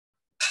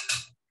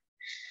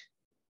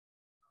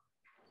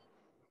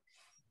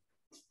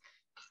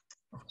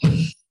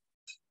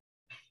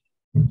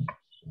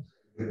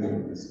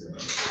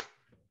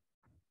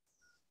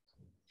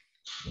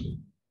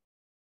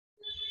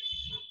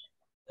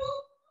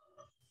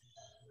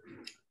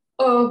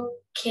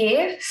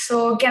Okay,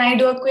 so can I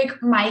do a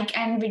quick mic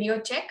and video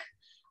check?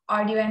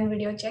 Audio and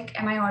video check.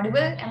 Am I audible?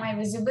 Am I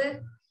visible?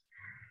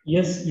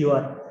 Yes, you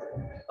are.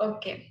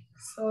 Okay,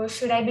 so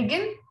should I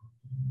begin?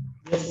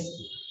 Yes.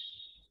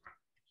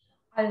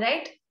 All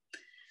right.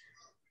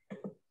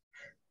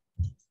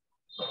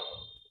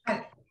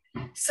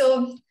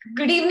 So,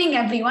 good evening,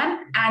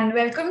 everyone, and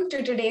welcome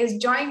to today's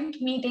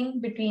joint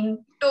meeting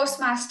between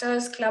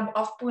Toastmasters Club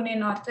of Pune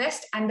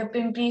Northwest and the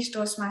Pimpri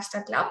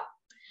Toastmaster Club.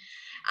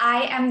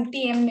 I am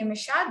TM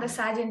Nilesh, the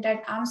Sergeant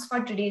at Arms for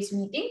today's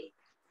meeting.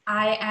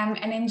 I am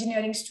an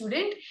engineering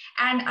student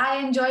and I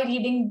enjoy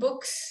reading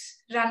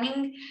books,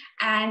 running,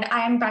 and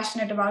I am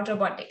passionate about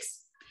robotics.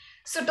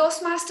 So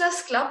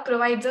Toastmasters Club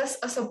provides us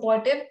a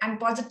supportive and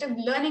positive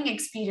learning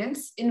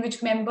experience in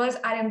which members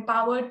are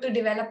empowered to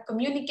develop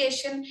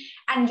communication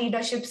and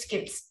leadership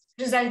skills,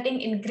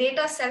 resulting in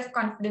greater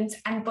self-confidence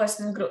and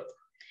personal growth.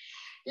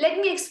 Let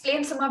me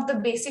explain some of the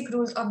basic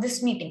rules of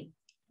this meeting.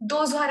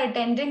 Those who are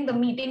attending the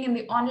meeting in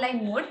the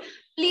online mode,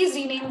 please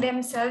rename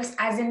themselves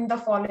as in the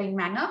following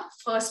manner.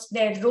 First,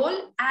 their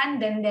role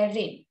and then their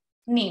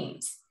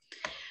names.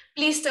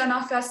 Please turn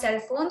off your cell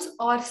phones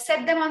or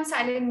set them on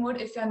silent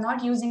mode if you're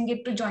not using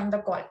it to join the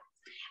call.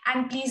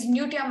 And please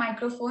mute your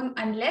microphone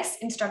unless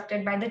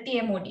instructed by the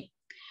TMOD.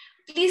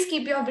 Please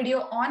keep your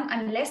video on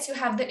unless you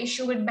have the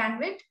issue with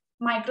bandwidth.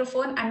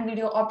 Microphone and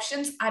video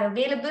options are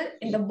available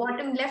in the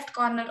bottom left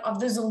corner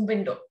of the Zoom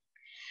window.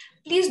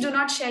 Please do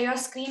not share your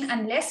screen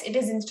unless it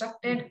is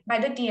instructed by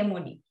the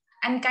TMOD,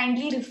 and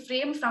kindly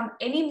refrain from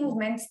any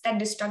movements that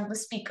distract the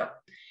speaker.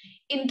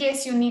 In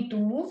case you need to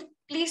move,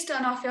 please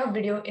turn off your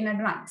video in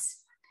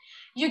advance.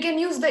 You can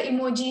use the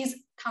emojis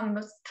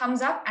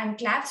thumbs up and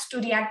claps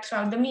to react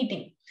throughout the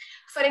meeting.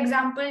 For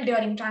example,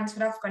 during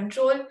transfer of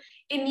control,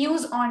 in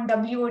use on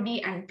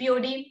WOD and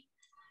POD,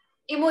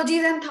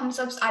 emojis and thumbs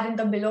ups are in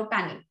the below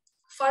panel.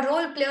 For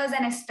role players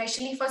and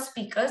especially for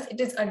speakers,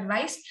 it is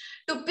advised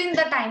to pin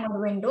the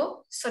timer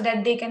window so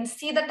that they can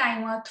see the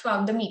timer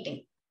throughout the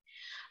meeting.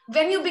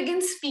 When you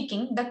begin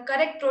speaking, the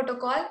correct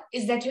protocol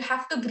is that you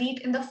have to greet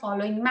in the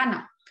following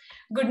manner.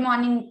 Good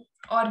morning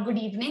or good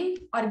evening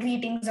or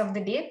greetings of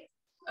the day,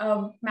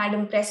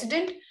 Madam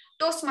President,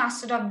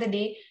 Toastmaster of the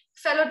day,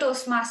 fellow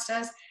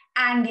Toastmasters,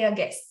 and dear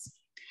guests.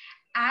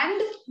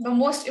 And the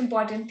most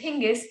important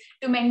thing is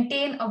to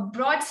maintain a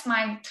broad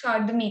smile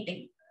throughout the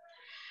meeting.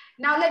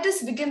 Now let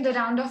us begin the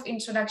round of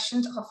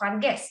introductions of our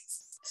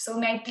guests. So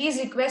may I please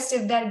request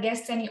if there are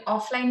guests in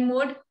offline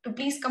mode to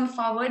please come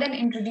forward and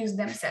introduce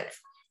themselves.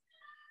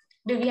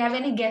 Do we have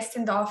any guests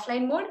in the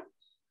offline mode?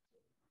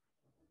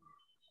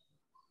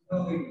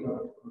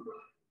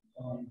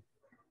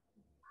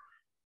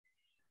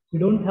 We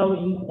don't have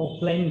in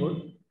offline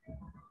mode.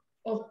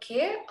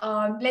 Okay,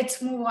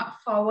 let's move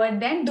forward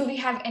then. Do we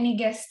have any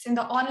guests in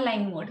the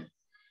online mode?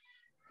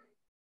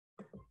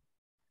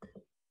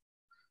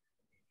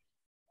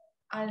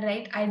 All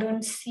right, I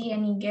don't see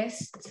any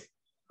guests.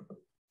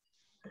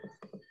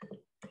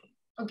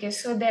 Okay,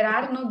 so there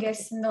are no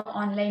guests in the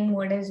online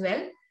mode as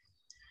well.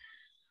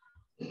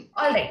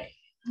 All right,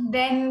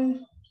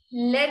 then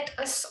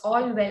let's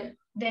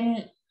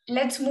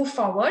move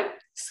forward.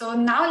 So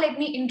now let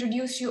me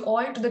introduce you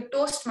all to the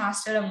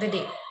Toastmaster of the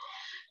day.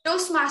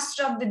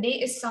 Toastmaster of the day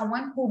is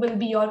someone who will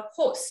be your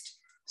host.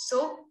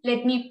 So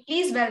let me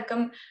please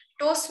welcome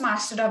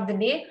Toastmaster of the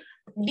day,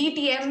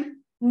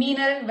 DTM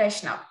Minal,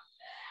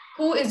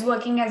 who is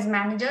working as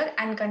manager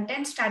and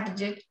content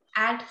strategist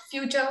at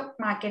Future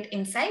Market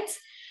Insights.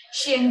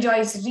 She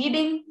enjoys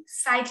reading,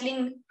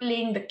 cycling,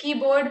 playing the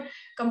keyboard,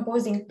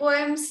 composing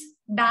poems,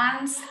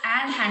 dance,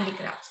 and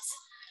handicrafts.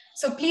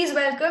 So please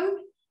welcome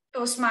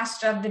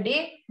Toastmaster of the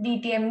day,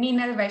 DTM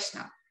Minal.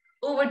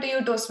 Over to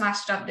you,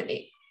 Toastmaster of the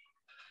day.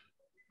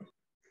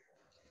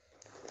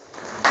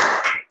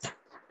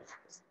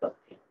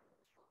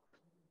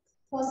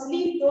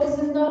 Firstly, those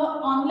in the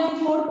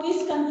online mode,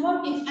 please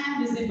confirm if I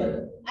am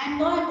visible. I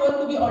know I'm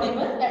going to be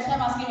audible. That's why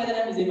I'm asking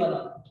whether I'm visible or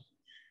not.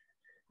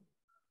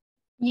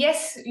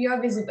 Yes, you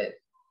are visible.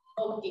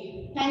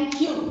 Okay,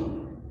 thank you.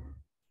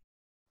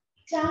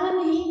 चाह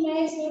नहीं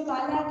मैं इस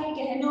माला के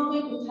गहनों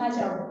में गुथा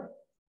जाऊं,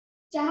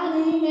 चाह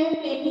नहीं मैं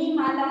प्रेमी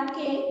माला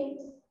के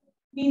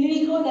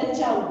बिंदड़ी को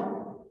ललचाऊं,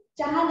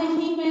 चाह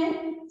नहीं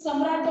मैं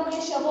सम्राटों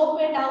के शवों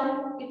पे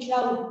डाऊं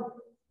इटलाऊं,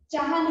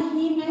 चाह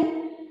नहीं मैं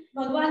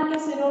भगवान के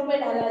सिरों पे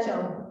डाला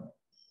जाऊं,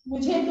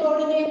 मुझे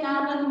तोड़ दे ना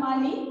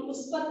मनमानी,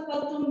 उस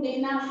पर तुम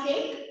देना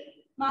फेंक,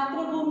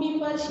 मातृभूमि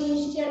पर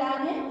शीश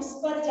चढ़ाने उस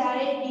पर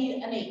जाए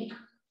वीर अनेक.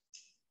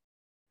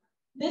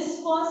 This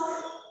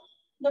was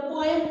the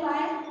poem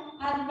by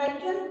our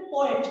veteran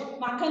poet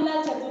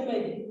Manikandan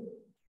Chaturvedi,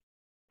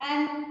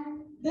 and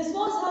this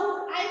was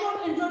how I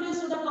got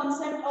introduced to the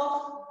concept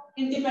of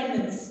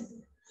independence,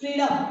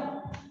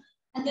 freedom,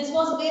 and this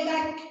was way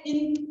back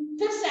in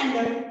 5th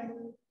standard.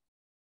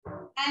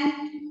 And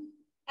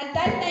at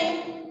that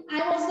time,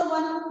 I was the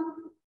one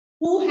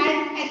who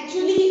had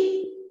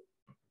actually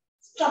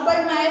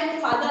troubled my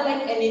father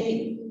like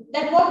anything.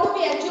 That what do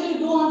we actually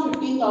do on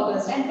 15th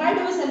August and why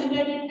do we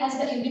celebrate it as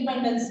the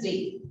Independence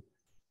Day?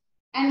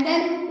 And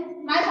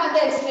then my father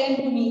explained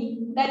to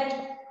me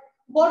that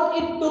what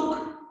it took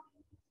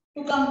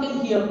to come till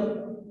here.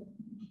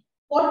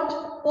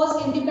 What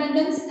was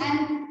independence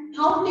and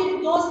how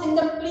did those in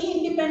the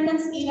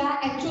pre-independence era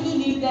actually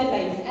live their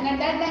life? And at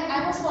that time,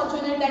 I was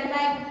fortunate that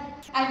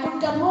I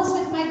could converse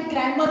with my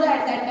grandmother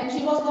at that time.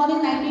 She was born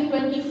in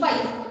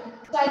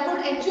 1925. So I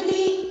could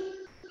actually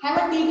have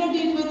a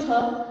debate with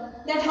her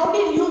that how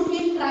did you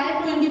feel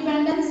prior to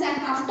independence and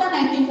after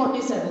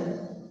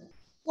 1947?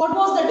 What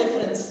was the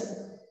difference?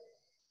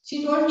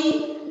 She told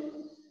me,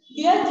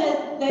 here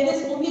there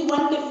is only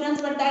one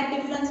difference, but that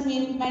difference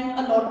meant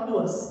a lot to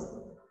us.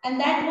 And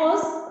that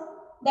was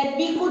that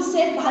we could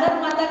say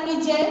Bharat Mata Ki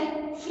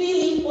Jai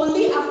freely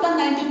only after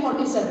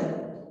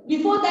 1947.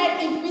 Before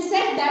that, if we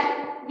said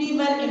that, we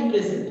were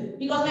imprisoned.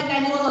 Because my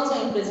granny was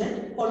also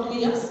imprisoned for 2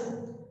 years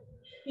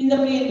in the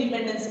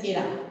pre-independence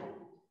era.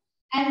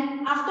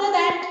 And after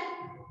that,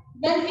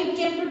 when it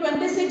came to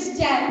 26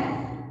 Jan,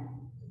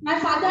 my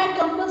father had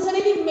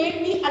compulsorily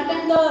made me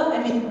attend the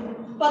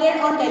parade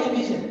on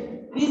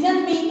television.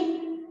 Reason being,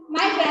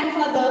 my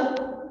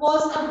grandfather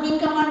was a wing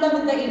commander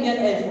with the Indian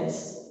Air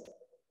Force.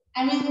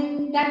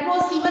 That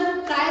was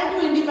even prior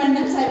to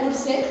independence, I would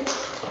say.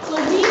 So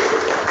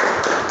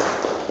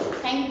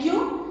thank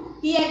you.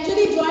 He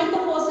actually joined the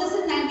forces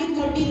in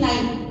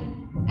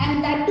 1939.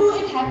 And that too,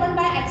 it happened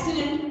by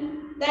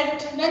accident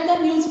that when the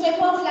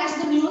newspaper flashed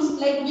the news,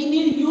 like we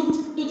need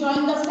youth to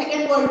join the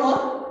Second World War,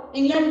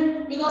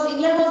 because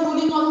England was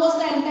ruling almost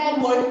the entire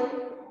world,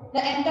 the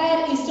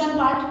entire eastern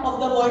part of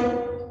the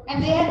world,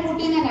 and they had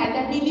put in an ad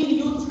that we need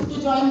youth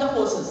to join the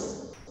forces.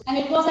 And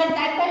it was at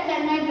that time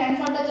that my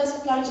grandfather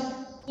just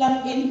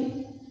plugged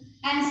in.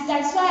 And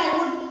that's why I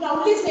would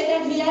proudly say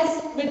that he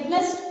has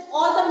witnessed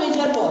all the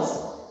major wars.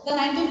 The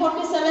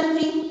 1947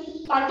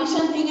 thing,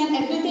 partition thing and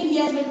everything, he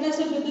has witnessed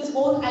it with his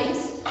own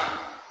eyes.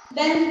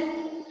 Then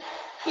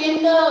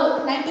came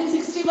the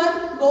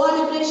 1961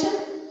 Goa liberation.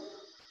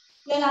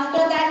 Then after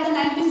that the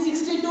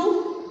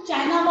 1962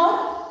 China war,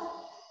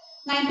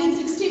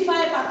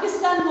 1965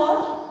 Pakistan war,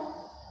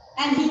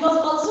 and he was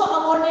also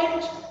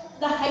awarded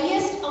the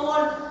highest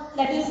award,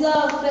 that is the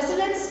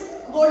President's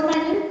Gold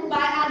Medal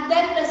by our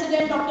then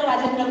President Dr.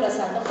 Rajendra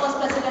Prasad, the first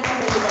President of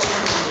India.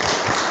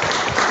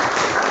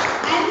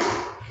 And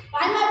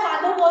why my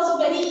father was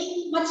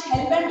very much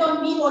hell-bent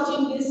on me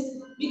watching this,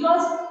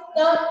 because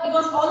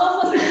all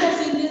of us have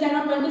seen this, and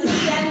on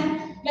 26th Jan,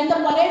 when the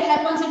parade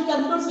happens, it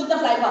concludes with the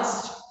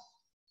flypast.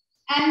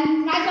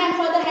 And my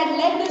grandfather had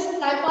led this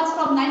flypast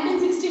from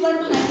 1961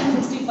 to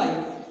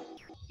 1965.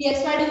 He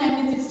expired in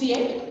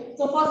 1968.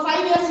 So for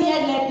 5 years he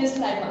had led this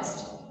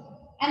flypast.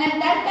 And at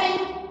that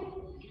time,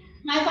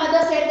 my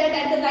father said that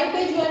at the right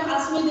age you have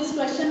asked me this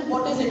question,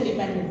 what is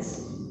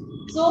independence?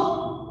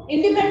 So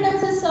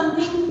independence is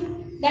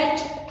something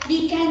that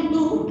we can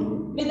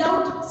do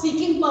without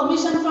seeking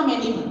permission from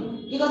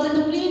anyone. Because in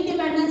the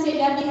pre-independence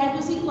area, we had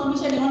to seek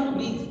permission even to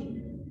breathe.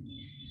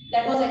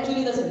 That was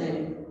actually the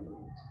scenario.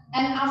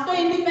 And after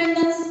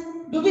independence,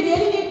 do we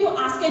really need to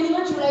ask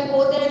anyone, should I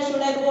go there,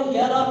 should I go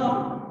here or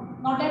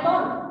not? Not at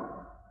all.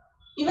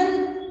 Even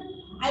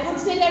I would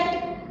say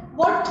that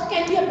what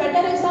can be a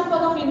better example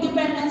of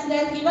independence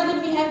than even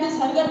if we have this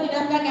Har Ghar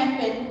Tiranga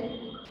campaign?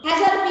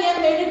 Has our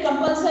PM made it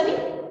compulsory?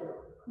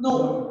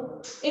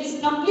 No. It's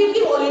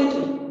completely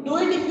voluntary. Do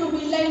it if you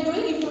feel like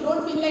doing, if you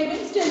don't feel like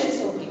doing, still it's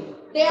okay.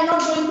 They are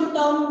not going to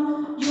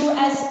term you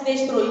as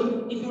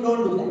Deshtrohi if you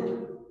don't do that.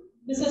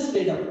 This is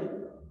freedom.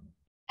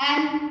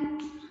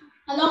 And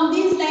along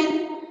these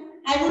lines,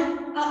 I would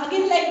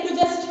again like to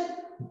just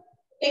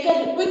take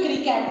a quick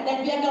recap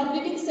that we are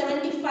completing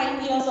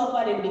 75 years of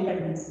our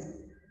independence.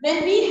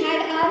 When we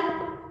had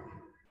our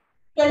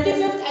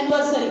 25th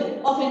anniversary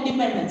of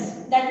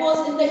independence, that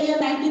was in the year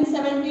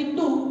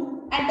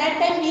 1972, at that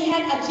time we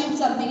had achieved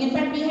something. In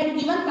fact, we had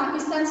given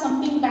Pakistan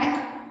something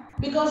back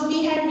because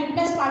we had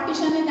witnessed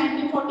partition in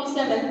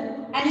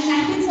 1947, and in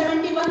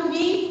 1971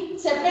 we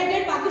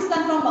separated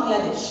Pakistan from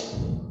Bangladesh.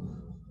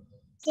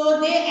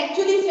 So they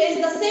actually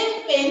faced the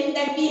same pain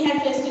that we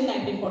had faced in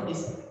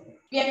 1947.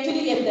 We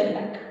actually gave them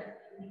back.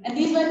 And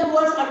these were the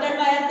words uttered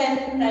by our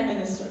then Prime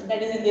Minister,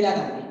 that is Indira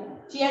Gandhi.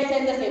 She had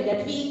said the same,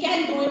 that we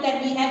can do it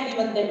and we have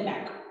given them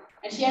back.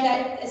 And she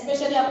had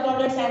especially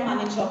applauded Sam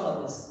Manekshaw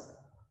for this.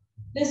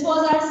 This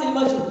was our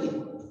silver jubilee.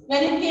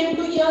 When it came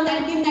to year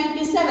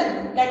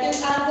 1997, that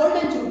is our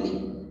golden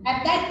jubilee,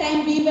 at that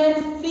time we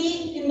were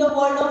free in the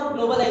world of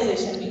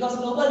globalization because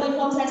global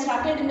reforms had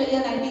started in the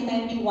year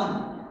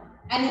 1991.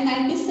 And in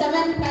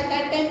 97, at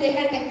that time, they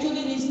had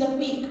actually reached the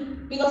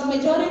peak because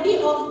majority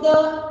of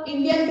the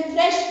Indian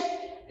fresh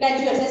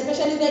graduates,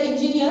 especially the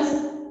engineers,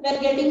 were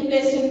getting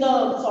placed in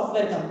the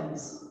software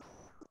companies.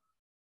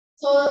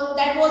 So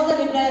that was the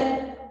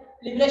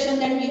liberation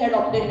that we had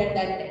obtained at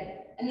that time.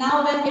 And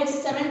now when it's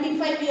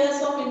 75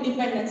 years of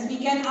independence, we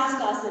can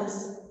ask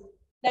ourselves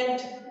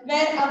that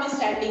where are we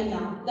standing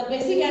now? The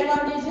basic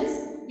advantage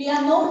is we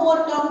are no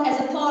more termed as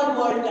a third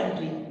world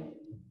country.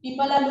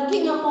 People are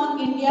looking upon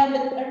India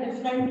with a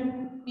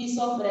different piece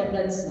of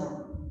reverence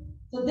now.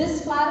 So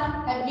this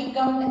far have we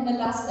come in the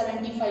last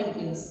 75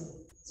 years.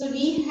 So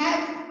we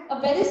have a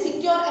very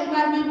secure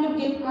environment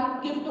to give to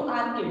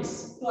our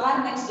kids, to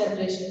our next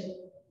generation.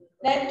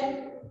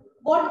 That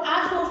what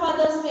our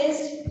forefathers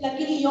faced,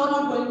 luckily you're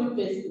not going to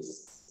face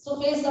this. So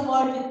face the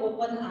world with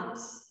open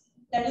arms.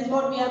 That is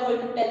what we are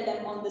going to tell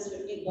them on this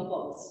 15th of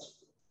August.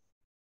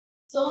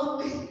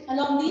 So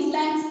along these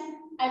lines,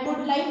 I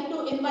would like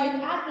to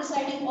invite our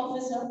presiding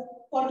officer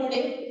for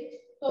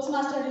today,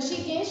 Toastmaster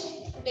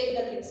Rishikesh, to take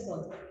the things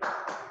further.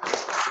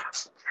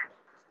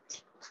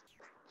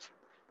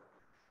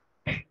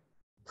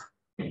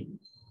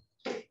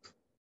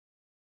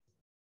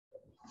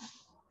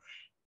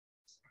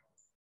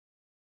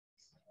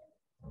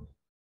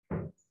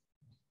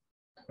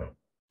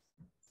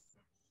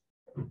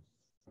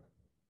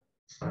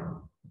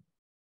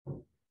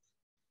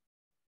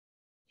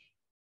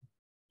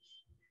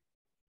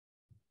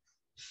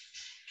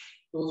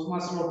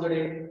 Toastmaster of the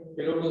day,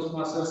 fellow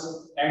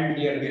Toastmasters, and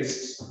dear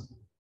guests.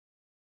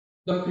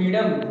 The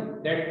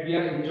freedom that we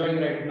are enjoying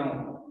right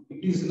now,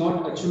 it is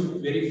not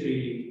achieved very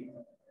freely.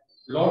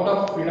 Lot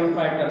of freedom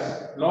fighters,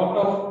 lot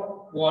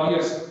of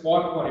warriors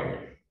fought for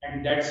it,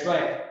 and that's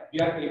why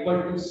we are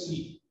able to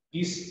see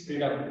this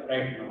freedom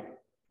right now.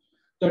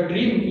 The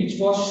dream which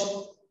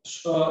was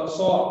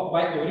saw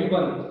by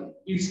everyone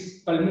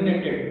is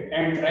culminated,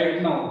 and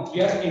right now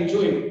we are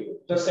enjoying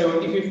the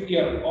 75th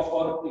year of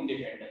our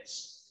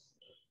independence.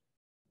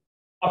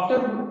 After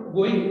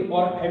going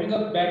or having a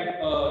look back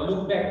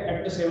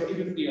at the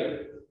 75th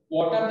year,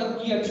 what are the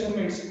key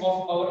achievements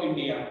of our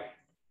India?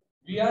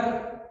 We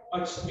are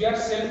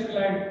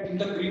self-reliant in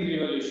the green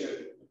revolution.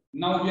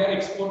 Now we are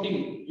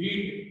exporting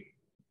wheat,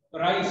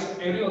 rice,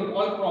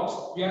 all crops.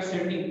 We are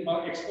sending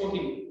or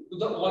exporting to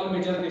the all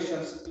major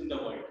nations in the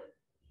world.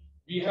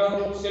 We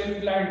have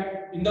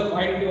self-reliant in the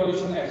white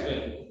revolution as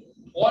well.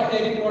 All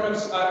dairy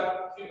products are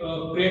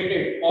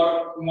created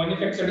or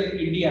manufactured in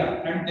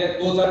India, and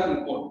those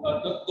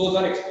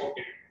are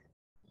exported.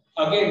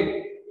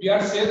 Again, we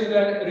are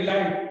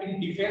self-reliant in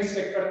defense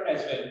sector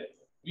as well.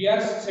 We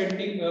are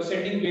sending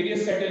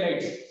various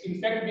satellites.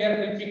 In fact, we are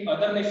helping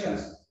other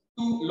nations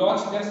to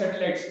launch their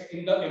satellites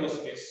in the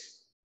aerospace.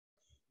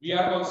 We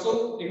are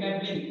also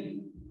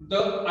enabling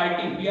the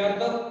IT. We are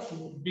the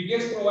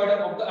biggest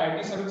provider of the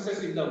IT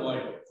services in the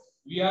world.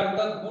 We are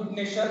the good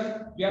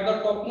nation. We are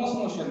the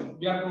topmost nation.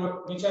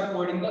 Which are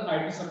providing the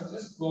IT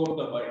services throughout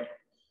the world.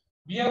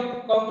 We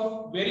have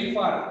come very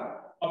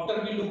far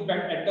after we look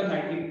back at the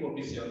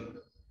 1947.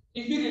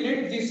 If we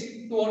relate this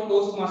to our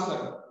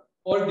Toastmaster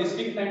or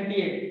District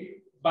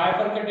 98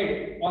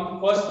 bifurcated on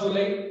 1st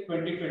July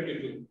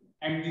 2022,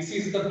 and this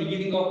is the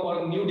beginning of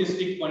our new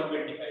District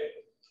 125.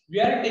 We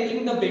are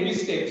taking the baby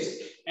steps,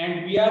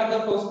 and we are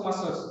the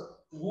Toastmasters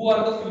who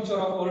are the future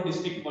of our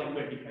District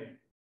 125.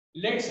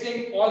 Let's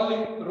take all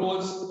the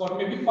roles or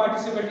maybe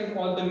participate in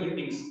all the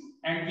meetings,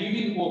 and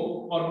we will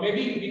hope or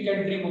maybe we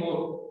can dream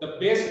about the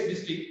best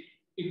district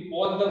in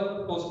all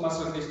the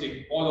Toastmaster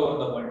district all over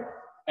the world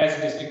as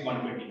District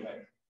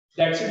 125.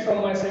 That's it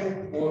from my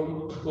side.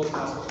 Over to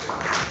Toastmasters.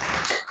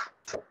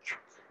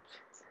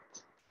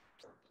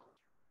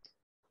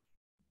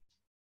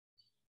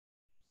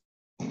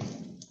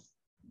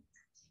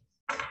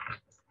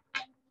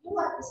 You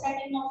are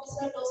presiding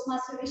officer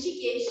Toastmaster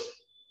Rishikesh.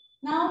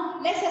 Now,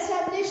 let's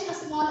establish a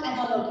small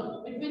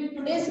analogy between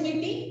today's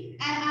meeting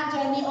and our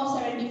journey of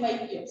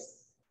 75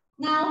 years.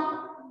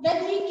 Now,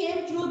 when we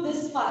came through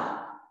this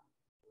far,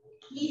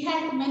 we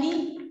had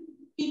many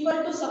people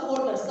to support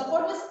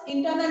us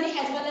internally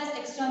as well as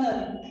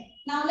externally.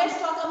 Now, let's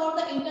talk about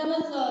the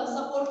internal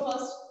support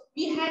first.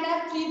 We had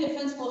our 3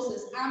 defense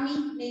forces,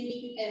 Army,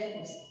 Navy, Air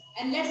Force.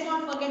 And let's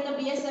not forget the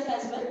BSF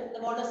as well,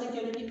 the Border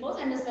Security Force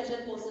and the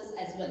Special Forces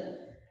as well.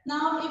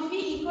 Now, if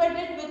we equate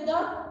it with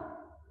the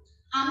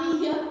Army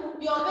here,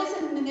 we always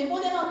said,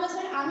 Napoleon always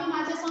said, Army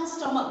marches on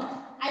stomach.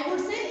 I would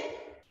say,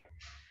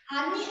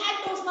 Army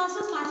at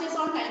Toastmasters marches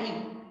on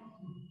timing.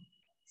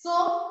 So,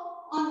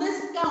 on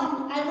this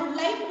count, I would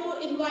like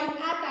to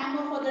invite our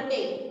timer for the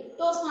day,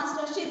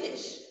 Toastmaster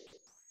Kshitij.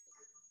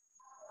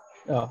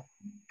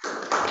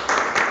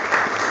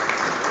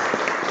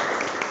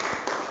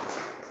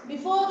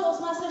 Before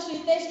Toastmaster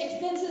Kshitij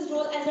explains his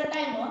role as a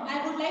timer,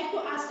 I would like to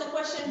ask a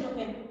question to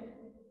him.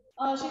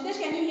 Kshitij,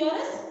 can you hear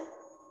us?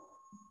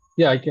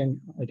 Yeah, I can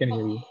hear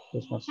you.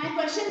 My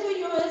question to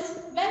you is,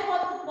 when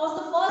was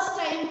the first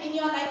time in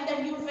your life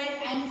that you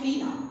felt I'm free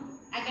now?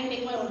 I can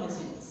take my own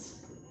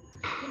decisions.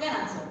 You can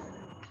answer.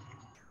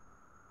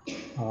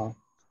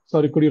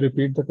 Sorry, could you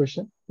repeat the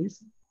question,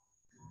 please?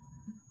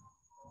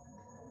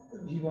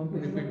 You want to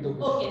repeat the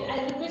question? Okay,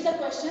 I'll repeat the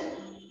question.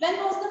 When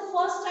was the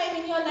first time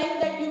in your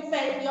life that you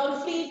felt you're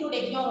free to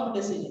take your own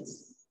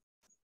decisions?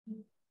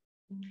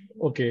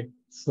 Okay,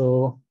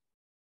 so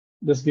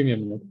just give me a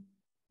minute.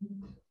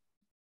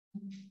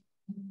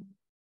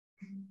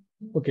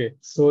 Okay,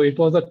 so it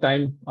was a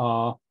time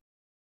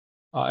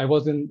I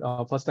was in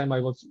first time I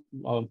was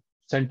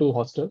sent to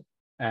hostel,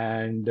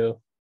 and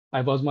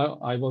I was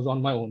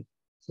on my own.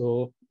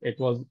 So it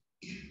was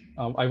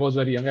I was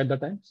very young at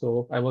that time,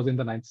 so I was in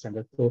the 9th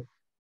standard. So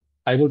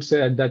I would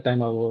say at that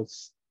time I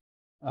was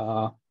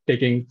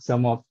taking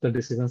some of the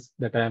decisions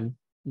that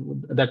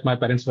my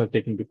parents were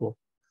taking before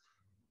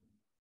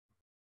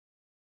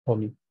for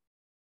me.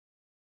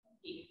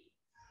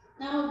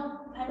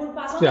 Now, I would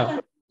pass on the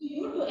control to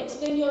you to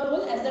explain your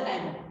role as the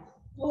timer.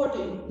 Over to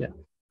you. Yeah.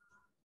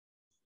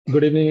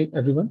 Good evening,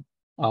 everyone.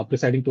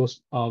 Presiding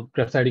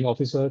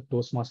officer,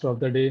 Toastmaster of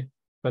the day,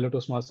 fellow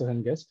Toastmaster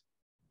and guest.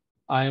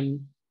 I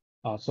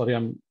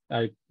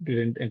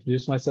didn't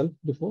introduce myself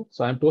before.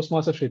 So I'm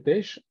Toastmaster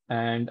Shritesh,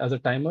 and as a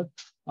timer,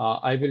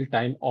 I will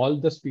time all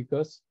the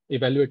speakers,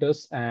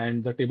 evaluators,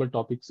 and the table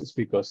topics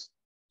speakers.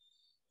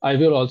 I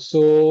will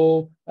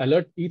also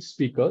alert each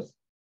speaker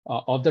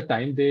of the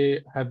time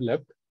they have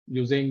left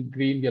using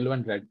green, yellow,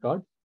 and red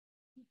card,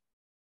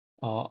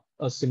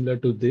 similar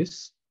to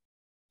this.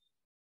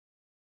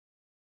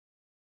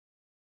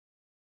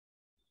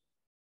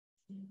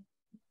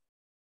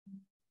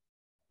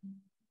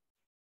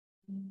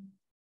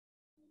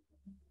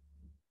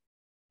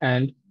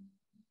 And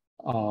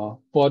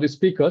for the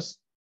speakers,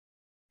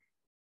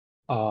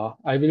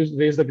 I will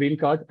raise the green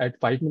card at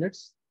 5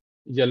 minutes,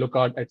 yellow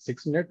card at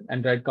 6 minutes,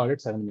 and red card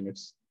at 7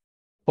 minutes.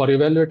 For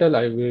evaluators,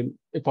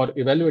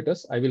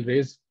 I will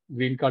raise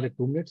green card at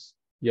 2 minutes,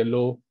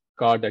 yellow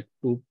card at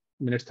 2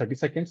 minutes 30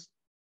 seconds,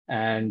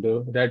 and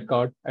red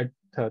card at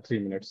 3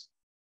 minutes.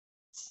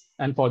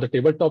 And for the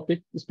table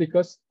topic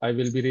speakers, I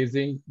will be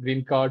raising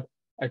green card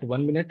at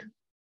 1 minute,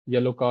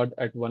 yellow card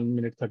at 1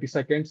 minute 30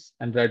 seconds,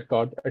 and red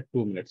card at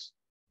 2 minutes.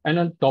 And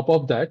on top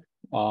of that,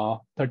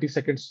 30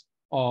 seconds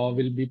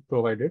will be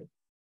provided.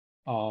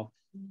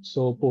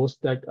 So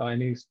post that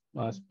any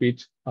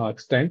speech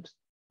extent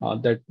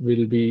that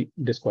will be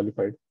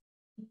disqualified.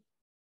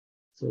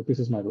 So this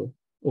is my role.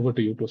 Over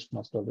to you,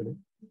 Toastmaster.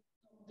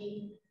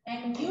 Okay.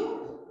 Thank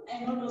you. I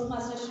know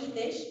Toastmaster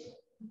Shritesh.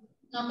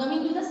 Now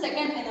coming to the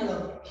second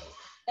analogy,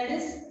 that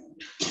is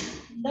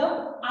the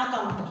R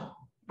counter.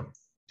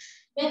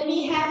 When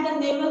we have the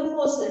naval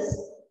forces,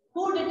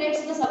 who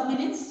detects the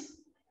submarines?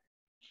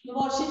 The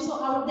warships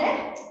are out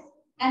there,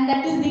 and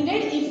that is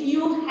needed if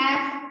you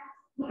have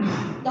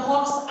the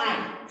hawk's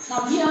eye.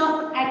 Now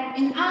here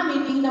in our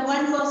meeting, the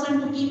one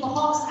person to keep a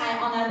hawk's eye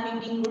on our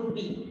meeting would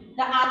be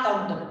the R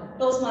counter,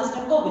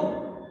 Toastmaster Govind.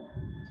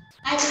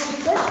 I would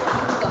request you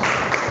to come.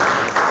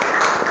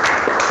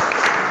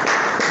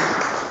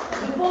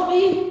 Before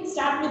we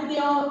start with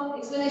your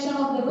explanation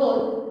of the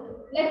role,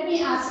 let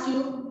me ask you,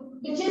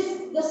 which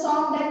is the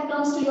song that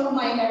comes to your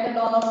mind at the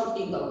dawn of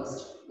 15th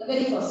August? The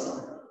very first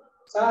song.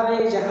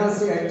 सारे जहां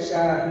से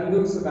अच्छा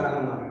हिंदुस्तान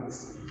हमारा.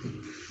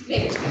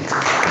 Great.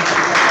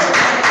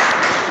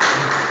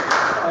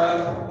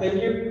 Thank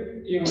you,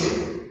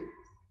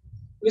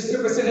 Mr.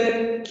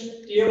 President,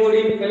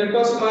 TM, fellow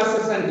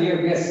Toastmasters, and dear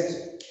guests.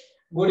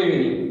 Good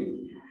evening.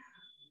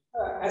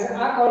 As an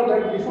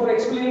accountant, before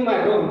explaining my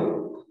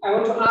role, I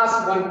want to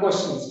ask one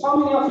question. How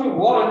many of you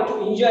want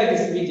to enjoy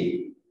this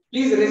meeting?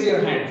 Please raise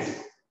your hands.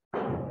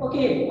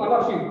 Okay, all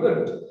of you,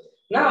 good.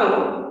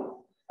 Now,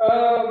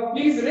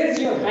 please raise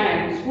your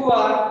hands who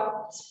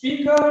are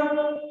speaker,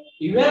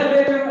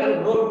 evaluator,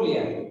 and role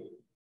player.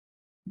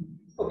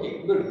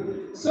 Okay,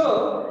 good.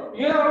 So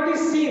you have already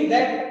seen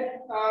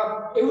that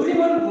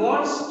everyone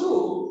wants to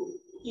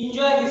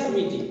enjoy this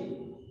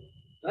meeting,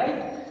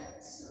 right?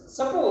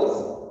 Suppose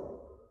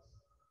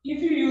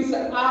if you use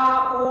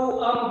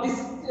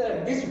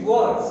these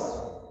words,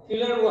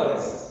 filler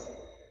words,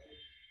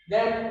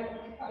 then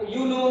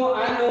you know,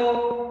 I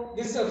know,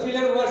 these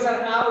filler words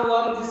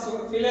are these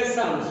filler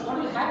sounds. What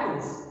will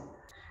happen?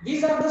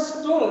 These are the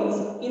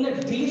stones in a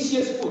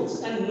delicious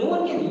foods, and no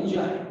one can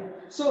enjoy.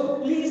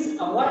 So please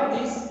avoid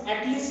this.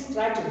 At least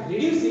try to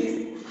reduce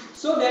this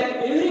so that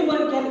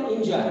everyone can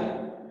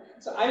enjoy.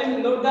 So I will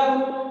note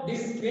down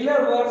these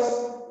filler words,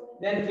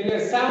 then filler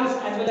sounds,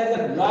 as well as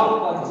the long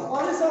pauses.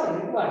 Pauses are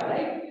required,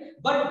 right?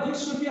 But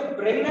this should be a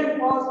pregnant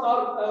pause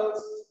or a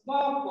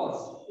small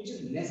pause, which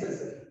is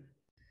necessary.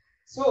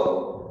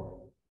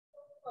 So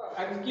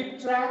I will keep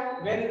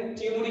track. When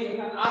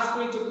TM asked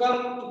me to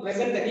come to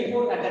present the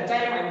report, at that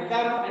time I will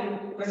come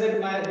and present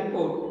my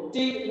report.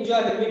 Please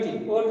enjoy the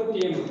meeting. Over to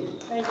TM.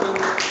 Thank you.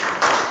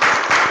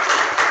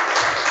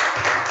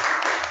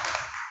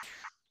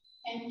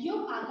 Thank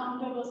you. Our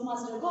counter was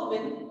Master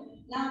Govind.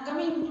 Now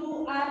coming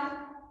to our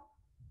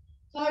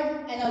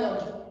third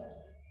analogy.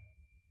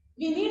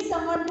 We need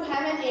someone to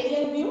have an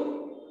aerial view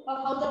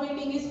of how the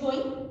meeting is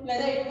going,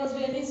 whether it was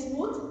really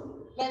smooth,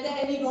 whether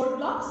any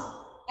roadblocks,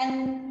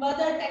 and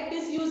whether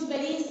tactics used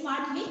very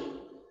smartly.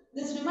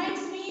 This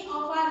reminds me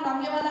of our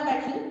Longewala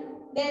battle,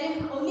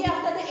 wherein only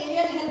after the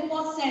aerial help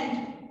was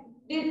sent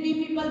did we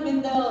people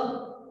win the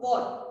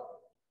war.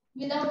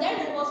 Without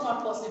that, it was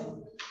not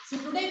possible. So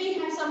today we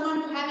have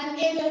someone to have an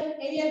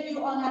aerial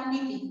view on our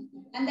meeting,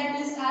 and that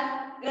is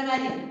our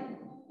grammarian,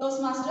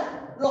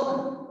 Toastmaster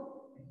Rohan.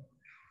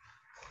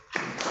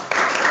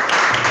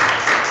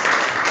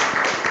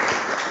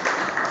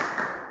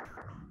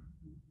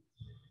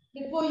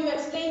 Before you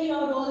explain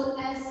your role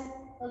as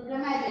a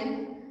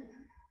grammarian,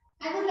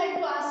 I would like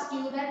to ask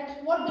you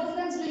that what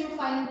difference do you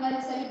find while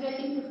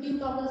celebrating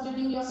 15th August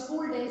during your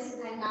school days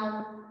and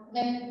now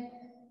when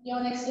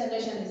your next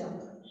generation is up?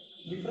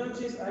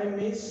 Difference is I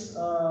miss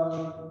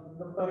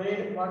the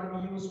parade what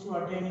we used to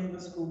attend in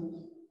the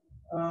school.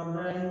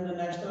 Then the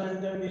national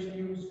anthem which we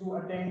used to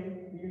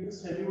attend, we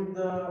used to salute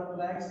the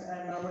flags,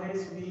 and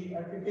nowadays we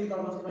at 15th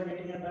August we are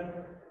getting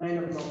at 9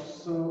 o'clock.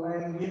 So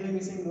I am really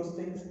missing those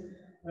things.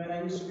 When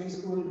I used to be in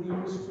school, we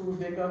used to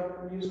wake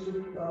up, we used to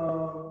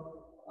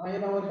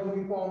iron our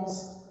uniforms,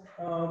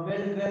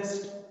 well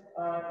dressed,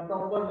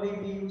 properly.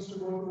 We used to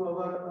go to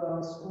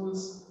our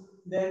schools.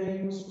 Then we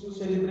used to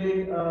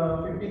celebrate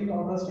 15th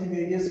August in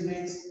various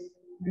ways.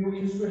 We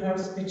used to have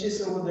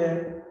speeches over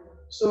there.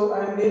 So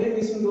I'm really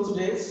missing those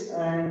days,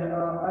 and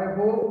I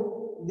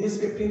hope this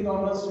 15th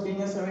August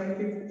being a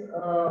 75th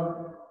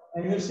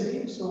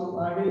anniversary, so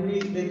I will be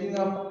waking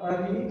up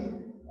early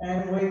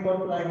and going for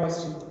flag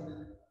hoisting. You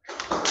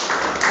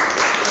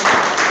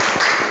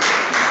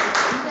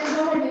can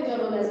go ahead with your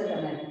role as a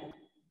gunner.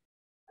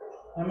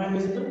 Am I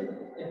visible?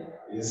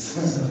 Yes.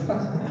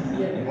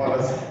 Yeah.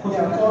 Was.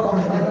 Yeah,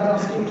 I'm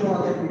asking to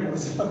other people.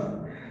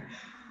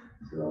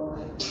 So,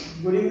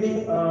 good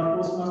evening,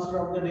 Toastmaster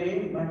of the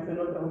day, my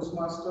fellow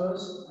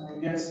Toastmasters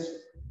and guests.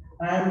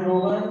 I am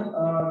Rohan,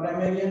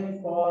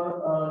 grammarian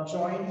for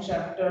joint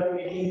chapter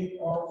meeting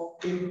of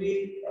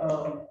Pimpri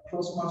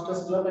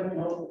Toastmasters Club and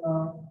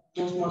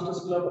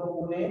Toastmasters Club of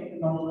Pune,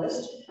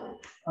 Northwest.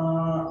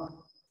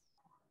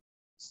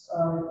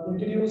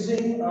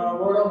 Introducing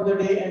word of the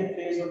day and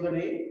phrase of the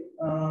day.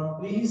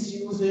 Please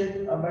use it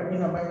in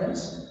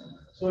abundance.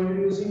 So,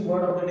 introducing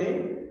word of the day,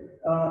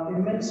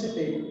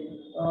 emancipate.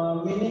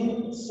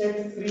 Meaning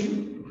set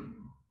free,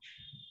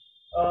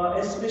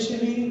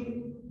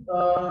 especially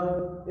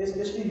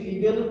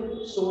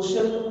legal,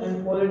 social,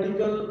 and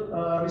political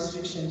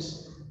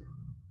restrictions.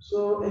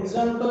 So,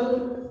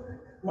 example,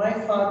 my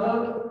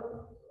father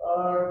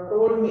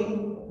told me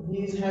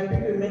he is happy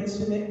to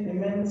emancipate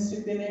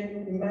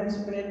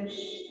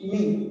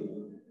me,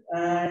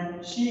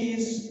 and she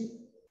is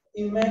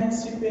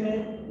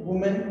emancipate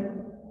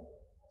woman.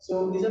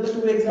 So, these are the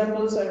two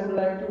examples I would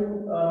like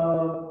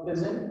to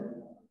present.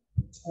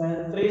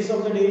 And phrase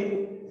of the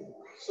day.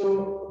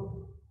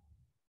 So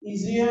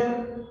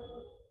easier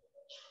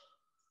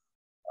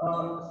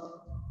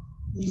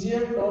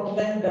talk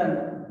than done.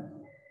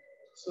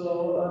 So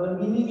the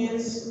meaning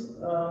is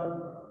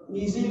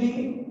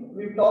easily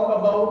we talk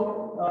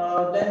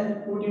about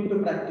then put into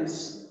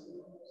practice.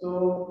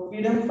 So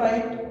freedom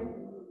fight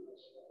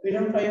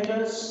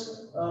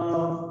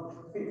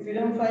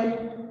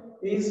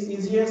is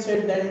easier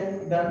said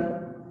than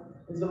done.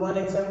 Is the one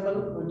example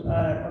which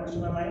comes to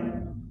my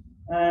mind.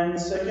 And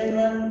second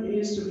one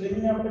is to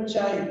bring up a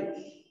child.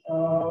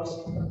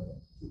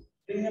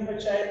 Bring up a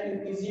child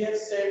is easier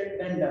said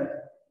than done.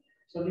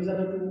 So these are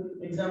the two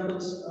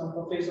examples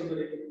for phrase of the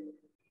day.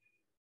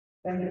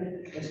 Thank you.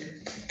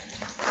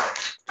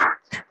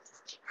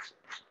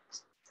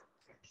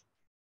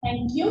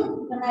 Thank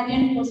you,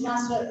 Canadian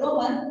Toastmaster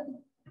Rohan.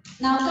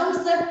 Now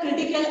comes the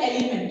critical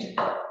element.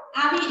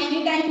 Are we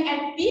anytime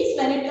at peace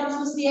when it comes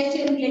to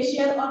CHM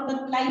glacier or the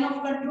line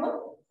of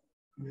control?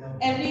 Yeah.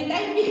 Every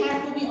time we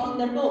have to be on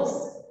the toes.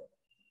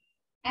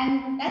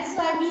 And that's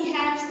why we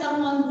have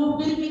someone who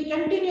will be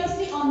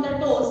continuously on the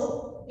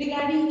toes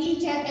regarding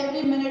each and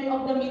every minute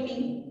of the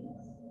meeting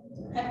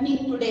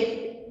happening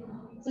today.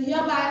 So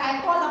hereby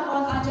I call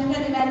upon our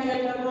general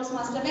evaluator,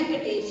 Toastmaster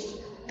Venkatesh.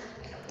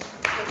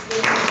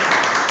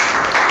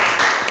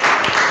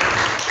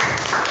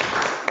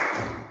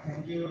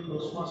 Thank you,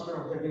 Toastmaster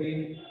of the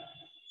day.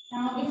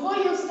 Now, before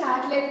you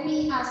start, let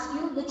me ask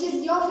you, which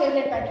is your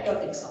favorite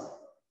patriotic song?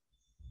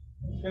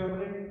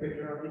 Favorite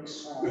patriotic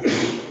song?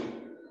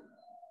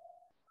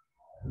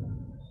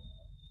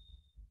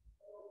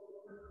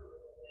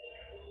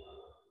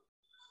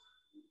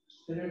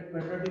 Favorite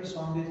patriotic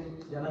song is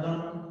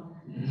Janagana.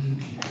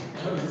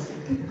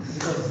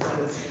 Because that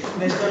is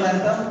national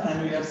anthem and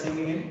we are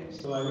singing it,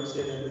 so I would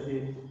say that is the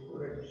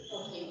favorite.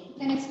 Okay, you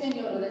can explain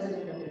your role as an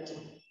evaluator.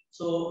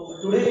 So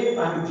today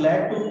I am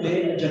glad to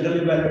play a general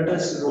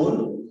evaluator's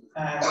role,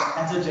 and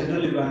as a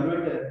general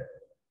evaluator,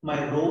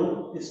 my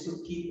role is to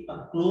keep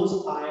a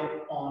close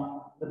eye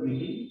on the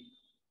meeting.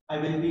 I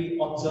will be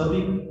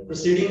observing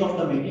proceeding of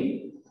the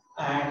meeting,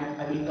 and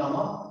I will come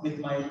up with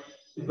my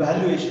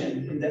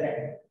evaluation in the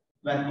end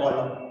when called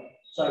up.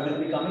 So I will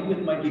be coming with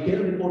my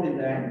detailed report in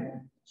the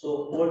end.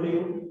 So over to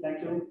you.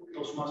 Thank you,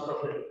 Toastmaster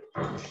of the day.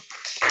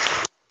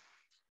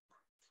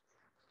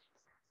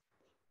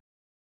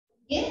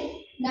 Okay,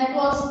 that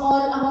was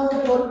all about the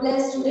role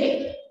plays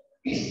today.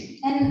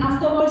 And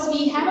afterwards,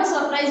 we have a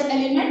surprise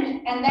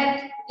element, and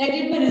that let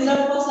it be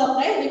reserved for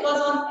surprise, because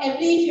on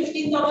every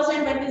 15th August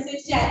and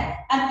 26th Jan,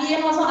 our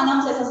PM also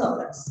announces a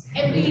surprise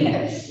every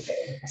year.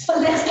 So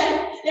let's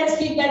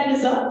keep that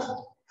reserved.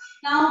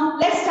 Now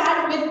let's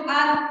start with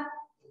our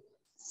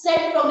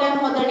set program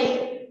for the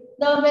day.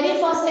 The very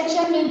first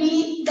section will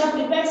be the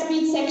prepared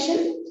speech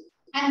section,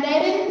 and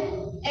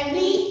therein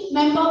every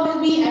member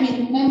will be,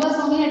 members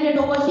nominated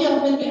over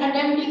here will be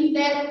attempting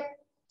their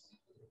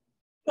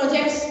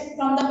projects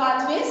from the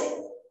pathways.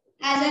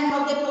 As and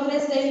how they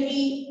progress, they will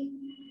be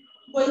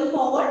going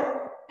forward.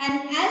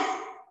 And as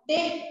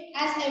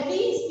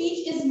every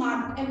speech is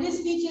marked, every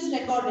speech is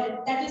recorded,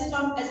 that is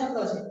termed as a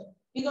project.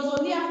 Because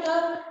only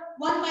after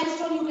one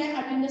milestone you can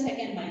attend the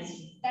second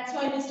milestone. That's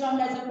why it is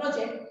termed as a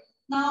project.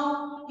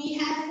 Now we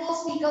have 4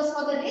 speakers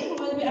for the day who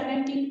will be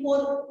attending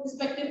 4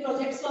 respective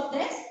projects of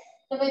theirs.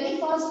 The very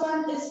first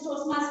one is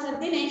Toastmaster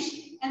Dinesh,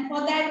 and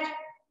for that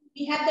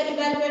we have the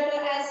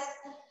evaluator as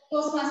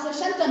Toastmaster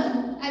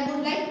Shantanu. I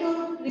would like to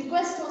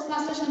request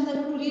Toastmaster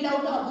Shantanu to read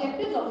out the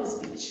objectives of his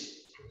speech.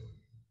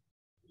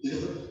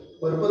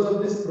 The purpose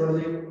of this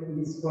project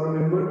is for a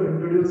member to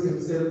introduce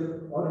himself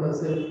or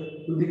herself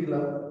to the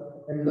club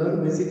and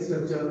learn basic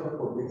structure of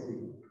public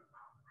speaking.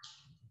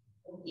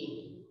 Okay.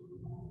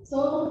 So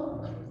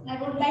I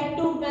would like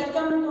to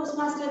welcome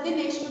Toastmaster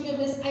Dinesh to give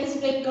his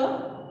icebreaker.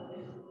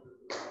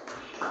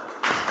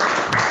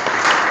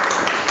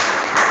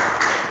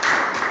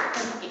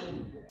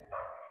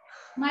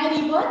 My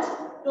rebirth,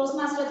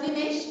 Toastmaster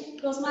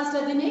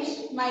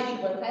Dinesh, my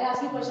rebirth. I'll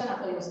ask you a question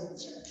after your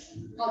speech.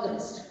 All the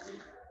best.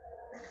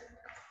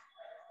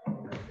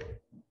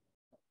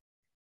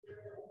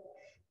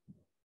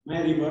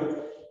 My rebirth.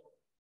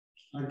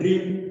 A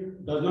dream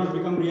does not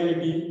become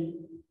reality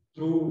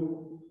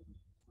through.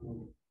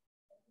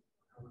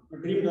 A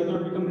dream does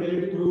not become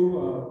reality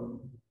through.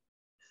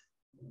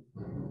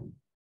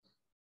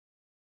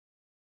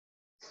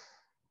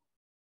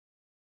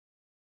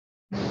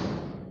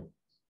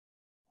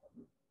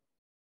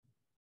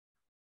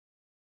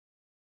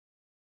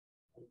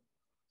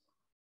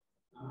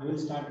 I will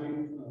start with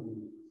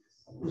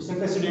Mr.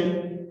 President,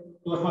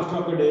 Toastmaster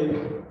of the day,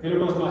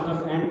 fellow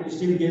Toastmasters, and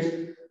esteemed guests.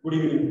 Good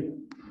evening.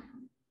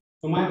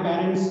 So my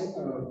parents'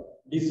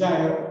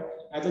 desire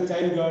as a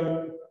child girl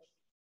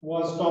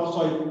was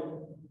topsoil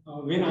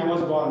when I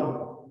was born.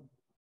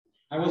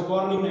 I was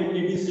born in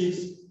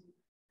 1986.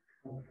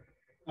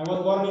 I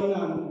was born in a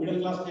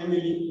middle-class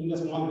family in a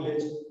small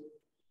village.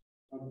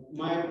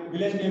 My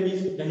village name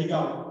is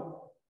Dahigaon.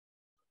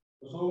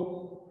 So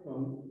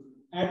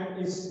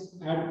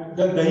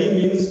the Dahi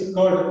means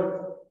curd.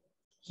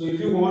 So if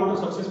you want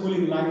to successful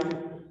in life,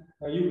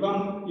 I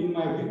welcome you in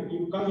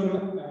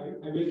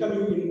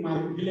my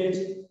village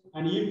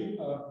and eat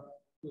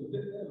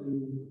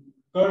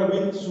curd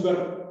with sugar.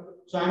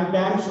 So I am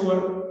damn sure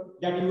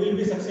that you will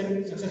be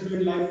successful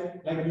in life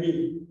like me.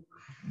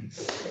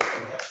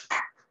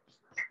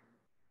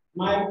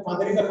 My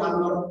father is a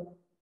farmer,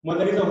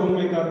 mother is a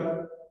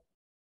homemaker.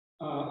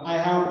 I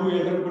have 2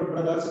 elder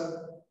brothers,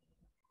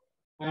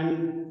 and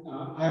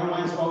I have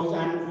my spouse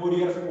and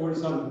 4-year-old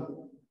son.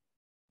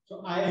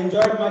 So I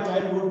enjoyed my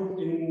childhood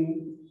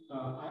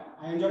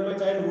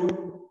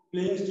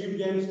playing street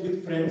games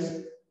with friends.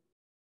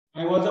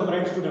 I was a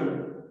bright student.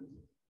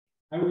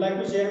 I would like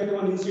to share with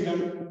one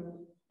incident.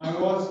 I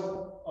was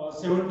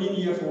 17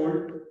 years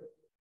old.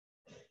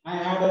 I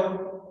had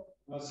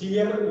a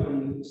severe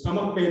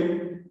stomach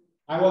pain.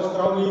 I was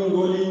crawling,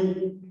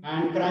 rolling,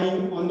 and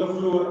crying on the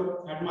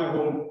floor at my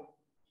home.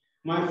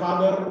 My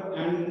father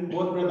and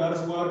both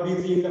brothers were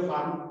busy in the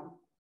farm.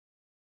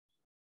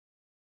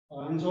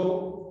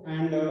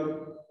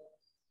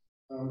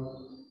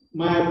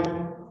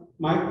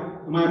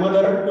 My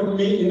mother took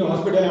me in the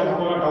hospital at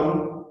Apollo town,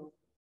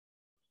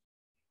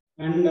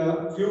 and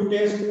few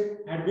tests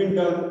had been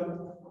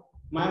done.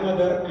 My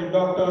mother and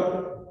doctor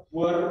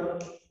were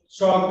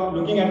shocked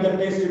looking at the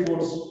test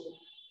reports.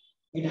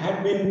 I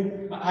had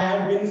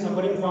been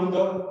suffering from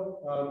the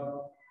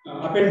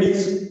appendix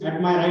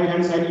at my right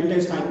hand side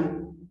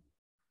intestine,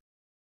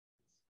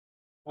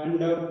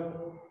 and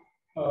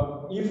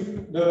if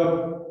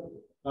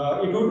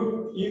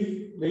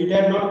it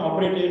had not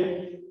operated,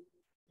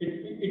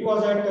 it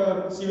was at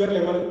a severe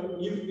level.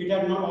 If it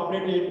had not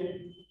operated,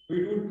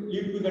 it would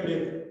lead to the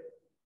death.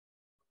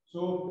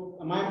 So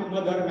my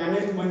mother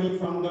managed money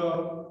from the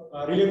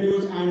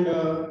relatives, and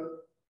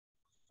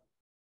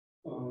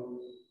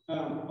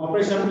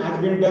operation has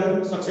been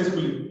done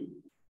successfully.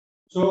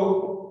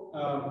 So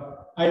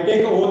I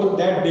take oath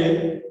that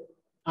day.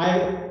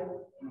 I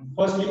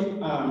was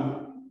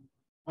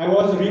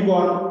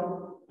reborn.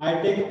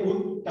 I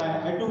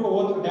took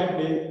oath that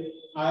day.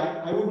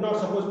 I would not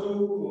supposed to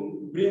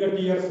bring a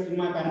tears in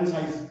my parents'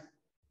 eyes.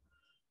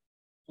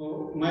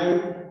 So my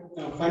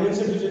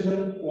financial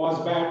situation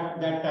was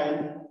bad that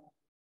time,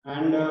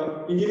 and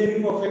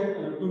engineering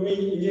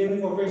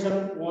profession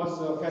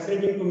was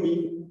fascinating to me,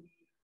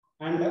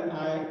 and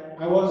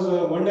I was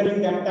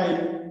wondering that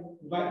time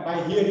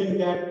by hearing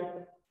that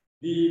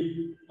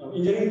the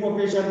engineering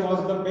profession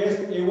was the best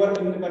ever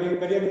in the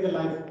career in the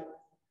life.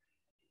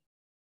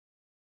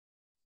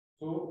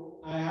 So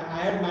I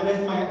had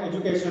managed my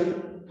education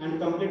and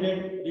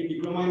completed the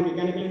diploma in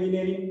mechanical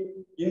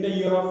engineering in the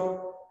year of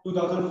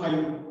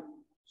 2005.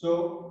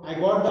 So I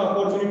got the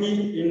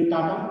opportunity in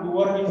Tata to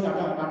work in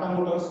Tata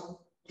Motors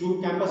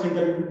through campus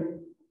interview,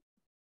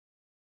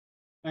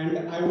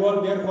 and I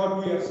worked there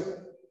for 2 years.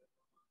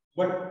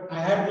 But I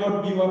had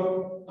not give up.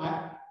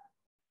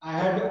 I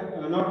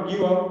had not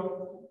give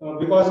up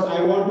because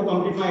I want to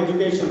complete my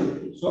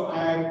education. So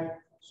I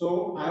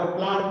have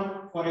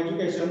planned for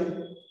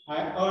education. I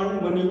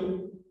earned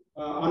money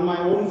on my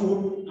own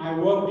food. I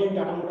worked in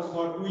Tata Motors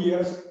for 2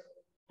 years,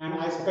 and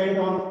I spent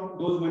on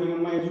those money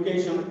on my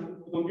education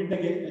to complete the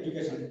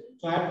education.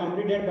 So I have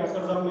completed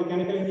Bachelor's of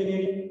Mechanical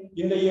Engineering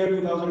in the year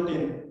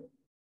 2010,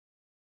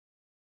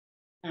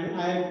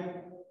 and I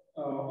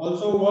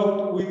also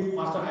worked with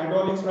Faster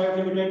Hydraulics Private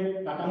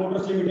Limited, Tata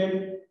Motors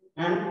Limited,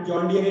 and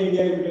John Deere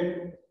India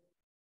Limited.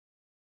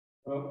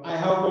 I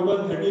have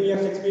total 13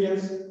 years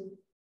experience,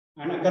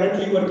 and I'm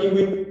currently working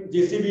with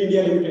JCB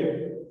India Limited.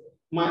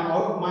 My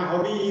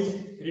hobby is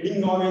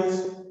reading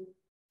novels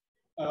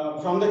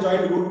from the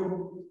childhood,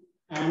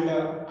 and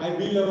I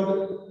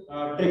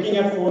beloved trekking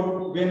at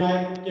fort when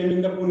I came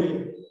in the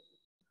Pune.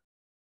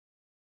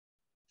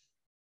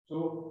 So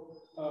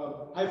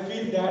I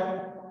feel that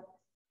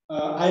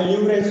I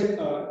leverage,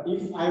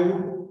 if I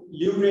would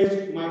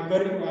leverage my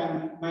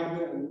career, my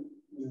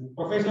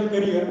professional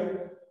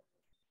career,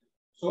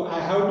 so I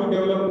have to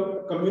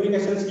develop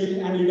communication skills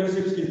and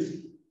leadership skills.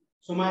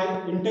 So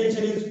my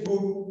intention is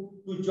good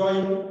to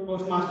join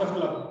Toastmasters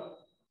Club.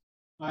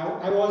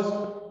 I was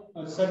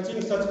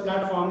searching such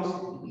platforms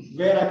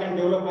where I can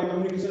develop my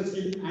communication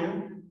skills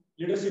and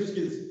leadership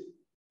skills,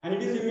 and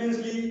it is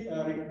immensely.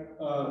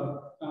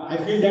 I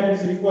feel that it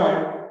is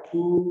required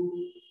to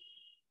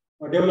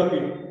develop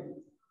it.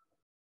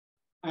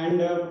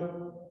 And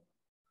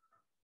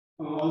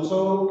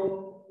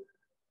also,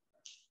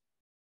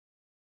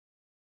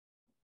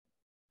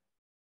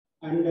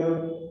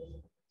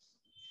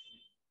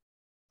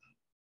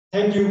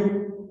 thank you.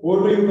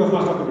 Over to you,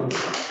 Toastmasters.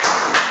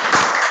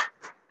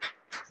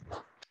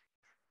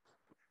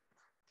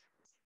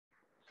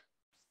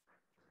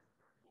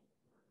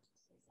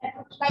 I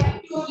would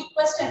like to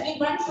request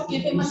everyone to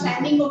give him a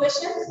standing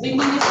ovation,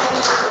 bringing his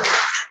forward.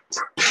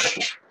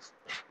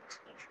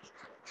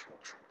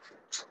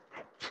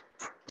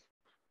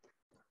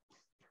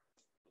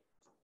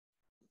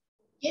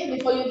 Okay,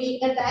 before you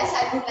leave the dais,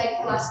 I would like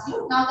to ask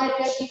you, now that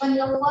you have given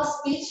your first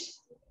speech,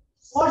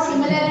 what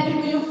similarity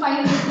do you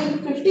find between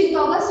 15th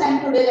August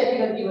and today that you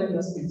have given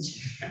your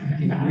speech?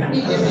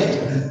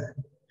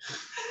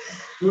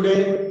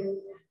 Today,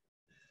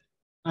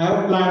 I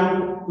have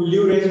planned to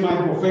leverage my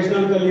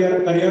professional career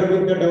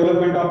with the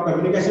development of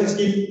communication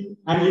skill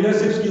and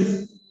leadership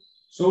skills.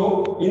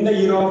 So, in the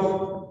year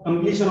of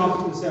completion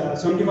of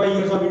 75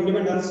 years of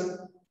independence,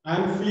 I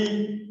am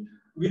free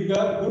with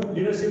the good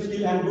leadership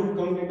skill and good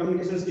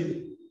communication skill.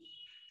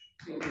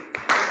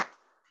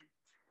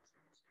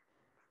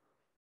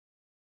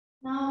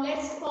 Now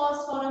let's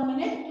pause for a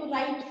minute to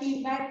write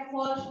feedback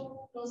for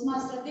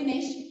Toastmaster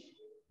Dinesh.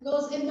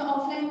 Those in the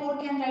offline mode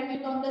can write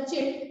it on the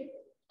chat,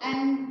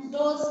 and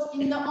those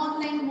in the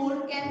online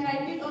mode can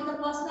write it on the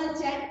personal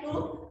chat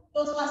to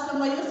Toastmaster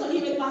Mayur, so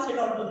he will pass it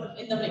on to them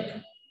in the break.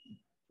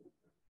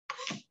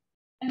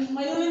 And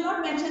Mayur will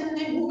not mention the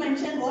name who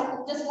mentioned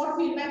what, just what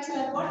feedbacks you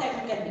have got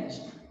that you can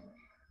mention,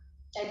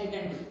 that you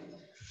can do.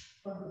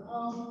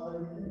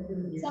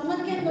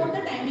 Someone can note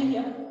the timing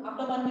here.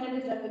 After 1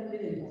 minute is left with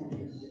the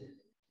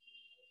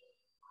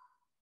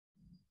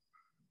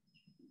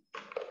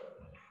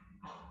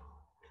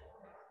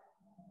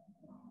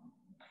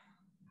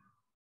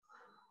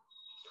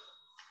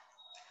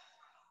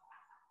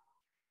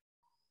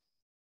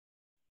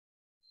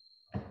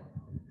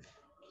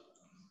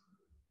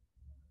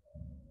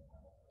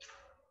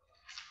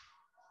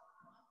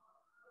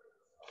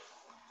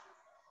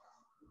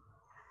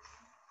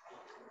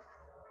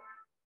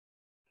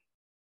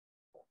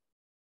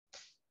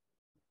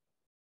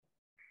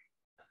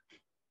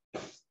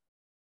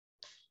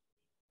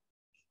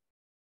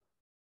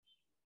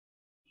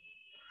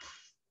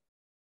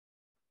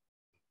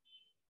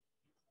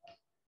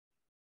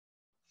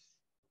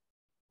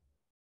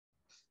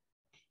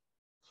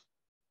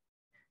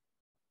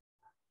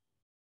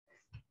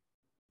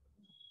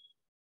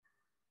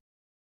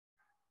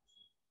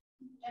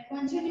That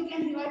one sheet you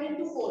can divide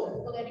into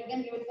 4 so that you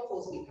can give it for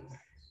 4 speakers.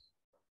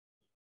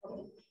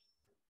 Okay.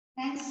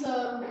 Thanks,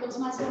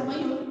 Toastmaster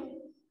Mayur,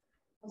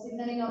 for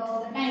signaling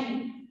about the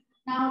time.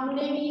 Now,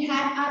 today we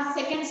have our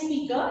second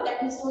speaker,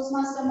 that is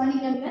Toastmaster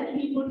Manikandan.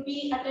 He would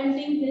be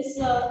attending this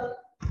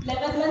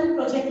level 1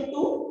 project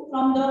 2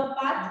 from the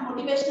path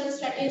motivational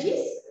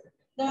strategies.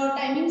 The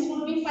timings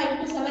would be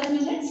 5 to 7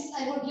 minutes.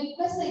 I would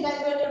request the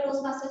evaluator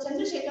Toastmaster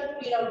Chandrasekhar to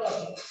read out the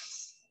objectives.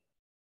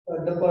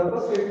 The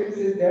purpose statement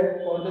is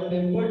that for the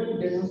member to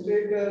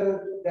demonstrate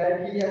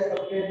that he has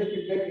obtained the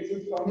feedback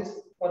received from his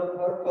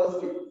her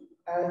first week.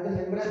 As the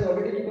member has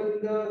already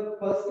given the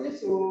first week,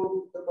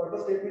 so the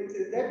purpose statement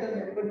is that the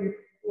member needs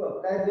to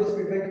apply those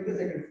feedback in the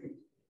second week.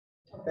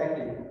 Thank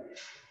you.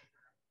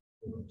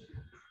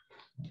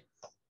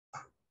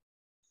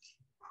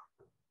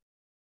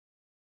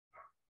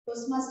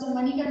 Toastmaster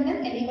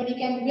Manikandan, anybody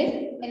can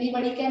win.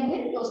 Anybody can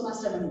win.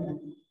 Toastmaster Manikandan.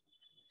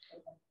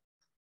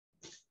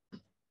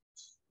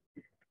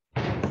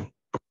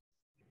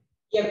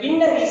 A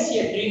winner is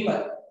a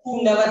dreamer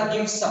who never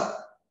gives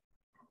up.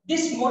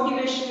 This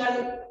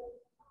motivational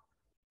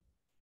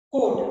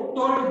quote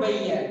told by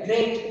a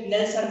great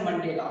Nelson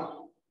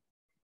Mandela.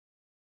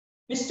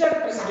 Mr.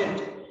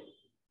 President,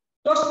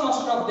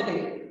 Toastmaster of the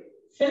Day,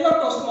 fellow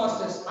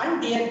Toastmasters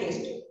and dear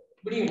guest,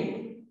 good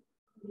evening.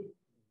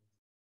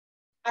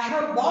 I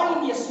have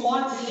born in a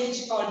small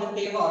village called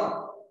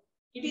Tevar.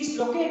 It is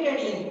located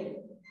in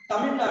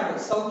Tamil Nadu,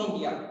 South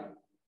India.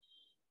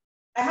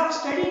 I have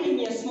studied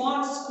in a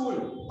small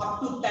school up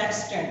to 3rd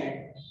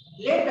standard.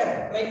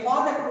 Later, my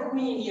father put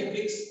me in a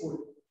big school.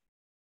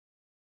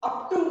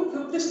 Up to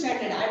 5th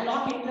standard, I am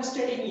not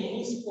interested in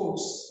any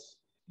sports.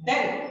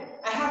 Then,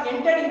 I have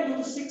entered into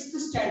the 6th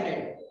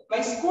standard.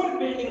 My school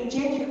building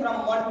changed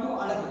from one to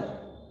another.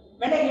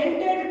 When I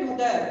entered to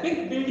the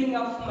big building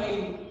of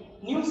my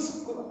new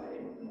school,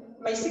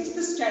 my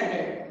 6th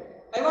standard,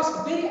 I was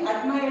very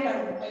admired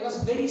and I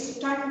was very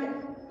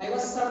stunned. I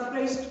was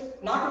surprised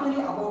not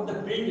only about the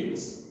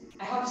buildings.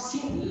 I have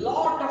seen a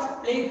lot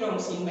of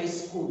playgrounds in my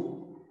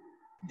school.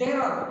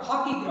 There are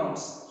hockey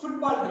grounds,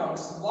 football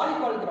grounds,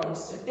 volleyball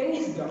grounds,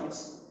 tennis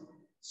grounds.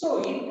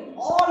 So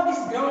all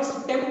these grounds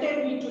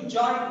tempted me to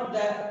join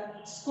the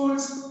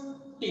school's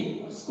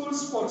team, school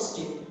sports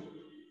team.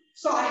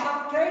 So I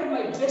have tried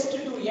my best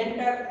to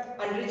enter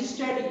and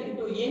registered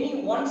into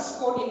any one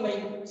sport in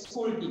my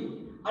school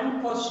team.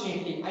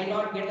 Unfortunately, I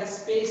not get a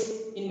space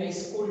in my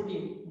school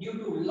team due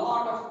to a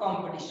lot of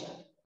competition.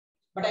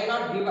 But I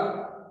not give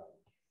up.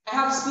 I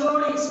have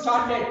slowly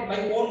started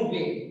my own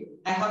way.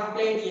 I have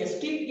played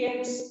street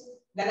games,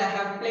 then I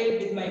have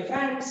played with my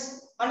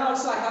friends, and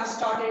also I have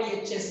started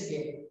a chess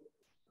game.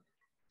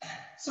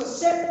 So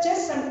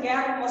chess and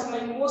carom was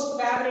my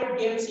most favorite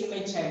games in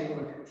my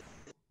childhood.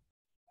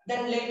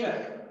 Then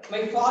later,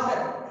 my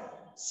father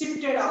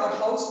shifted our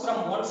house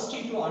from one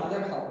street to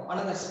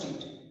another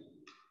street.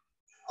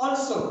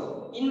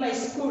 Also, in my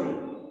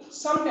school,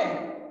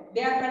 sometimes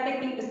they are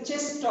conducting the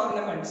chess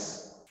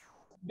tournaments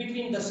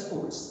between the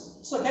schools.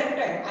 So that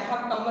time I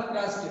have come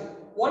across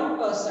one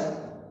person,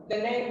 the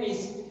name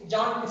is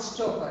John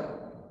Christopher.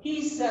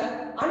 He is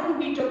an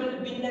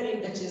unbeatable winner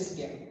in the chess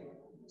game.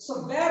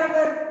 So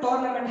wherever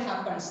tournament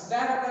happens,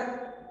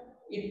 wherever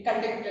it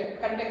conducted,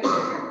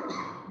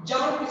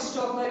 John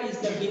Christopher is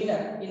the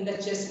winner in the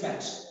chess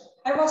match.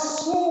 I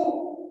was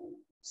so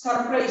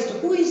surprised.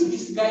 Who is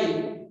this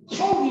guy?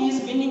 How he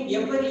is winning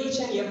each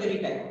and every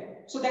time?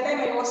 So that time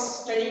I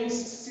was studying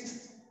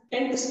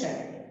 10th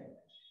standard.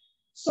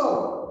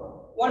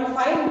 So one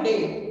fine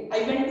day,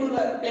 I went to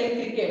play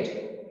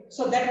cricket.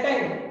 So that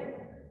time,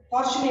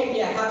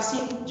 fortunately, I have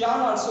seen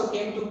John also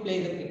came to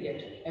play the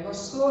cricket. I was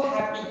so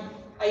happy.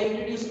 I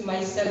introduced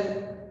myself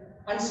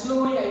and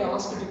slowly I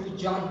asked to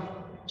John,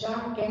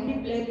 can we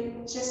play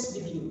chess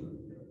with you?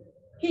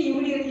 He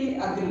immediately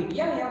agreed.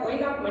 Yeah, why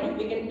not, Mani?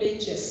 We can play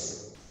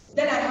chess.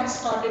 Then I have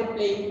started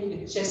playing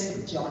with chess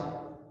with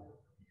John.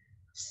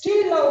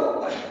 Still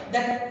now,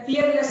 that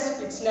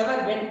fearless, it's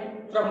never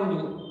went from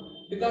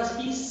me because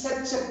he's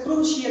such a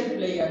crucial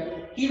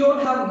player. He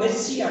don't have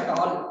mercy at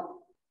all.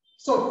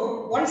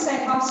 So once I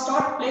have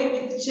started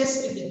playing with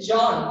chess with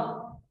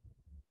John,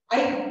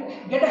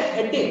 I get a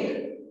headache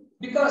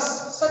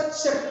because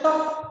such a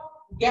tough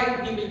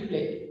game he will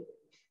play.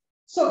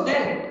 So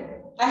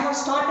then I have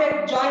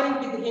started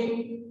joining with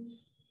him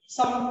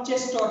some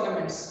chess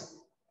tournaments.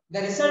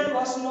 The result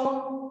was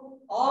known.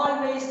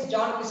 Always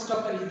John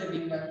Christopher is the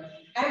winner.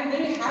 I am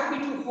very happy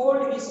to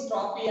hold his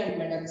trophy and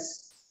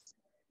medals.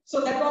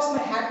 So that was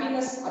my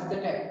happiness at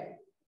the time.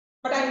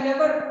 But I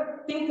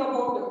never think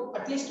about,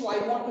 at least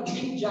I want to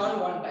beat John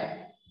one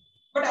time.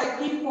 But I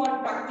keep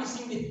on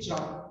practicing with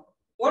John.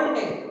 One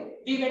day,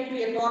 we went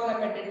to a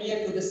tournament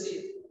near to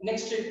the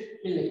next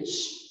village.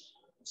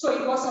 So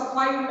it was a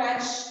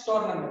 5-match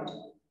tournament.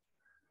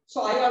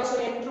 So I also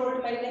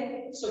enrolled my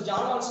name. So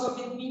John also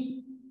with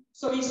me.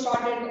 So we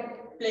started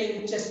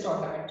playing chess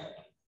tournament.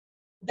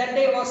 That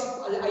day was,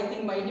 I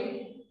think, my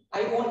day.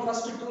 I won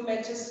first 2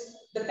 matches.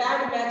 The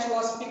 3rd match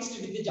was fixed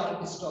with John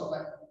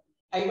Christopher.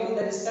 I know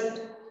the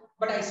result,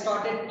 but I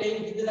started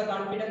playing with the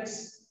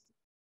confidence.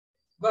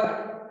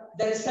 But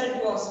the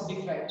result was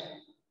different.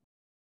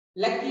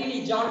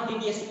 Luckily, John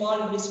did a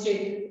small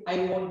mistake. I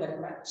won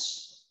that match.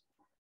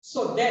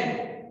 So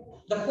then,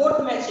 the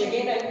 4th match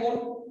again I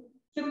won.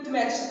 5th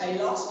match I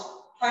lost.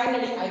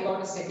 Finally, I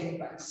got a 2nd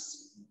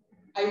prize.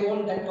 I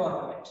won that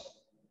tournament.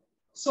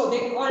 So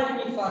they called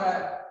me for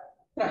a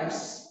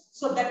prize.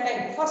 So that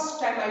time,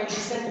 first time I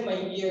listened to my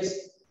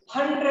ears,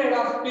 100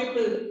 of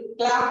people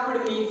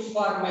clapped me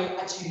for my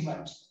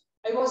achievement.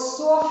 I was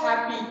so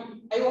happy.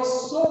 I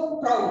was so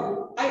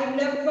proud. I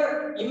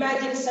never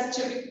imagined such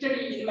a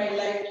victory in my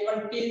life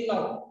even till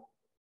now.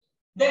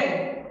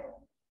 Then,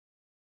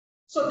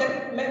 so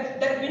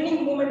that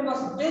winning moment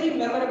was very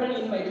memorable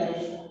in my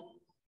life.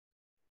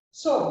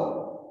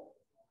 So,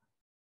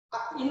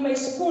 in my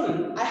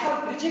school, I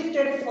have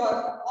rejected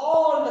for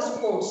all the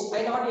sports.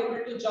 I not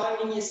able to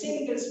join in a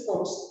single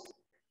sports.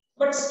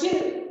 But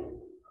still,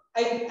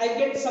 I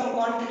get some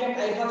confidence.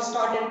 I have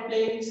started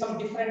playing some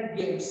different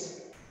games.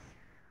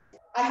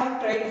 I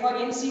have tried for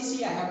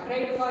NCC, I have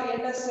tried for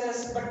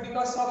NSS, but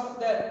because of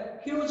the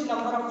huge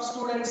number of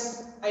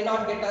students, I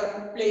not get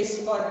a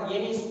place for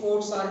any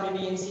sports or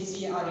maybe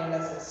NCC or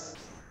NSS.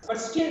 but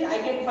still I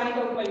can find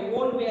out my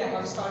own way. I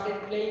have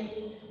started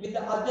playing with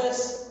the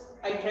others.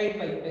 I tried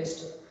my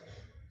best.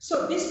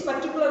 So this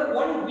particular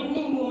one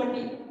winning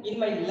moment in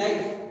my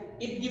life,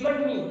 it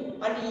given me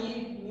and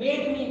it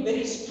made me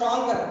very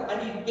stronger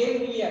and it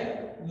gave me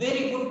a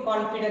very good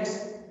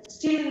confidence.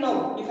 Still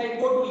now, if I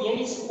go to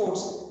any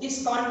sports,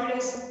 this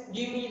confidence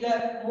give me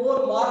the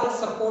more moral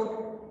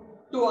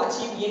support to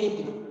achieve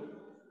anything.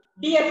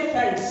 Dear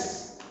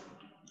friends,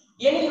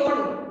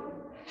 anyone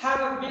have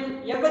a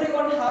will,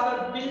 everyone have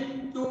a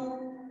will to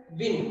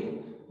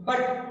win, but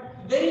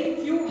very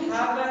few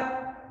have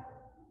a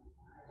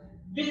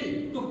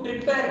will to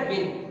prepare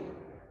win.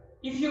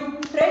 If you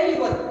try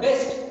your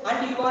best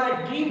and you are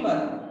a dreamer,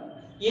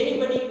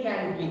 anybody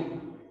can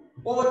win.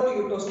 Over to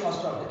you,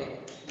 Toastmaster of the day.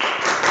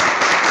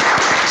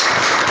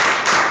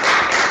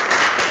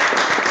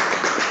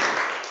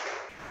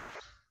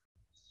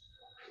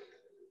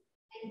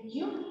 Thank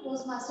you,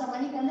 Toastmaster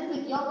Manikandan.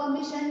 With your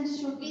permission,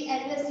 should we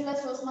address you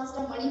as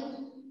Toastmaster Mani?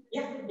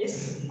 Yeah,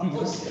 yes, of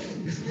course.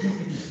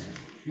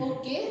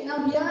 Okay,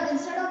 now here,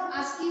 instead of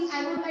asking,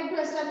 I would like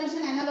to establish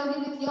an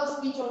analogy with your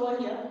speech over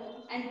here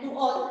and to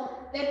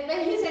all, that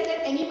when he said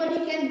that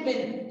anybody can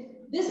win,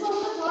 this was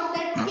the thought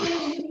that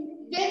came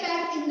in way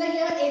back in the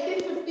year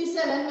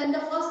 1857 when the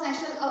first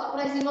national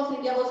uprising of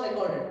India was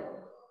recorded.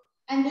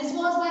 And this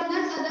was by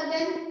none other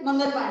than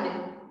Mangal Pandey,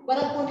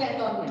 Barakpur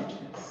cantonment.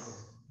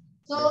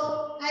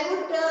 So I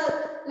would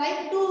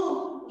like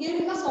to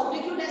give him a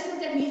sobriquet as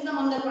that he is the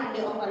Mangal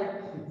Pandey of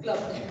our club.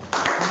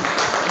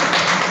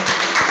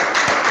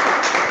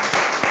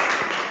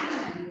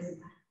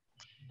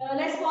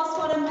 Let's pause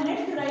for a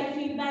minute to write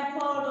feedback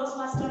for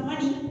Toastmaster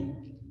Money.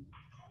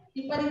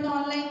 People in the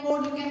online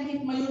code, you can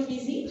keep Mayur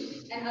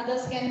busy and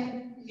others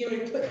can give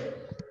it to it.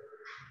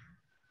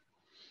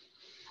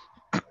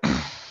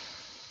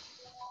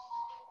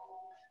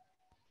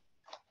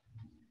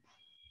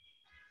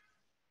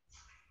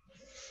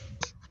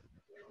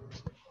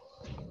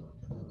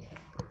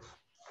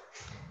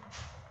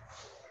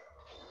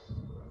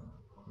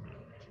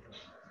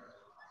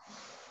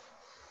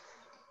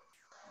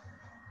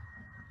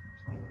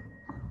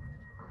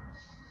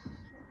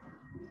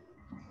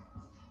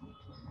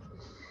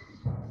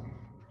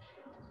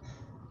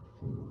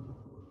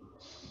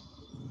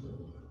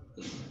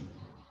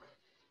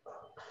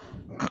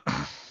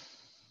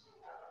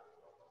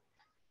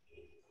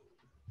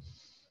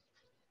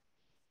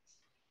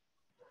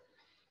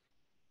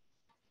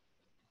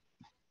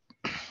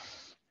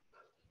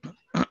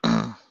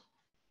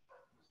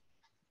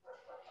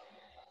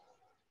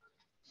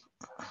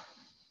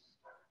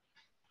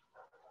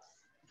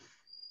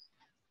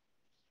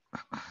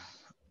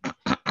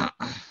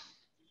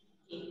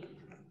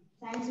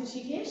 Thanks,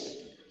 Rishikesh.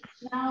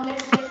 Now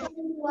let's get on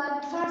to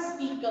our third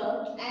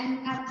speaker.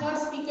 And our third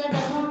speaker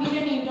does not need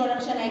any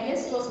introduction, I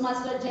guess,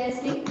 Toastmaster Jay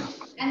Singh.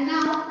 And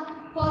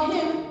now, for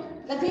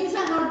him, the things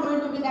are not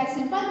going to be that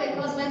simple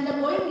because when the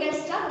going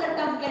gets tough, the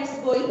tough gets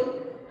going.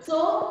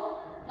 So,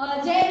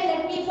 Jay,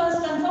 let me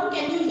first confirm.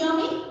 Can you hear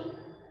me?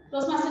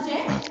 Toastmaster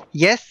Jay?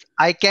 Yes,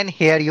 I can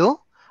hear you.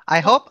 I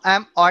hope I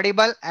am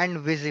audible and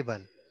visible.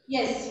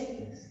 Yes.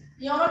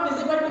 You're not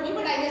visible to me,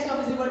 but I guess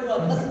you're visible to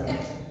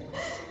others.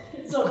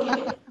 It's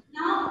okay.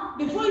 Now,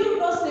 before you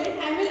proceed,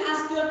 I will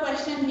ask you a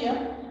question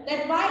here.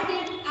 That why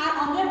did our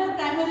Honorable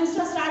Prime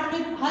Minister start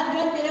with Har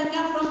Ghar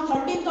Tiranga from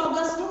 13th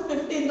August to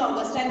 15th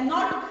August and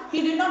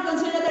he did not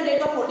consider the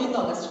date of 14th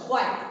August?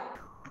 Why?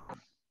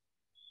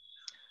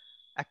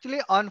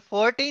 Actually, on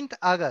 14th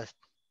August,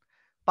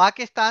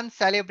 Pakistan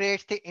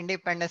celebrates the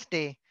Independence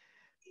Day.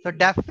 So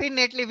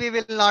definitely we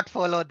will not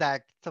follow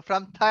that. So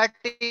from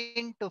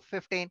 13 to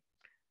 15,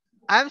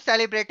 I'm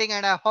celebrating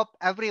and I hope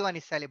everyone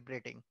is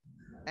celebrating.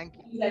 Thank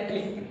you.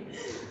 Exactly.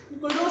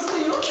 Kudos to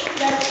you.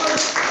 That's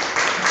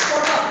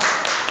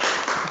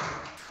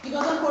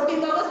because on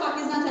 14th August,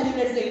 Pakistan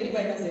celebrates the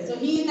Independence Day. So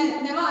he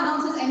never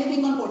announces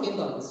anything on 14th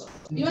August.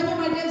 Even you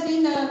might have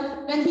seen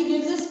when he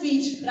gives his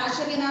speech,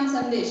 Rashtra Ke Naam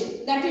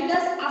Sandesh, that he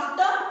does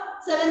after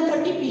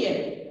 7:30 p.m.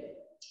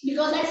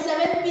 Because at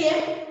 7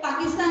 p.m.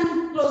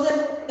 Pakistan closes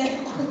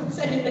their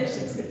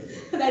celebrations.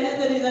 That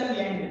is the reason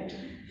behind it.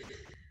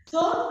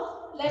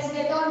 So let's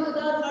get on to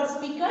the third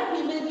speaker.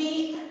 He will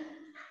be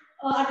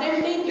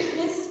attempting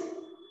his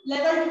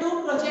level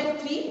 2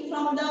 project 3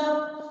 from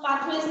the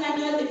Pathways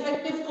Manual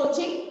Effective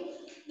Coaching.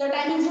 The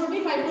timings would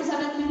be 5 to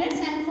 7 minutes,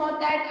 and for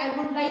that I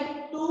would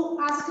like to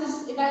ask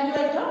his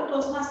evaluator,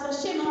 Toastmaster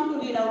Shimon, to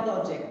read out the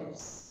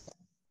objectives.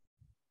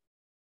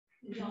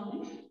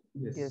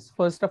 Yes.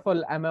 First of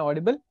all, am I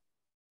audible?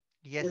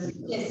 Yes.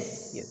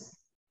 Yes.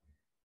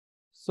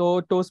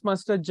 So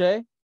Toastmaster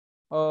Jay,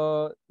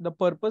 the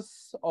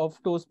purpose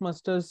of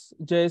Toastmasters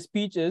Jay's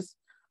speech is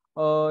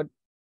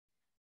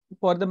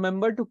for the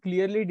member to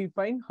clearly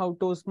define how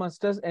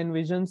Toastmasters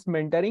envisions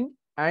mentoring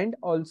and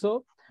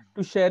also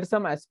to share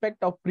some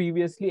aspect of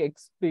previously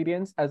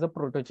experience as a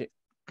protege.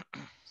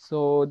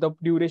 So the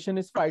duration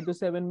is 5 to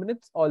 7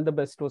 minutes. All the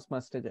best,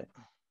 Toastmaster Jay.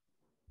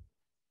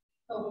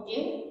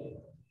 Okay.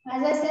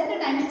 As I said,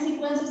 the timing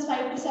sequence is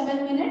 5 to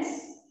 7 minutes.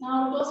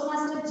 Now,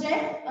 Toastmaster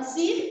Jay, a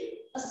seat.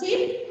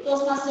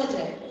 Toastmaster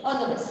Jay.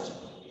 All the best.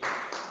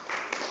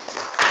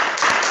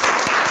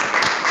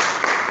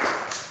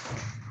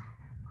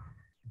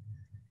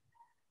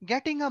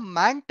 Getting a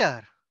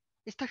mentor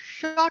is the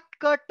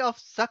shortcut of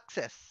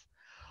success.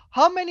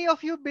 How many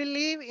of you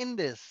believe in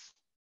this?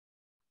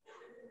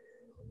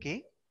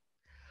 Okay.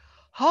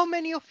 How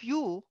many of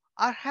you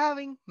are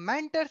having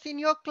mentors in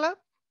your club?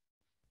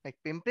 Like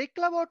Pimpri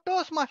Club or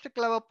Toastmaster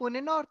Club of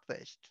Pune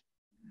Northwest?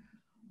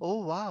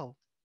 Oh wow,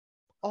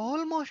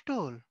 almost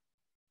all.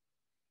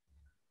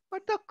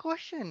 But the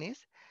question is,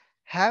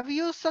 have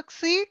you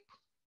succeed?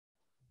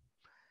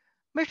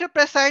 Mr.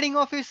 Presiding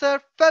Officer,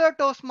 fellow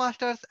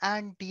Toastmasters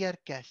and dear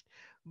guests,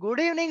 good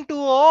evening to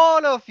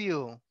all of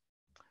you.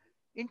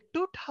 In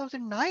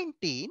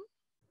 2019,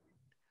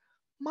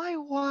 my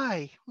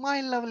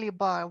lovely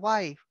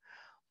wife,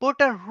 put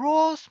a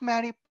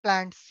rosemary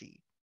plant seed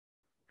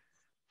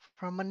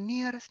from a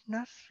nearest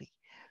nursery.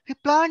 We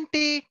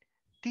planted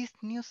these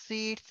new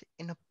seeds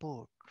in a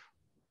pot.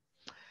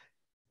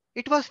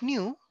 It was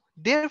new,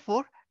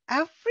 therefore,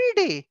 every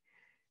day,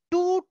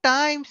 2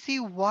 times he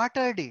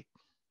watered it.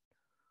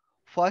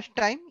 First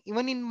time,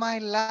 even in my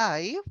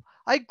life,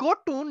 I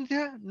got to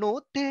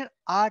know there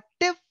are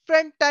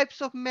different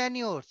types of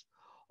manures.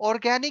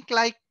 Organic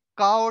like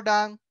cow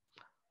dung,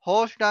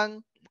 horse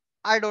dung,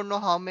 I don't know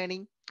how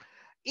many.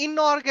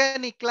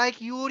 Inorganic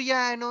like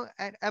urea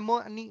and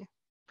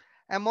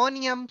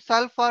ammonium,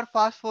 sulfur,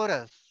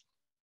 phosphorus.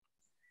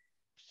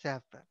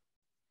 Seven.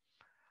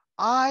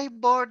 I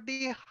bought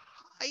the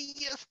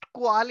highest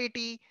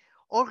quality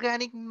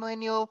organic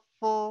manure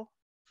for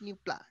new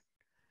plant.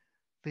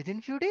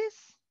 Within few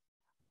days,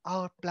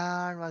 our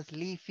plant was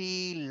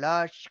leafy,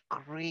 lush,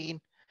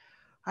 green,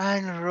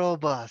 and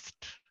robust.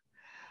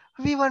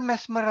 We were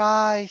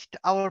mesmerized.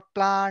 Our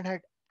plant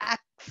had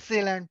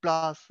excellent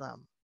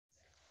blossom.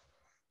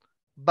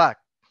 But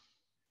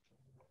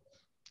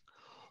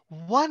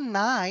one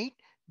night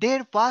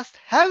there was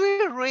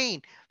heavy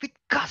rain with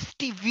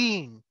gusty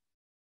wind.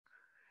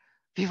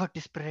 We were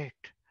desperate.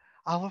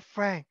 Our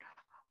friend,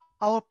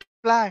 our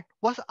plant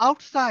was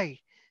outside.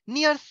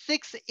 Near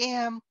 6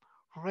 a.m.,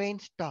 rain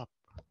stopped.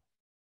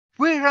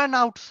 We ran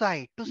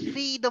outside to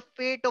see the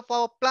fate of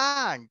our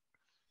plant.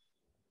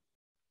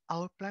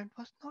 Our plant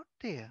was not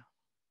there.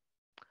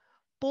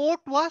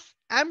 Pot was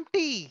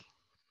empty.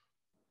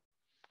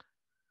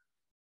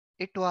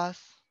 It was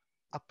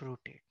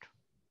uprooted.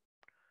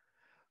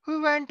 We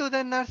went to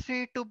the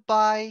nursery to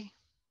buy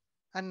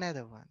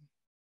another one.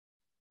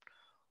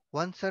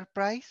 One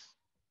surprise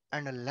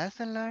and a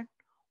lesson learned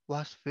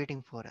was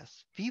waiting for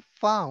us. We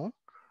found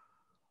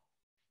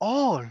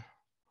all,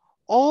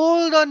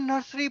 all the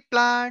nursery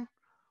plant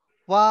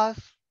was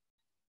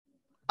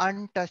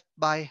untouched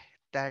by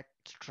that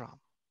storm.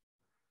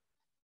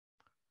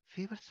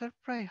 We were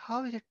surprised.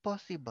 How is it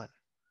possible?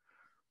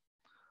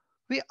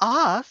 We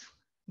asked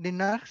the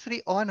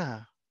nursery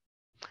owner,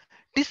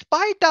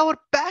 despite our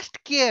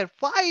best care,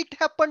 why it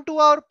happened to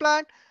our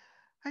plant?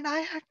 And I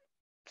had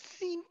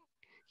seen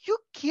you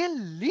care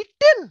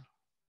little,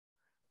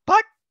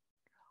 but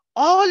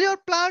all your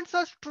plants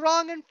are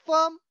strong and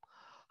firm.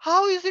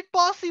 How is it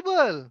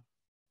possible?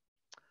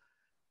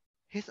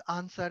 His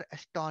answer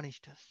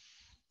astonished us.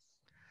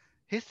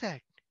 He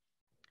said,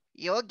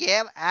 you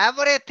gave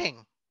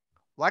everything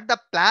what the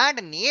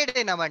plant need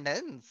in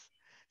abundance.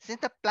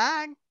 Since the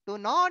plant do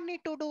not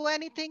need to do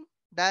anything,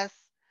 thus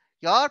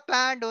your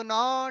plant do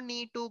not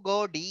need to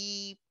go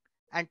deep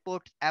and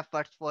put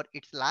efforts for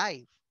its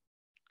life.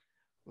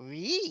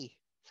 We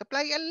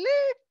supply a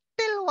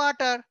little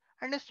water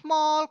and a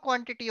small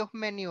quantity of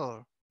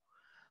manure.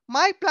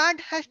 My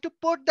plant has to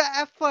put the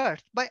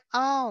efforts by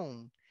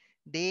own.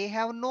 They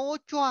have no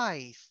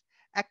choice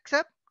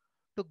except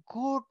to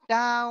go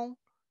down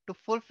to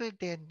fulfill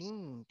their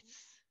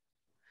needs.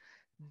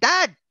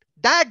 That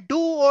that do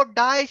or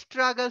die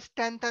struggle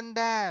strengthen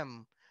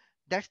them.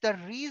 That's the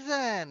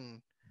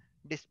reason.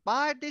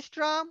 Despite the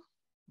storm,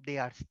 they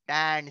are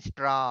stand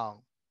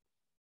strong.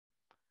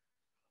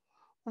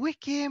 We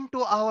came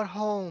to our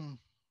home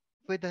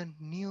with a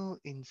new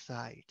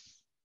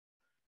insights.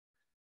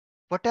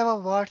 Whatever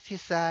words he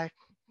said,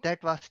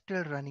 that was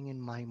still running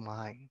in my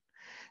mind.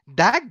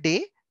 That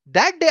day,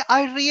 that day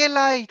I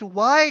realized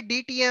why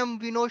DTM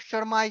Vinod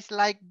Sharma is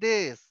like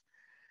this.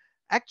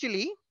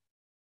 Actually,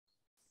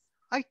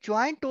 I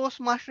joined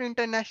Toastmaster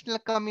International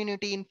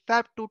Community in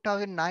Feb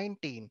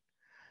 2019.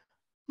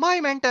 My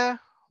mentor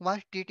was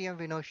DTM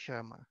Vinod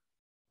Sharma.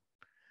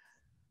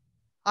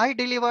 I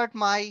delivered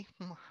my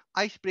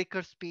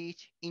icebreaker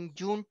speech in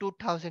June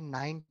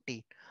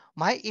 2019.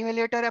 My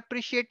evaluator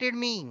appreciated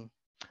me.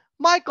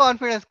 My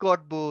confidence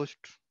got boosted.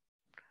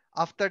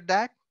 After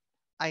that,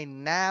 I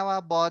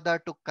never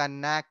bothered to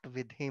connect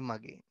with him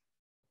again.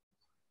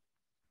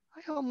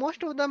 I hope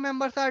most of the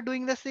members are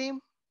doing the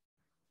same.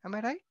 Am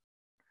I right?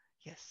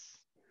 Yes.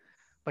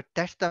 But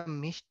that's the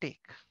mistake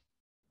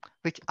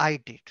which I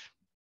did.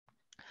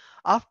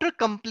 After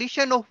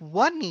completion of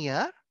 1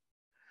 year,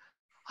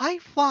 I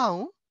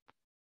found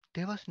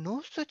there was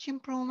no such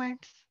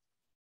improvements.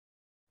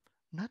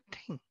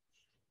 Nothing.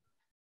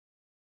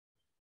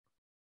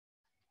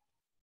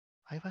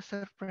 I was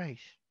surprised.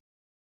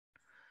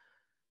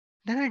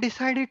 Then I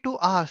decided to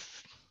ask.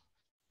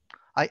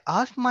 I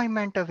asked my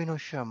mentor Vinod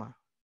Sharma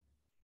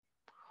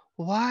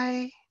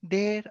why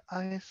there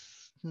is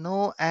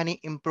no any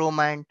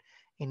improvement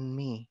in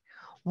me.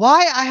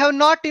 Why I have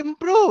not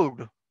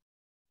improved?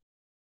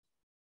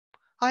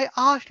 I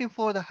asked him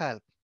for the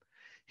help.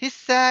 He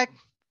said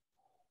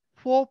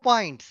 4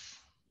 points.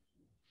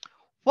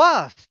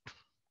 First,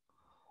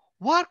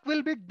 work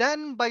will be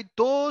done by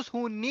those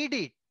who need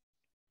it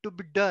to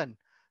be done,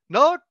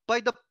 not by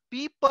the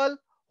people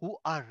who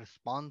are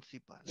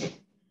responsible.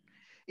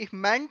 If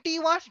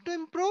mentee wants to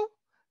improve,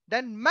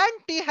 then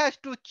mentee has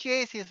to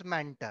chase his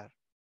mentor.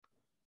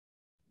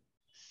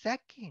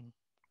 Second,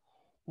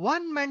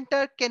 one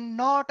mentor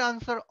cannot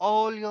answer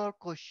all your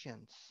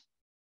questions.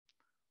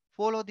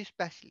 Follow the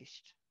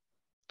specialist.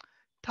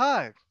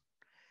 Third,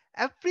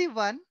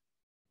 everyone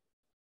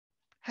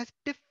has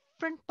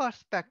different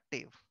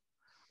perspective.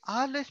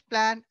 Always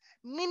plan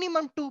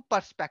minimum 2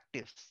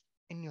 perspectives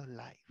in your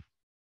life.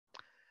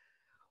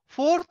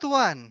 Fourth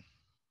one,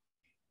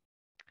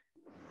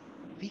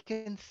 we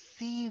can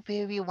see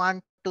where we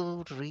want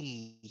to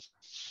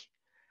reach.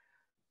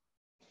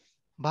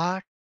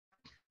 But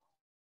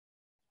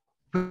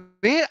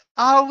where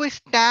are we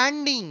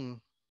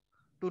standing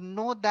to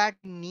know that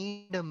we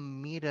need a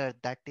mirror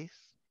that is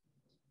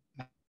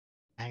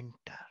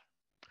mentor?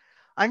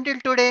 Until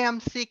today,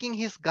 I'm seeking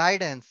his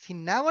guidance. He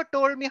never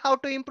told me how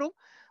to improve,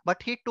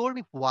 but he told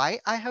me why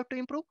I have to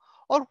improve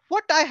or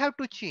what I have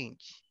to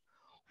change.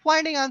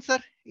 Finding answer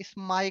is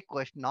my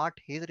quest, not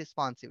his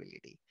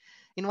responsibility.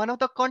 In one of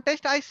the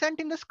contests, I sent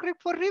him the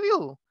script for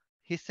review.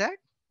 He said,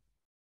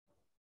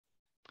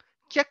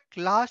 check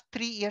last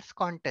 3 years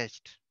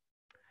contest.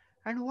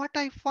 And what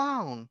I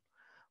found,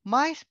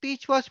 my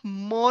speech was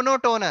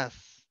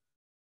monotonous.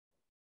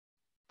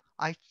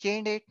 I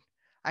changed it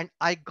and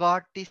I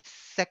got the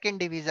second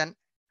division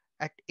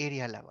at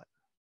area level.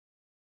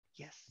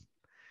 Yes.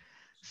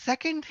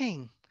 Second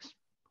thing,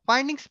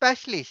 finding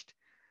specialist.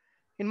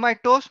 In my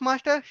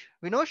Toastmasters,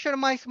 Vinod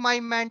Sharma is my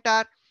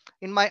mentor.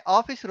 In my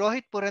office,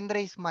 Rohit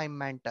Purandre is my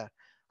mentor.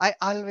 I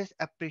always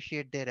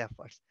appreciate their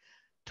efforts.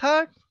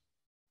 Third,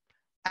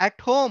 at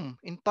home,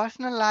 in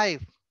personal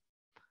life.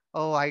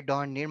 Oh, I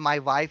don't need, my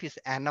wife is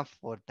enough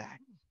for that.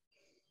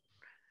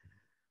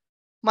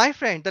 My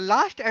friend, the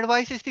last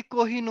advice is the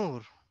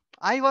Kohinoor.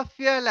 I was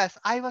fearless.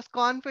 I was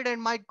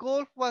confident. My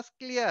goal was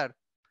clear.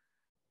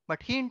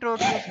 But he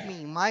introduced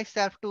me,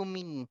 myself to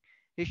me.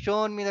 He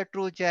showed me the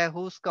true Jay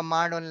whose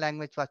command on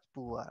language was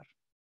poor.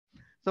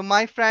 So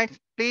my friends,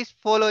 please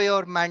follow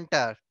your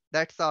mentor.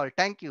 That's all.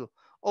 Thank you.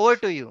 Over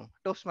to you,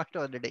 Toastmaster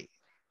of the day.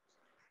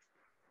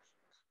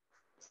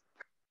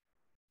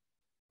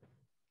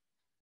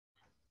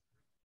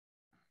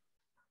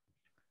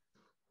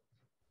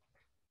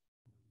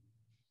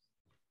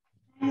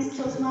 Thanks,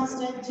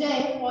 Toastmaster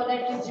Jay, for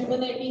that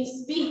rejuvenating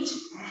speech.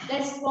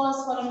 Let's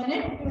pause for a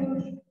minute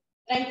to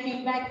write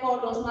feedback for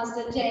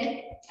Toastmaster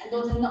Jay, and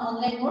those in the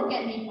online mode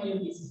can make Mayur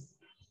please.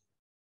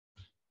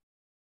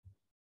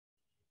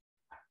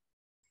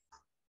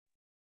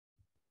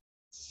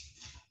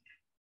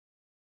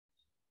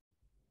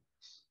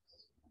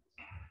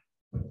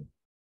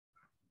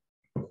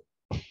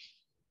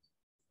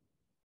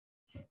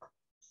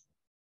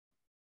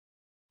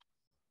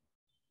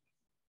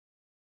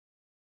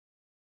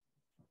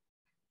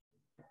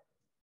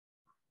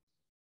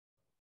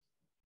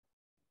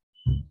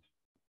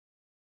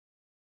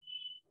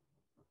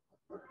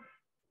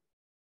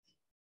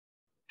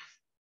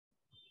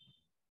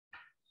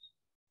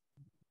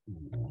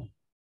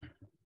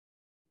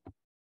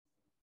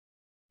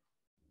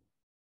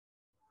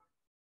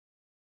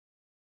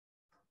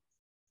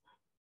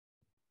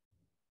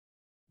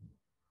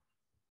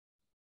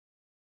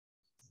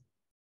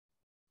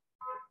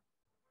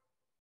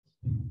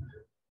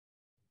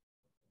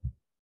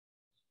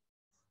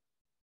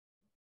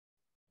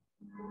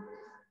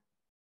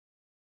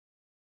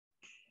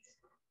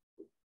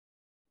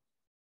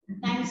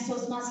 Thanks,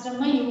 Toastmaster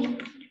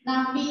Mayur.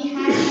 Now we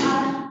have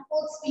our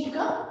fourth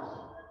speaker,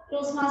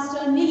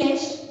 Toastmaster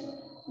Nilesh.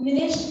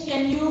 Nilesh,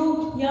 can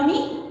you hear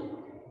me?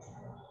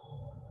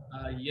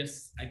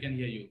 Yes, I can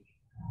hear you.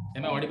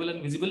 Am I audible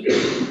and visible?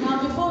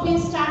 Now, before we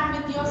start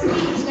with your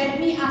speech, let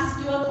me ask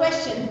you a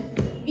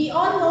question. We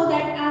all know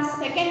that our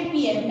second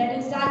PM, that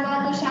is Lal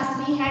Bahadur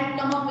Shastri, had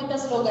come up with a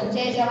slogan,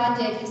 Jai Jawan,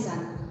 Jai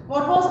Kisan.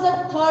 What was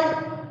the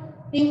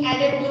third thing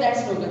added to that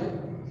slogan?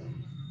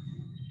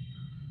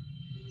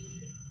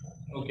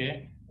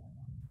 Okay.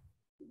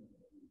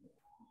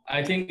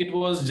 I think it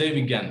was Jai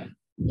Vigyan.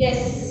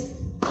 Yes,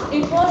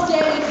 it was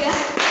Jai Vigyan.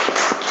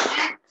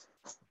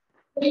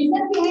 The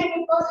reason behind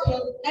it was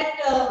that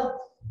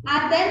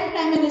our then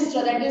Prime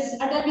Minister, that is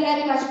Atal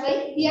Bihari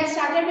Vajpayee, he had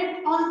started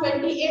it on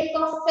 28th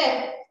of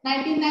Feb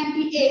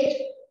 1998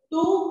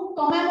 to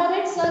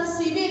commemorate Sir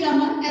C.V.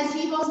 Raman, as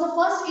he was the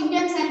first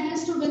Indian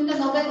scientist to win the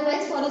Nobel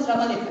Prize for his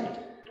Raman effect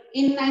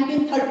in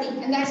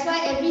 1930. And that's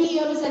why every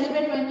year we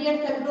celebrate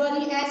 20th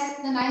February as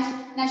the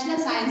National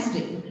Science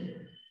Day.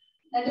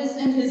 That is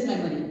in his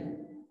memory.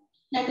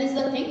 That is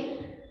the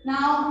thing.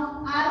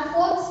 Now, our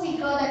fourth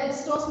speaker, that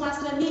is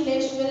Toastmaster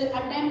Nilesh, will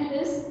attempt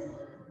his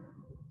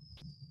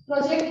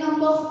project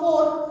number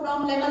 4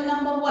 from level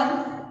number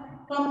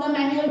 1 from the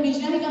manual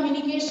visionary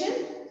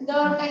communication. The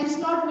time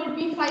slot will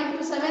be 5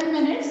 to 7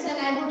 minutes, and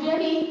I would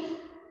really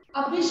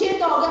appreciate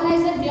the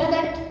organizer here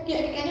that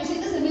can you see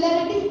the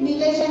similarity,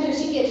 Nilesh and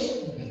Rishikesh?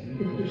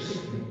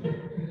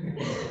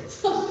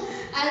 So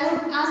I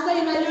would ask the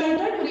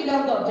evaluator to read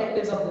out the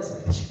objectives of this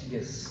speech.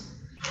 Yes.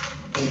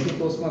 Thank you,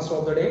 Toastmaster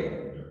of the day.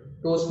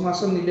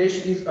 Toastmaster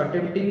Nilesh is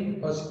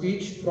attempting a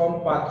speech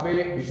from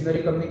Pathway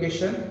Visionary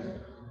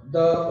Communication.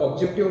 The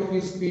objective of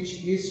his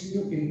speech is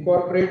to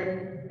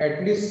incorporate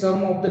at least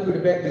some of the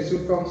feedback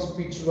received from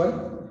speech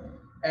 1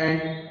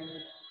 and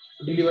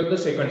deliver the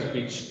second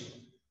speech.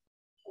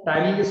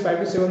 Timing is 5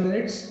 to 7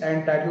 minutes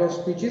and title of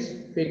speech is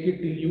Fake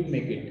It Till You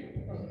Make It.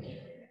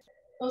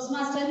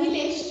 Toastmaster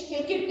Nilesh,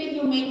 fake it till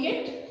you make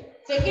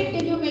it. Fake it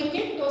till you make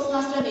it.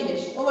 Toastmaster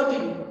Nilesh, over to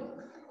you.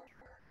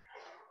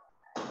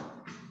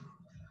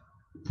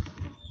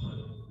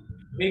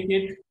 Fake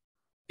it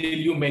till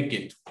you make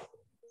it.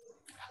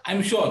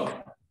 I'm sure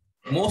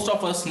most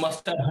of us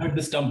must have heard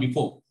this term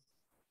before.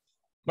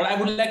 But I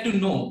would like to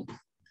know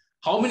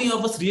how many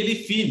of us really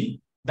feel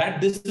that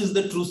this is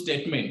the true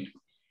statement.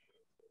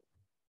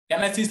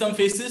 Can I see some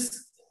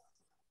faces?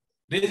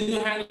 Raise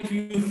your hand if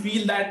you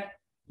feel that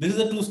this is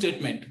a true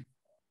statement.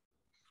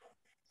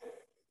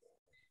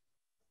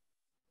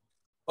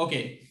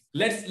 Okay,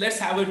 let's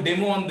have a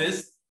demo on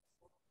this.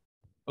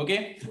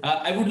 Okay,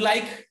 I would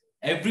like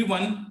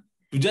everyone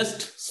to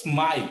just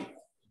smile,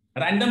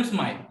 random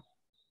smile.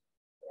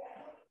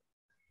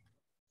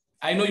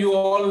 I know you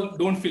all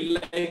don't feel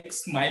like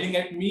smiling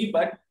at me,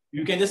 but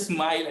you can just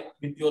smile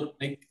with your,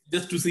 like,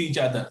 just to see each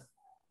other.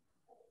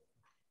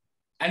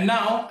 And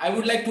now I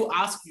would like to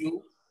ask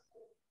you,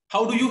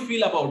 how do you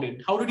feel about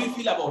it? How did you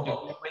feel about it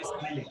while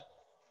smiling?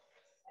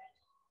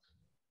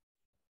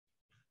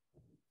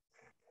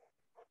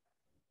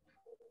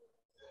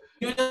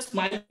 You're just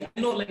smiling. I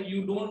know, like,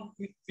 you don't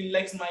feel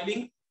like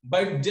smiling,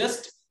 but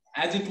just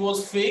as it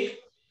was fake,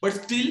 but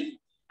still,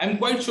 I'm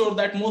quite sure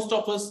that most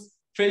of us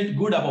felt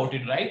good about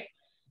it, right?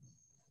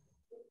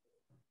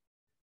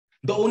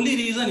 The only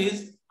reason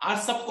is our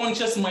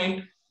subconscious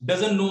mind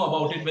doesn't know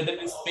about it, whether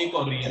it's fake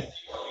or real.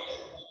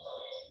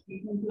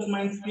 Subconscious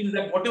mind feels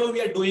that whatever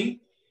we are doing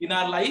in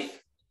our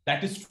life,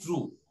 that is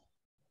true.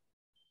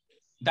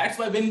 That's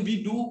why when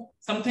we do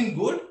something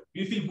good,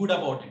 we feel good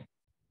about it.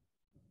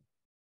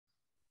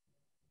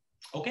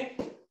 Okay?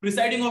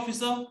 Presiding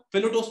officer,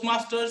 fellow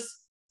Toastmasters,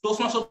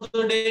 Toastmaster of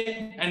the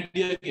day, and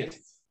dear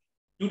guests.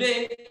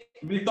 Today,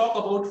 we'll talk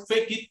about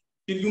fake it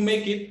till you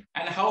make it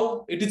and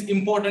how it is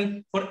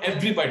important for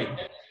everybody.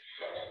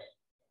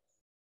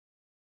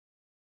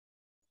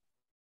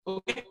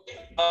 Okay?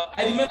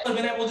 I remember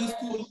when I was in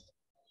school,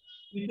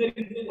 teacher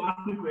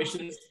asked me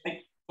questions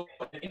like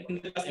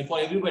for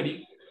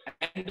everybody,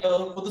 and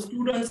for the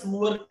students who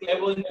were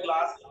clever in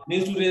class, they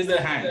used to raise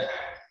their hand.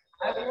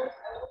 I was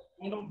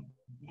kind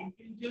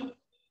of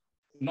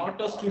not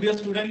a studious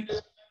student,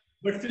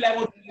 but still I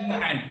was raising my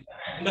hand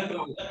in the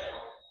crowd.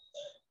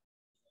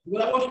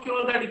 Because I was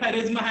sure that if I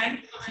raise my hand,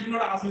 she will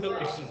not ask me the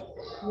question.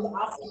 She would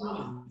ask someone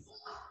else.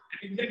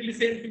 And exactly the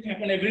same thing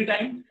happened every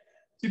time.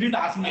 She didn't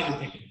ask me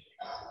anything.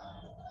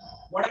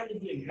 What I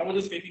was doing, I was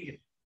just faking it.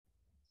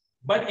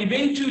 But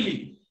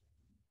eventually,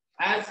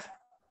 as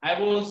I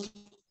was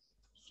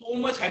so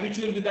much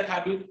habitual with that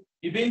habit,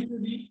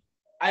 eventually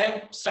I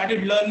have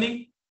started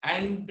learning.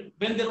 And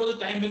when there was a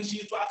time when she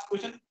used to ask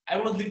questions, I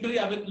was literally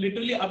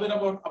aware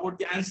about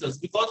the answers,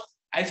 because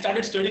I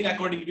started studying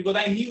accordingly, because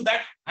I knew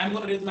that I'm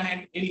going to raise my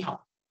hand anyhow.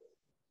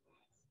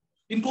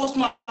 In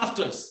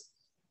Toastmasters,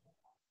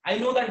 I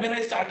know that when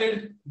I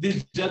started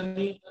this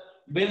journey,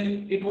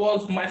 when it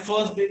was my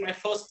first day, my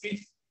first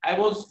speech, I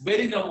was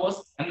very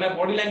nervous and my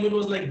body language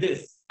was like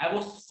this. I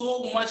was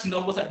so much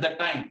nervous at that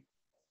time.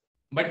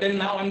 But then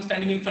now I'm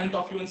standing in front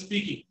of you and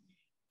speaking.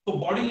 So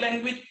body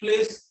language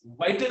plays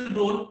vital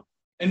role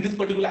in this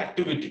particular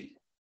activity.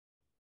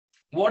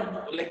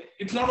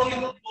 It's not only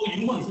for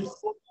humans, it's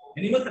for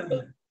animals as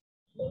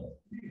well.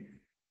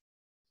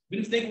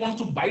 When snake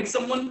wants to bite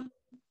someone,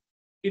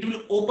 it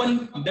will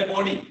open their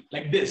body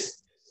like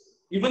this.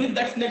 Even if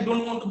that snake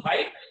don't want to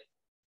bite,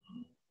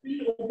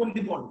 it will open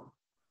the body.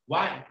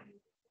 Why?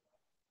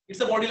 It's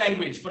a body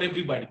language for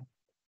everybody.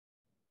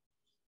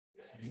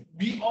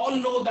 We all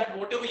know that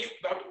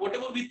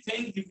whatever we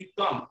think, we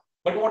become.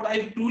 But what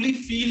I truly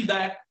feel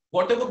that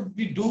whatever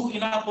we do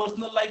in our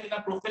personal life, in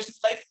our professional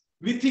life,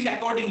 we think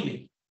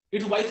accordingly.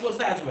 It's vice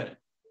versa as well.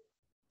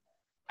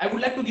 I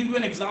would like to give you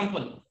an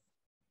example.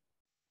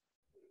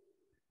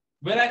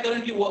 Where I'm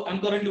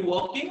currently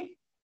working,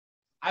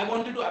 I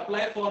wanted to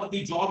apply for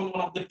the job in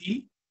one of the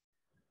team.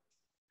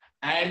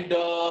 And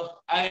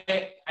I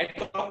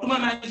talked to my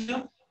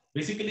manager.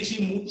 Basically,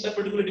 she moved to a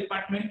particular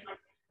department.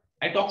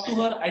 I talked to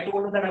her. I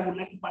told her that I would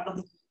like to be part of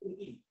this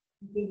team.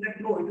 She said,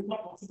 no, it is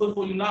not possible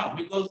for you now,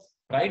 because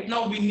right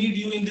now we need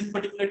you in this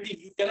particular team.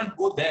 You cannot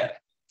go there.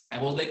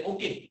 I was like,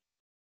 okay.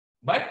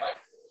 But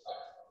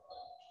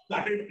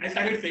I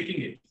started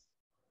faking it.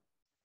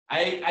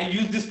 I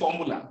used this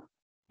formula.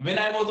 When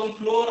I was on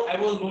floor, I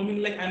was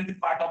roaming like I'm the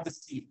part of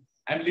this team.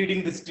 I'm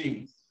leading this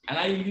team. And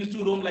I used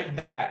to roam like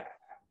that.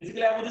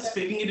 Basically, I was just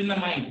faking it in my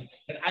mind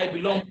that I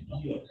belong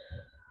here.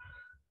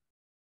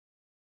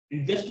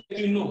 And just to let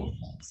you know,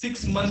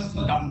 6 months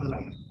down the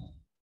line,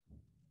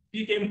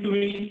 she came to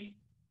me,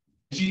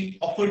 she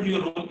offered me a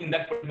role in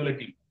that particular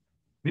team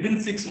within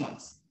 6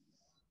 months.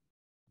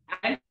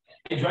 And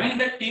I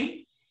joined that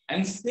team,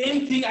 and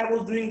same thing I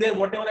was doing there,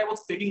 whatever I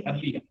was faking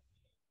earlier.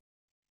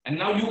 And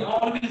now you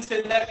all will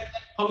say that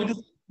how it is.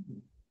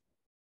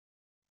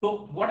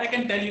 So what I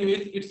can tell you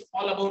is it's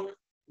all about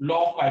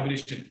law of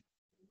vibration.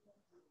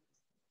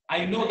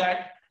 I know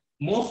that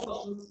most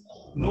of us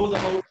knows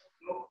about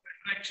law of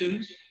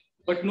attraction,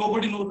 but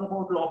nobody knows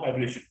about law of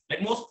vibration.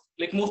 Like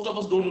most of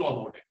us don't know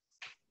about it.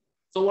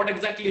 So what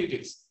exactly it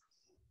is?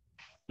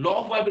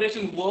 Law of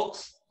vibration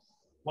works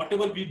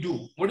whatever we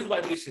do. What is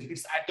vibration?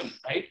 It's atom,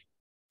 right?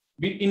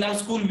 In our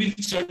school, we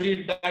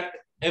studied that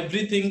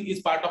everything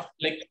is part of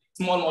like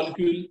small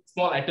molecule,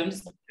 small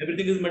atoms.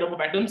 Everything is made up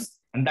of atoms,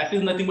 and that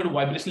is nothing but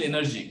vibrational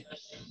energy.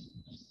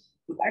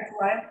 So that's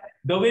why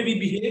the way we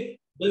behave,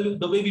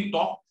 the way we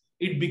talk,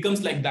 it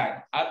becomes like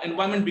that. Our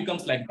environment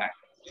becomes like that.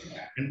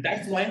 And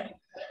that's why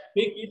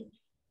make it,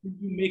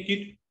 you make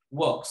it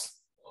works.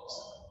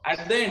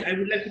 At the end, I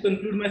would like to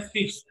conclude my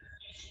speech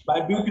by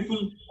a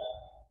beautiful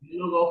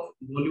dialogue of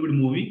Bollywood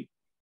movie.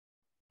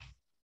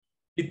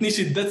 इतनी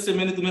शिद्दत से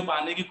मैंने तुम्हें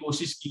पाने की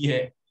कोशिश की है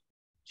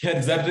कि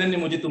हर जर्रे ने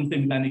मुझे तुमसे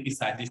मिलाने की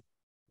साजिश.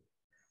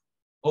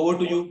 Over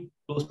to you,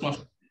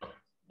 Toastmasters.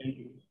 Thank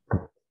you.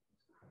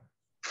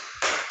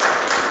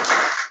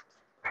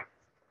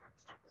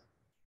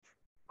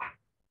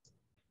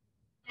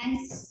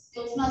 Thanks,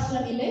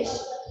 Toastmaster Nilesh.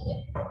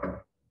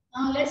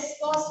 Now let's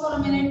pause for a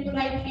minute to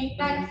write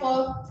feedback for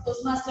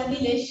Toastmaster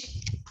Nilesh.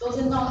 Those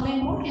in the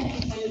online mode can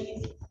be very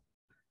easy.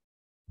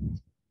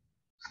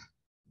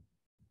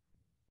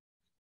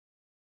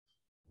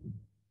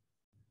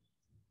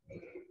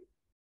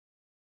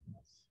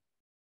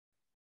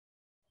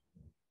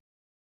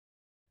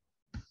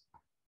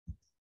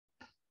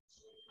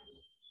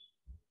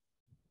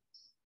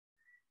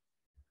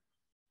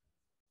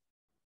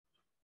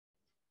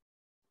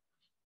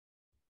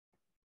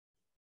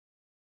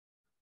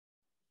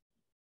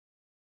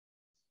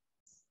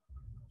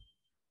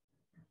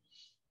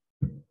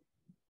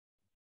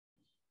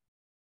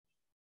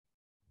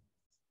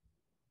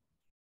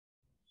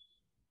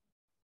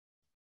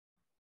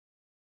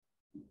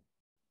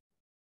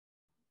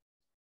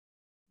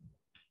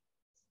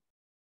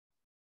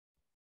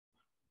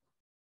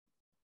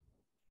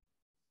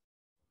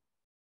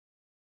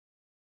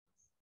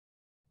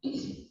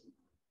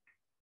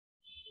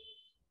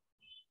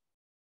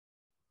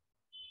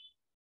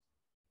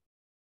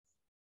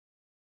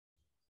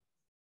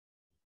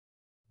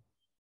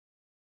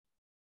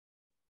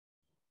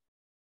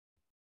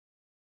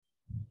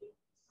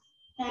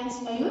 Thanks,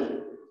 Mayur.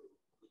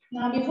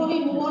 Now, before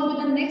we move on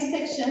to the next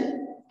section,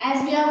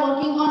 as we are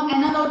working on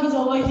analogies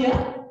over here,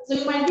 so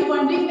you might be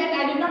wondering that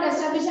I did not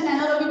establish an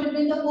analogy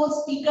between the four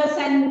speakers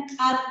and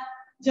our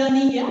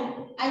journey here.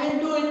 I will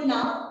do it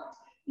now.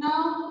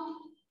 Now,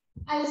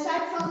 I will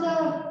start from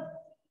the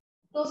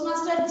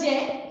Toastmaster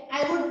J.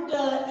 I would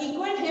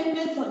equate him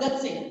with Bhagat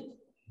Singh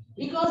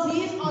because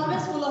he is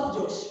always full of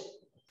Josh.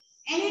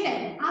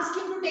 Anytime, ask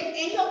him to take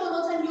any of the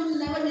notes and you will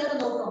never hear a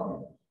no from him.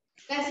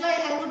 That's why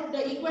I would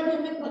equate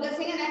him with Bhagat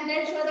Singh, and I'm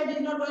dead sure that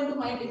he's not going to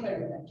mind if I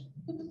do that.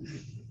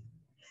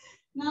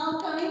 Now,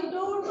 coming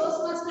to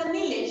Toastmaster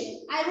Nilesh,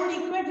 I would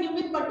equate him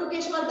with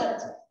Patukeshwar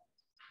Dutt.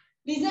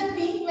 Reason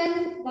being,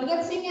 when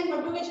Bhagat Singh and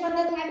Patukeshwar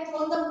Dutt had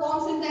thrown the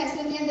bombs in the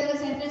assembly and they were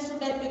sentenced to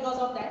death because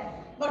of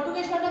that,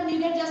 Patukeshwar Dutt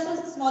needed just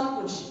a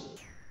small push.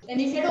 And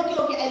he said, okay,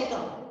 I'll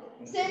come.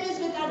 Same is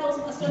with our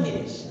Toastmaster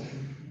Nilesh.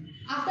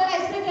 After I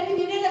said that he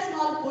needed a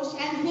small push,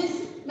 and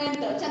his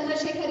mentor,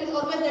 Chandrasekhar, is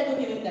always there to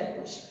give him that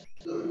push.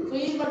 So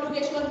he is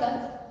Patukeshwar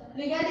Dutt.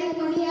 Regarding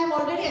money, I have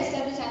already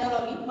established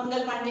analogy,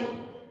 Mangal Pandey.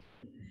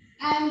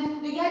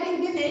 And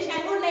regarding Dinesh,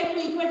 I would like to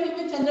equate him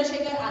with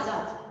Chandrasekhar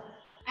Azad.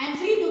 I am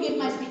free to give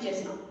my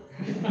speeches now.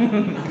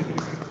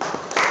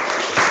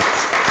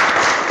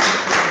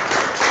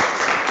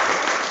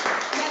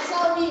 That's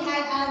how we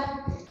had our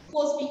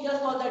four speakers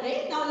for the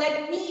day. Now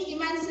let me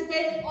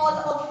emancipate all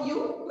of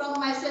you from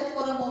myself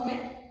for a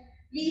moment.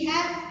 We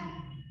have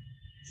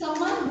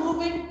someone who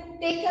will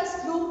take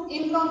us through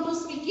impromptu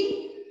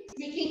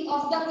speaking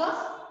off the cuff.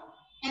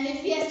 And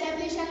if we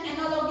establish an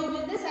analogy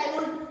with this, I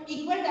would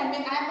equate that. I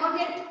mean, I have not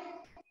yet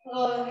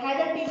had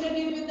a teacher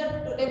deal with the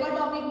debate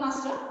topic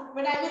master,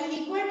 but I will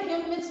equate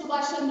him with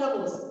Subhash Chandra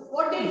Bose.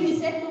 What did he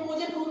say? तुम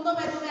मुझे ढूंढ दो,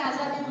 मैं तुम्हें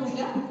आजादी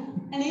दूंगा.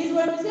 And he is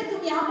going to say,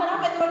 तुम यहाँ पर आओ,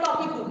 मैं तुम्हें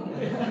topic दूंगा.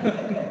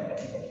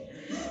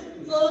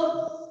 So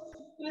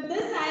with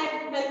this,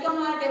 I welcome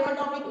our debate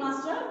topic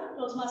master,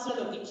 Toastmaster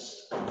Lokesh.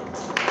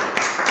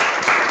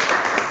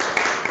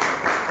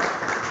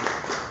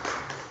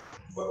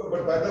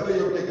 But by the way,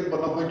 you have taken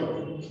one of my topic.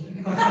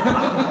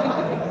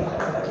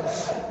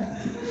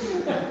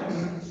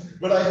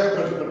 But I have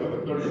control.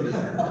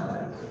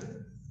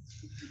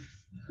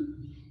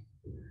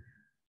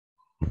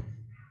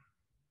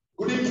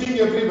 Good evening,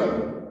 everyone.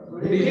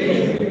 Good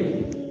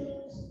evening.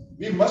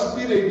 We must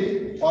be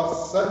ready for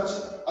such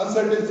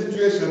uncertain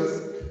situations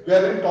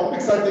wherein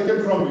topics are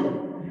taken from you.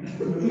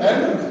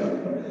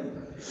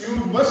 And you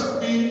must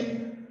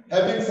be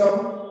having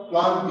some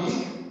plan B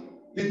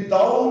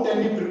without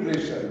any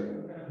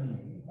preparation.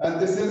 And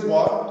this is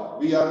what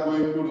we are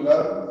going to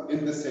learn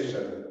in this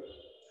session.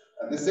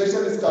 And this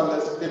session is called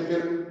as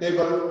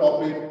table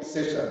topic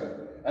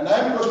session. And I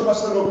am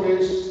Toastmaster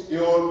Lokesh,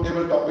 your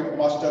table topic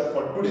master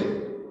for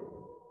today.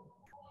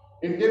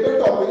 In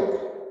table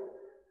topic,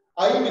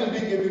 I will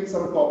be giving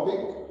some topic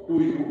to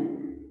you,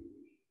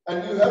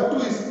 and you have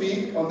to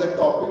speak on that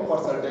topic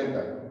for certain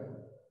time.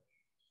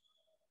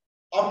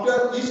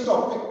 After each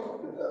topic,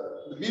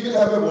 we will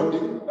have a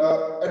voting.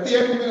 At the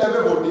end, we will have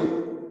a voting,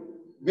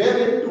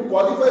 wherein to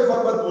qualify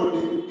for that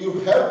voting, you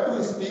have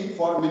to speak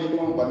for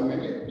minimum 1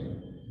 minute.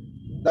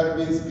 That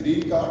means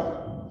green card.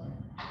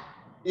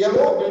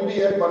 Yellow will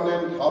be at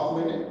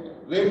 1.5 minutes.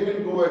 Red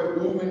will go at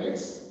 2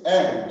 minutes,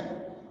 and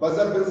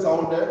buzzer will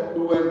sound at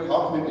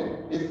 2.5 minutes.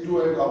 If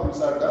 2.5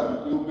 minutes are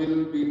done, you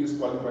will be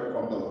disqualified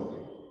from the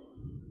voting.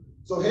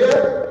 So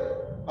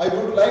here, I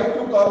would like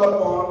to call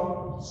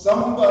upon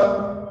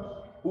someone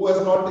who has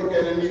not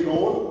taken any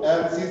role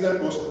as seasoned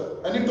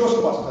toaster, any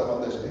toastmaster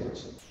on the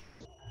stage.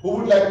 Who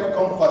would like to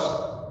come first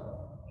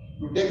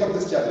to take up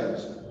this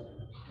challenge?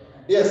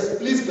 Yes,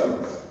 please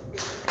come.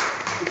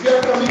 If you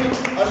are coming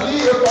early,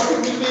 your topic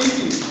will be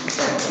easy.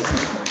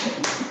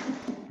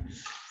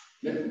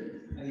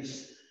 Anish.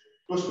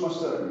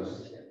 Toastmaster Anish.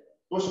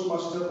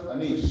 Toastmaster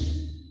Anish.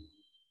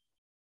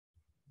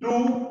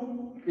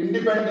 True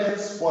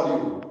independence for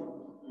you.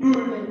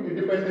 True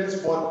independence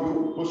for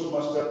you,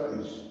 Toastmaster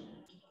Anish.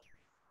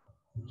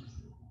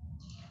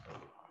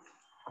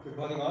 Good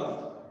morning all.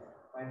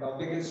 My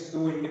topic is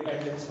true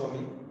independence for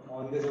me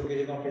on this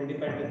occasion of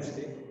Independence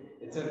Day.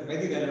 It's a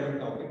very relevant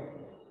topic.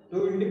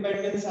 True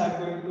independence,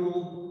 I'm going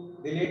to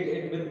relate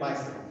it with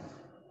myself.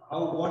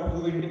 What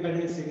true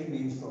independence really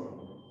means for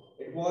me.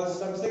 It was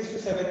some 6 to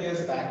 7 years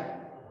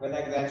back when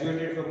I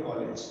graduated from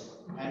college,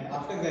 and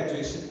after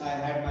graduation I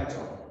had my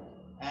job,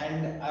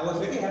 and I was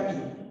very happy.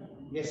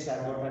 Yes, I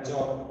got my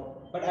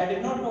job, but I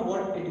did not know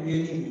what it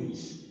really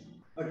means.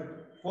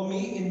 But for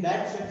me, in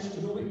that sense,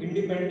 true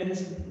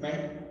independence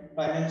meant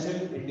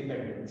financial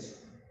independence.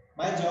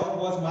 My job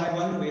was my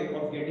one way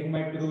of getting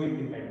my true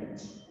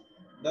independence.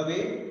 The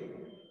way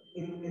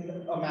in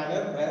a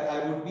manner where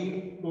I would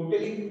be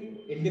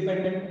totally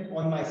independent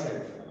on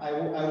myself. I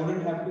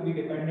wouldn't have to be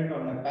dependent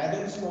on my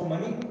parents for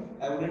money.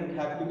 I wouldn't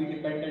have to be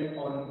dependent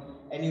on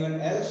anyone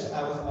else.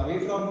 I was away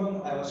from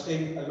home. I was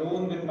staying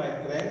alone with my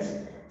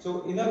friends.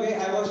 So in a way,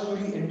 I was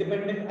fully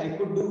independent. I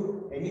could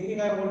do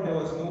anything I want. There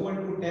was no one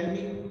to tell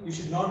me, you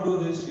should not do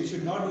this, you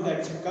should not do that.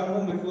 You should come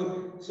home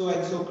before so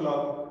and so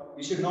o'clock.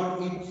 You should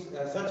not eat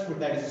such food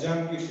that is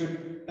junk. You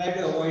should try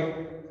to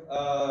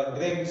avoid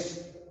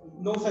drinks.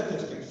 No such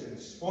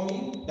restrictions. For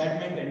me, that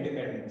meant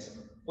independence.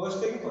 First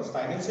thing was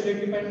financial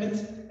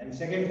independence, and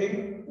second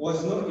thing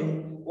was no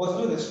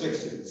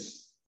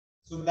restrictions.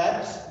 So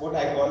that's what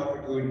I call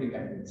true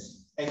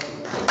independence. Thank you.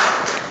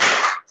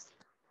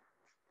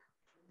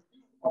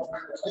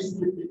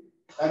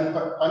 And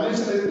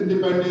financial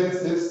independence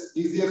is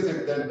easier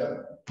said than done.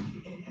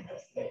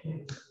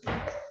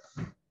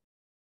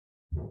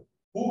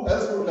 Who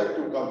else would like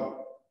to come?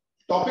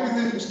 Topic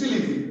is still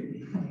easy.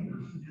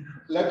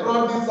 Later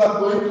on, these are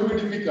going to be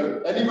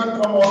difficult. Anyone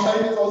from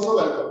online is also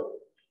welcome.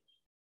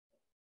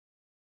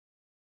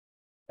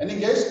 Any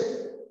guest?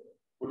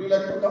 Would you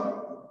like to come?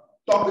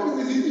 Topic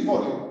is easy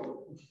for you.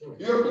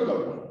 You have to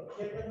come.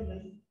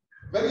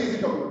 Very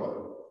easy topic for you.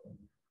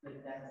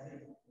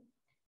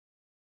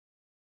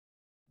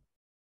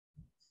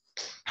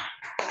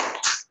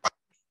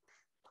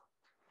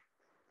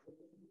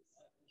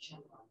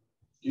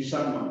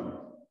 Ishan Mama.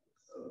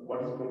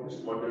 What is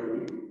profession? What are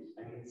you doing?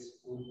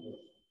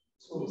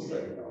 So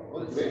right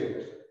now. Great.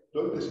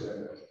 Don't understand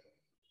that.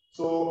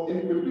 So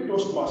in Pimpri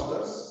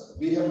Toastmasters,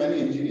 we have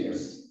many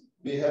engineers.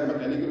 We have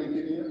mechanical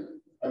engineer.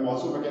 I'm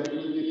also mechanical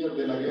engineer.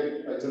 Then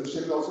again,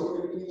 Chandrasekhar is also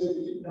mechanical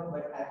engineer. No,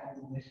 but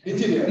I'm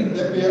engineer.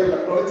 Then we have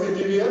electronics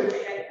engineer.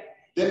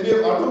 Then we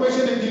have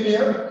automation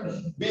engineer.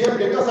 We have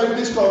data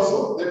scientist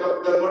also. They're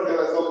not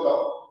there as of now.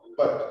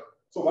 But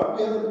so what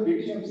we have in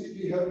DTM,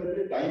 we have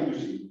a time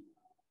machine.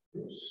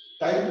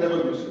 Time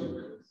travel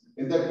machine.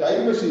 In that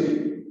time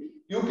machine,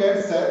 you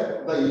can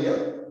set the year,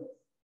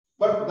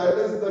 but that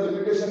is the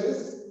limitation is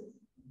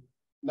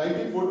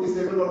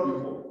 1947 or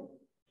before.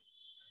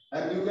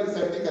 And you can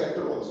set the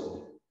character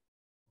also.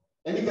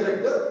 Any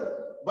character,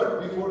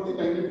 but before the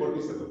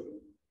 1947.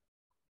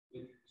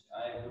 Which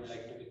I would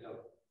like to become.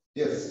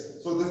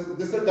 Yes. So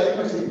this is a time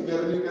machine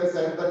where you can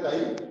set the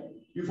time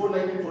before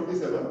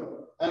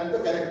 1947 and the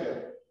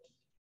character.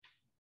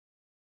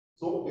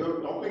 So your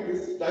topic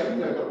is time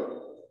travel.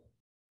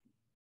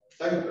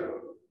 Time travel.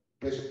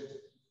 Yes.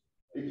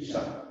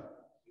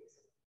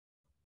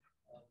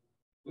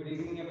 Good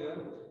evening,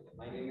 everyone.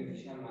 My name is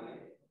Ishan Mane,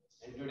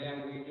 and today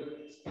I'm going to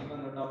speak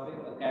on the topic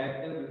a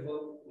character before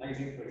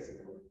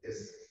 1947. Yes.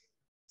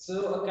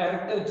 So, a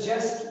character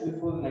just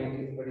before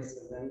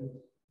 1947,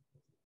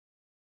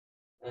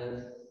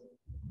 and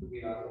to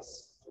be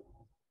honest,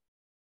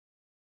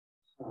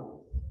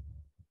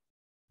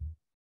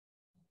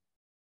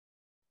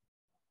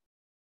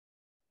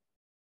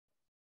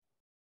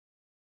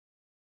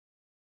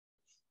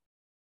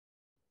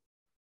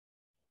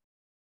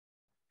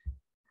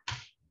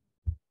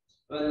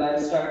 well, I'll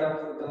start off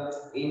with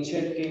the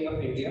ancient king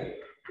of India.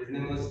 His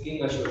name was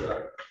King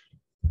Ashoka.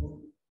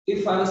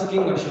 If I was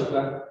King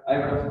Ashoka, I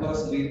would of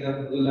course be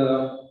the ruler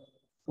of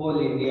whole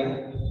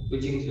India,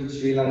 which includes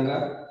Sri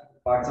Lanka,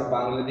 parts of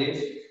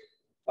Bangladesh,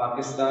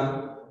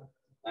 Pakistan,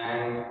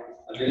 and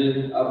a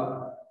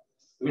little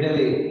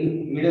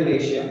Middle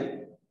Asia.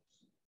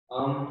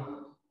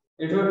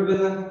 It would be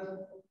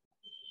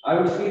I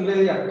would feel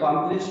very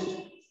accomplished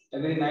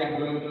every night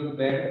going to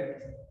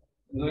bed,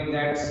 knowing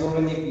that so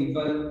many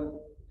people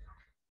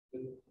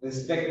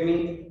respect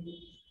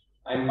me.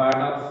 I'm part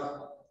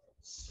of,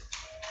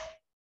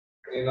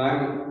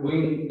 I'm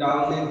going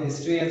down in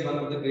history as one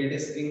of the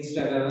greatest kings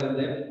to have ever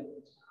lived.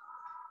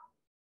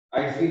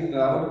 I feel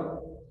proud.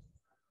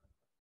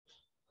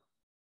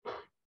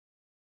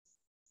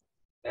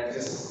 That's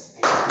just.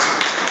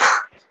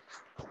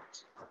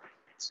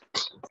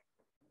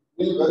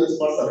 Very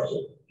smart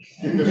selection.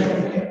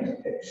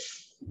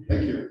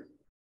 Thank you.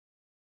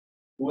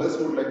 Who else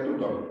would like to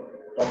talk?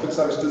 Topics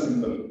are still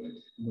simple.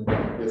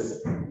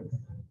 Yes.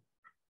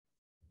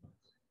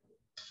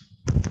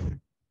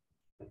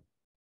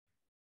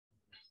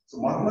 So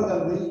Mahatma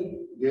Gandhi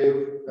gave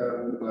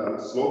a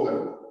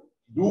slogan,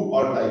 do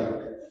or die.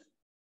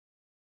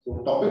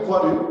 So topic for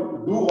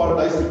you, do or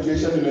die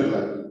situation in your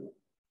life.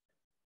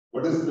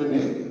 What is the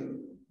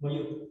name?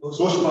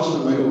 Toastmaster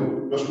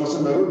Mayur. Toastmaster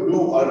Mayur, do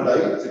or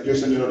die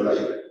situation in your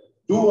life.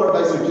 Do or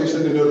die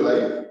situation in your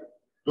life.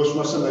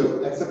 Toastmaster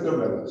Mayur, accept your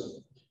message.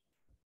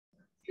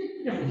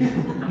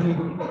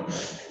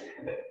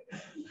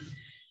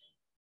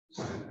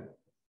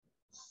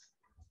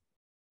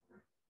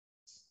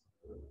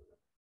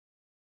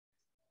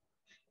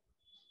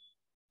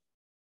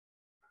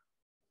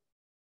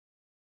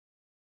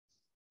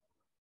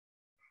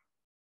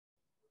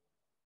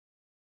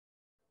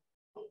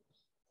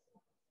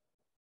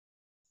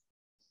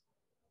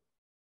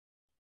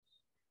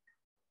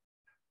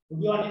 To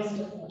be honest,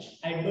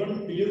 I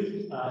don't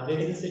believe there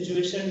is a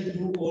situation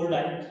do or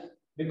die,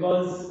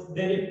 because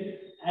there,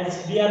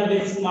 as we are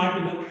very smart,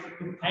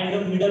 to find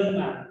a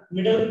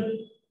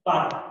middle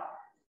path.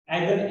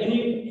 Either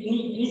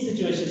any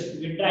situation,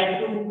 we try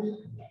to.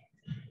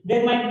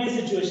 There might be a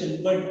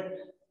situation, but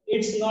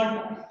it's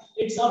not.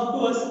 It's up to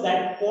us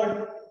that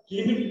what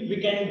limit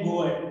we can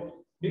go at.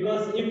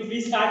 Because if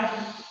we start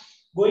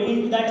going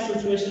into that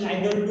situation,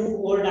 either do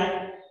or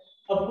die,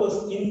 of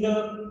course,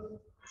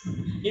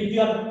 if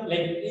you are like,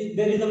 if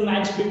there is a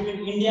match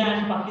between India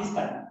and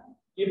Pakistan,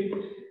 if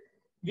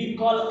we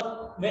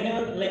call,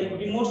 whenever, like,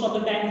 we most of the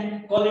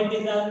time call it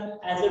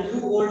as a do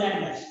or die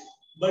match,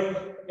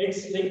 but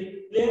it's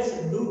like players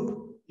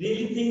do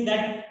really think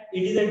that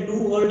it is a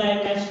do or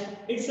die match.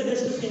 It's just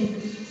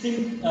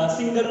a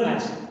single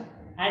match,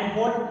 and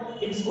what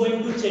it's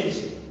going to change.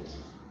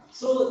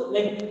 So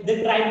like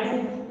they try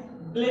to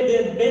play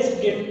their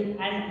best game,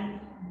 and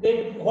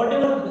they,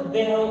 whatever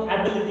they have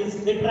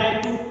abilities, they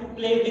try to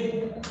play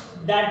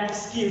with that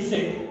skill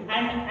set,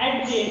 and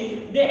at the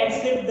end they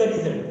accept the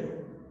result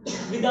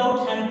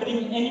without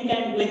hampering any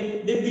kind,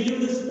 like they believe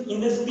this in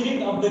the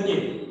spirit of the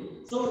game.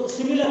 So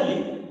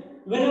similarly,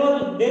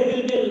 whenever there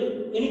will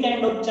be any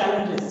kind of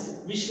challenges,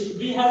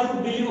 we have to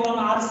believe on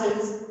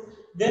ourselves.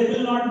 There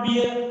will not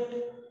be a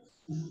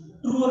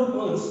true or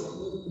false,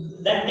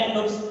 that kind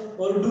of,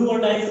 or do or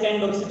die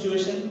kind of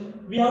situation.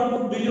 We have to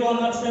believe on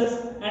ourselves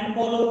and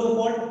follow the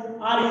what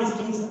our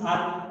instincts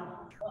are.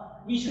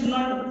 We should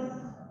not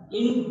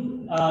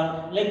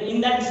like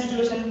in that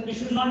situation we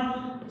should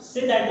not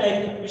say that,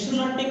 like we should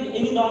not take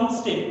any wrong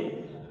step.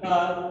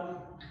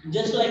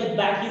 Just like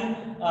back in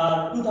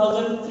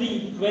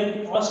 2003,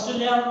 when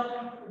Australia,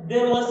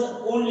 there was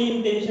only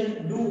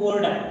intention do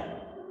or die.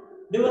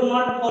 They were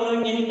not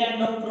following any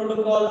kind of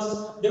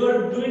protocols. They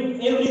were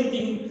doing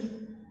everything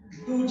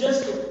to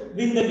just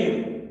win the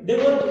game. They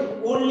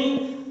were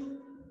only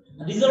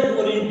result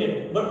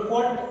oriented. But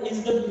what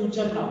is the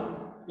future now?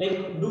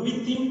 Like, do we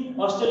think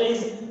Australia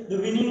is the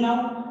winning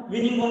now,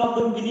 winning one of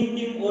the winning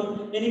team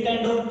or any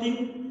kind of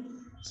thing?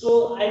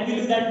 So I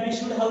believe that we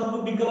should have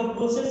to become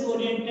process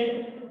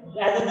oriented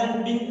rather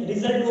than being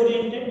result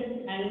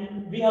oriented,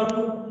 and we have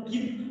to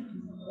keep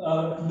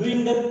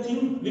doing the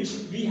thing which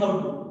we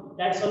have to.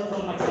 That's all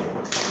from my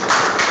side.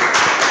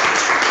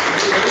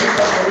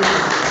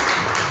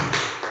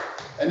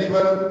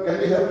 Anyone, can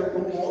we have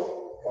two more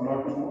or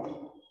not two more?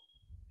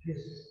 Yes.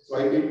 So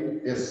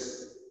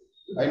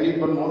I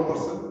need one more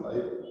person.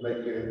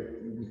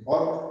 Or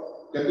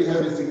can we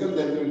have a single,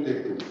 then we will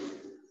take two.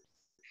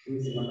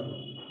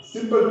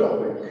 Simple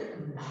topic.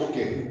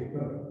 Okay.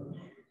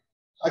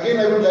 Again,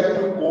 I would like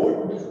to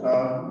quote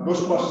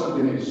Toastmaster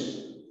Dinesh.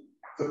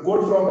 The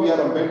quote from V.R.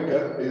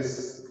 Ambedkar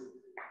is,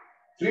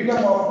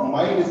 freedom of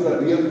mind is the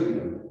real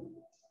freedom.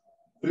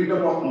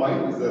 Freedom of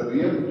mind is the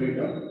real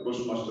freedom,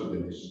 Toastmaster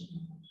Dinesh.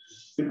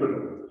 Simple.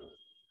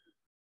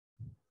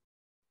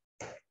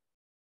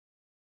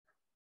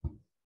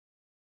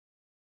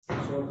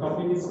 So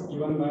topic is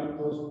given by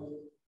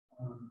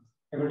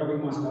topic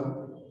master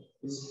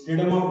is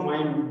freedom of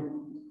mind.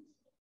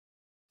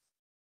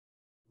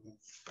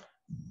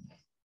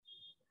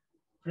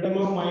 Freedom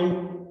of mind.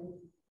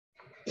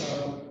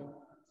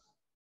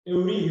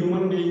 Every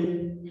human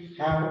being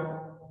have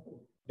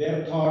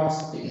their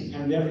thoughts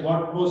and their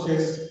thought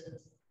process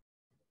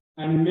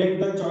and make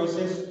the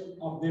choices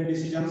of their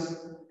decisions.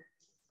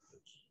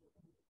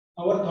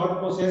 Our thought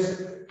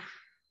process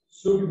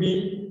should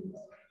be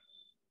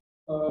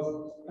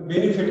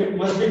benefited,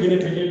 must be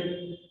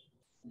benefited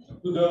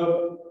to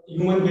the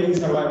human being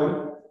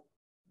survival.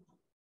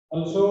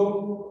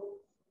 Also,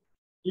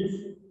 if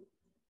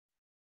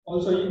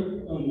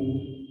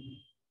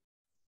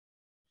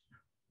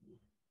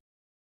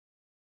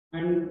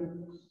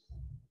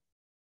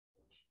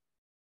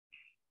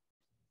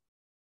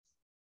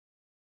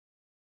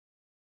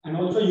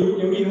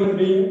every human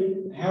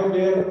being have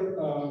their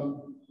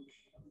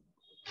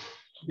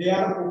they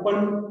are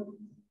open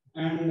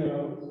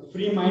and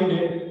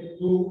free-minded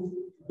to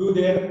do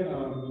their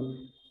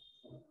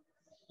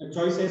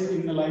choices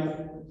in the life.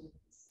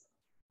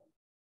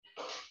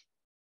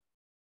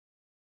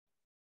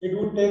 It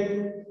would take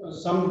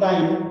some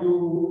time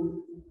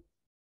to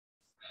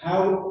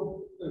have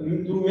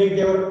to make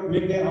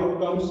their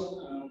outcomes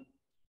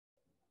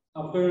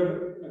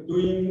after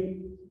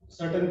doing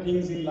certain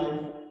things in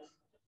life.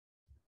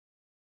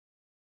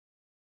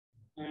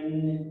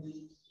 And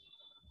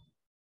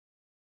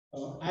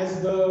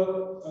as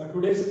the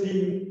today's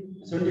theme,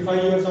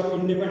 75 years of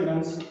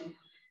independence,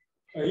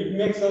 it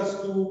makes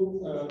us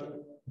to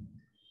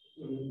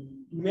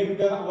make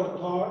our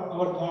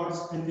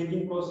thoughts and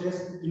thinking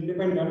process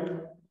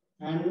independent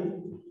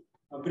and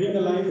bring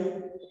a life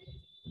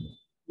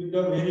with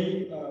the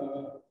very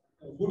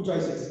good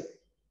choices.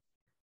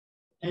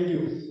 Thank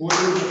you.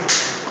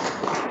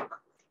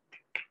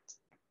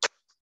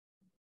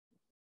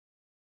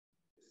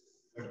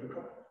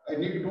 I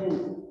need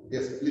to,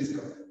 yes, please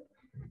come.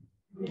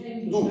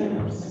 Two.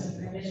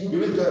 We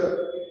will,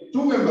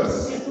 two members.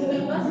 You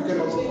can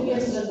also come.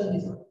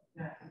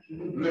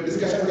 The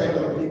discussion kind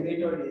of.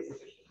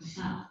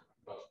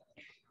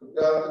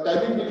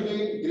 Timing will be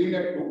green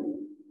at 2,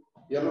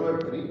 yellow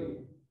at 3,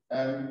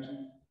 and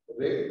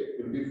red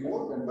will be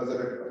 4, and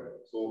buzzer at 5.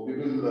 So we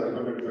will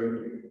evaluate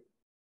jointly.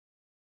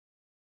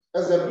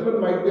 As everyone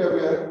might be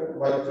aware,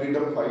 while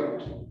freedom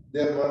fight,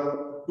 there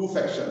were two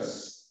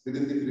factions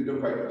within the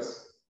freedom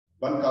fighters.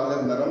 One called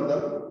as Naram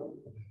Dal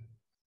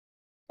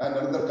and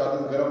another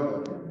called as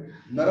Garam Dal.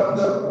 Naram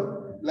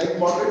Dal, like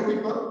moderate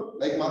people,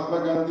 like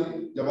Mahatma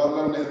Gandhi,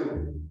 Jawaharlal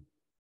Nehru,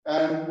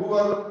 and who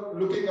are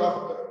looking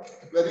after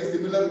very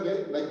similar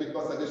way, like it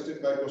was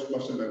suggested by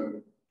Toastmaster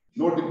Mayur.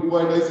 No do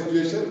or die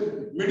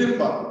situation, middle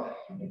path.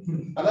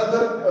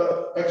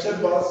 Another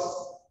faction was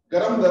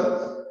Garam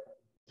Dal,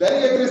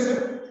 very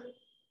aggressive,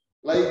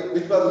 like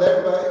which was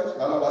led by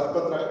Lala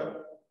Lajpat Rai,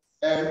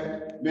 and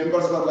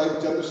members were like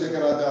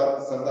Chandrasekhar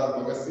Azad, Sardar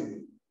Bhagat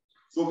Singh.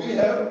 So we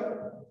have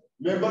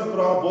members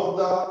from both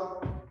the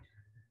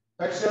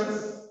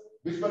factions.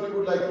 Which one you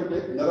would like to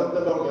take, Naram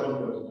Dal or Garam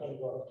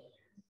Dal?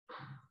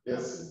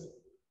 Yes.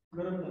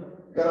 Garam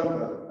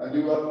Dal. And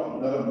you are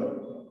from Naram Dal.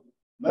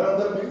 Naram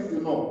Dal means,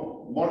 you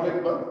know,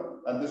 moderate one,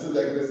 and this is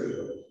aggressive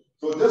one.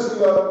 So just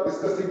you are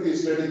discussing the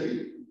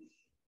strategy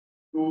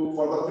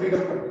for the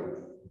freedom fighting.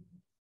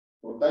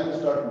 So time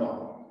start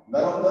now.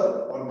 Naram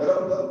Dal or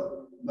Garam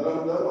Dal?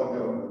 Naram Dal or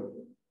Garam Dal?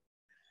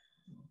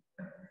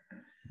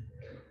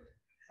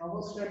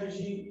 Our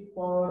strategy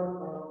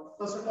for,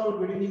 first of all,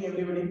 good evening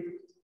everybody.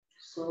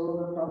 So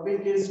the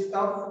topic is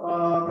tough,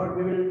 but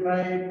we will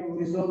try to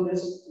resolve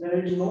this. There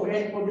is no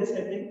end for this,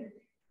 I think.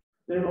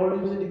 There will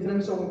always be a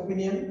difference of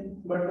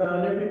opinion, but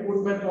let me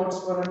put my thoughts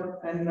forward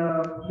and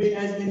bring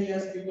as many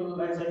as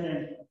people as I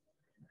can.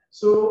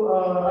 So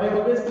I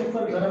always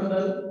prefer Garam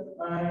Dal.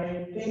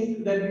 I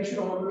think that we should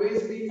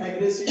always be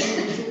aggressive.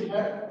 We should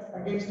have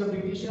against the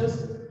Britishers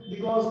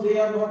because they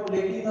are not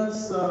letting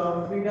us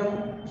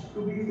freedom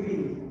to be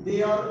free.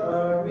 They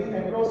are doing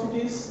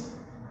atrocities.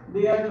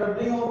 They are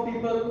troubling our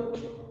people.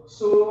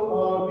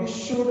 So we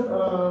should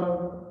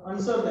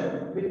answer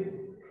them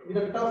with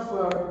a tough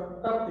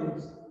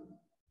things.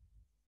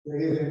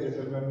 Ladies and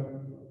gentlemen,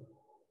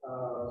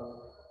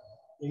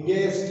 India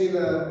is still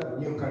a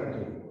new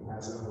country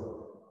as a whole.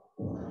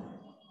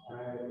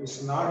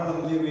 It's not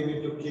only we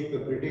need to kick the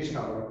British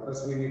out,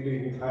 first we need to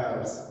unify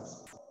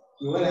ourselves.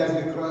 Even as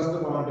we cross the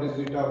boundaries,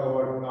 we talk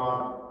about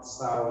north,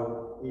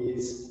 south,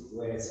 east,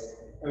 west.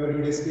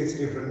 Everybody speaks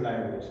different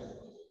language.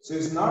 So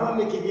it's not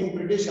only kicking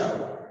British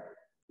out,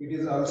 it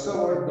is also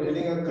about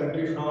building a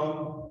country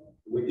from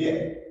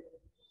within.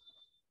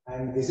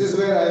 And this is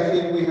where I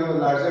feel we have a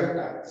larger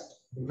task.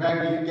 In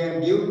fact, you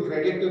can give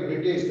credit to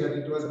British that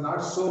it was not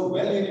so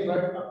well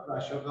unified.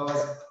 Ashoka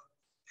was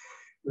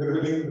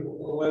ruling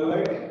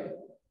worldwide.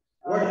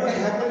 What will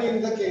happen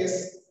in the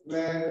case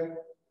where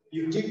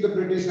you kick the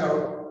British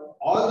out?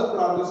 All the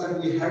problems that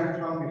we had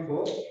from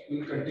before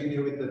will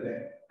continue with the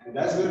them. And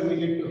that's where we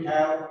need to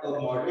have a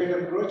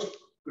moderate approach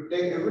to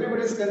take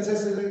everybody's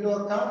consensus into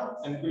account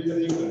and build a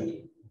new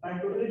country. I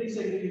totally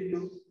disagree with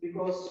you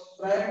because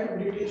prior to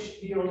British,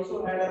 we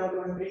also had our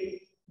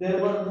country.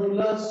 There were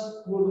rulers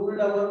who ruled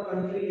our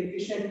country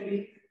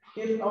efficiently,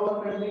 kept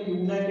our country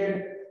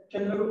united.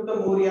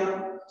 Chandragupta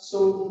Maurya.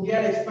 So we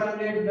had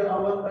expanded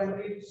our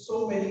country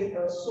so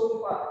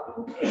far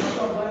to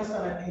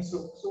Afghanistan, I think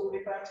so. So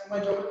if my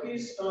geography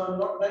is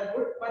not that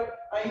good, but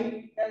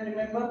I can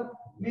remember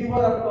we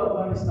were up to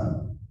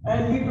Afghanistan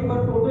and we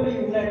were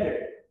totally united.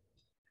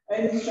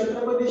 And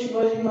Chhatrapati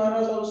Shivaji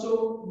Maharaj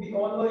also, we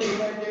all were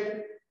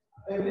united.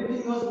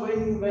 Everything was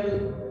going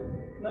well.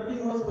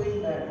 Nothing was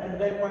going bad at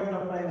that point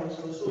of time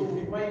also. So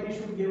why we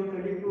should give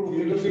credit to? If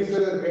you look into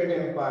the great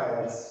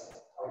empires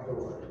of the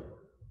world,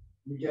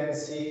 you can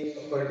see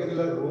a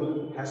particular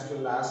rule has to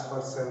last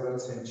for several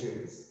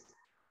centuries.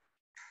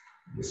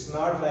 It's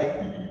not like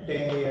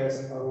 10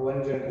 years or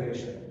one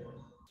generation.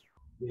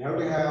 You have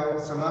to have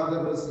some of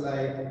the rules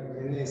like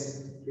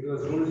Venice, it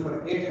was ruled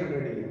for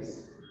 800 years.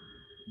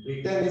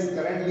 Britain is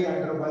currently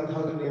under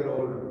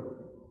 1,000-year-old rule.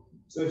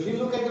 So if you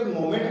look at the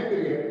Mohammedan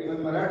period,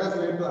 even Marathas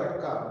went to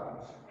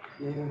Akka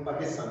in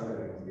Pakistan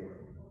currently.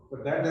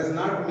 But that does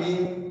not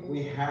mean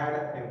we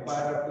had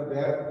empire up to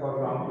there for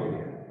a long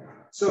period.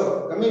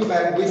 So coming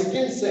back, we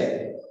still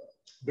say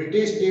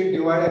British did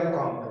divide and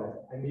conquer.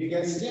 And you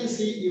can still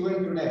see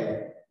even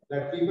today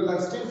that people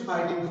are still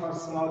fighting for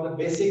some of the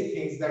basic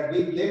things that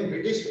we blame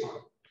British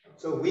for.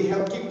 So we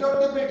have kicked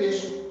out the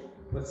British,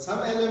 but some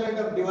element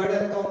of divide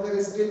and conquer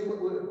is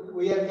still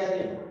we are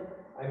carrying.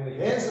 And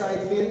hence I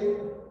feel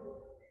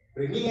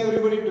bringing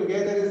everybody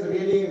together is a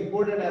really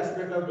important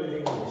aspect of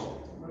building a nation.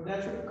 But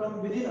that should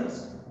come within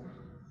us.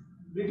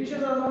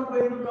 Britishers are not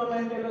going to come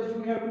and tell us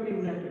we have to be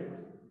united.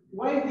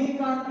 Why we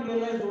can't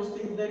realize those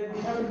things that we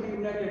have to be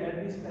united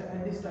at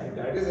this time?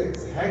 That is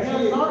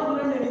exactly. We have not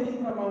learned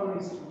anything from our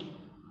history.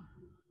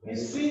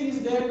 History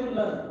is there to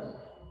learn,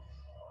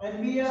 and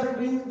we are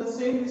doing the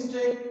same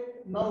mistake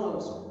now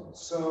also.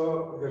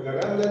 So the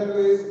Garam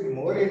is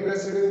more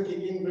interested in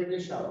kicking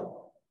British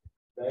out.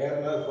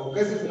 Their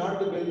focus is not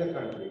to build the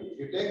country. If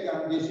you take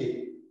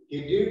Gandhiji, he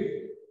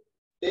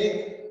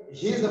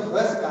is the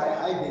first guy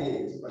I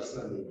believe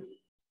personally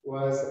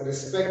was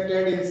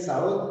respected in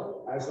South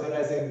as well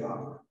as in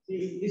North.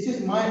 See, this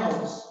is my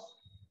house.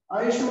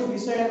 I should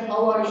decide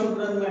how I should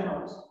run my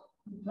house.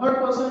 Third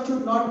person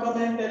should not come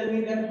and tell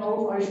me that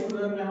how I should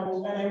run my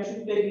house and I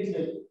should take his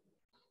help.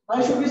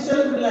 I should be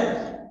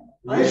self-reliant.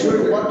 I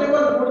should,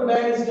 whatever good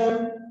bad is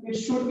done, it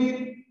should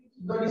be,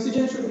 the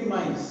decision should be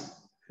mine,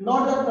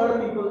 not the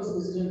third people's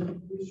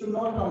decision. It should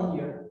not come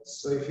here.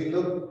 So if you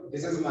look,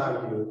 this is my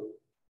view.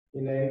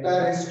 In the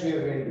entire history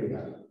of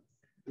India,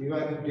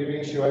 even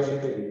during Shivaji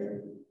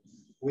period,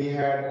 we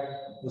had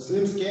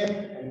Muslims came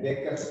and they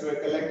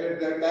collected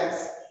their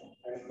tax,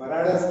 and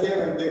Marathas came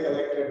and they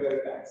collected their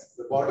tax.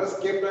 The borders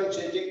kept on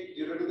changing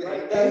during the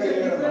entire period. There is a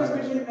difference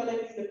between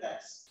collecting the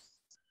tax.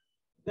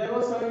 There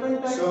was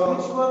certain tax so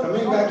which were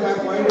coming back, my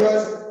point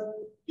was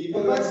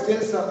people were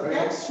still suffering.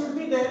 Tax should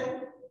be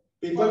there.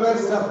 People were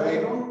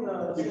suffering.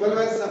 People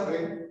were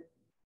suffering,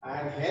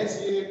 and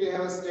hence you need to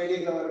have a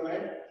steady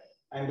government,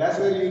 and that's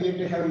where you need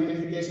to have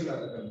unification of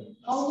the country.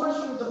 How much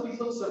should the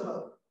people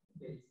suffer?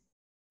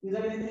 Is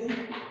there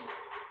anything?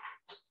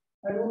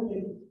 I don't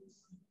think.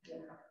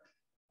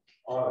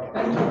 All right.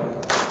 Thank you.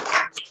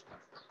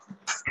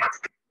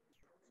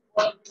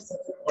 What's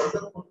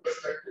the food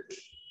perspective?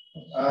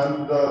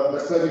 And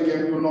that's why we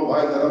came to know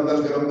why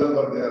Dharamdal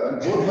were there,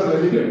 and both were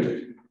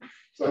relevant.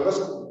 So I was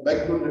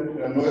back to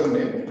know your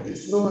name.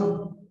 It's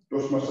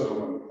Toastmaster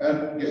Roman.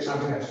 And yes,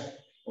 Dinesh.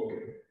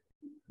 Okay.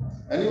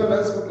 Anyone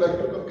else would like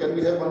to come? Can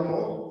we have one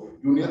more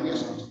junior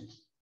guest?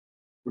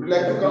 Would you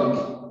like to come?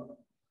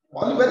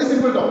 Only very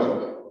simple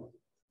topic.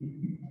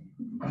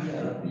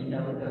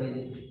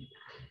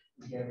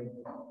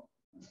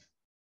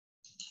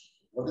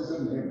 What is your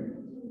name?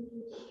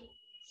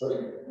 Sorry?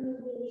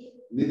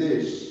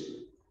 Nilesh.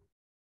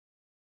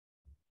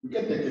 You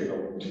can take it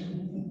out.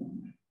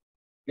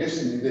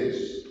 Yes,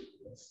 Nilesh.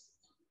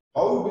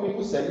 How do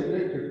you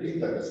celebrate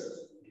 15th August?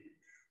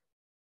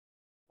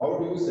 How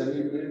do you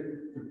celebrate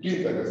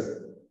 15th August?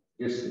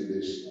 Yes,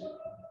 Nilesh.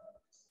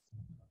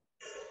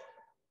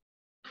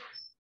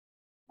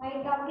 My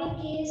topic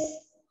is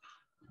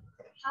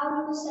how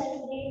to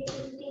celebrate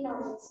 15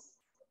 August.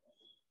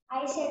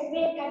 I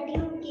celebrate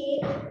cutting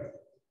cake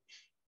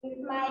with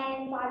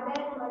my father,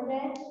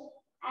 mother,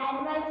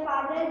 and my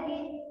father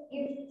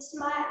gives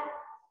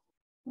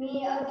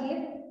me a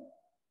gift.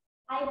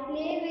 I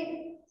play with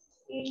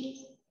it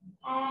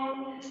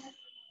and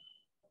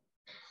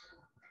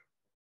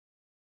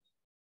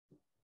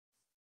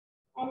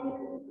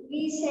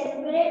we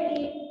celebrate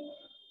it.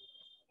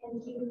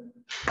 Thank you.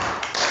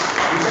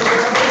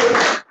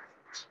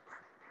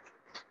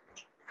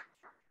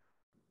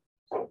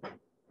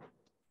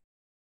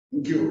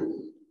 Thank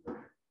you.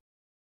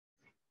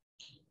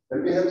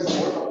 Then we have some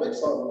more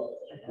topics or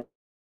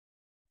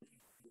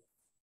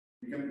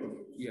we can go.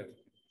 Yeah.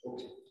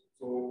 Okay.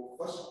 So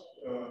first,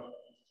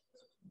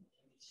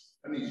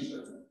 Anish.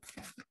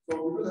 So we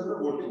will have a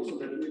voting. So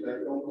let me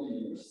write down the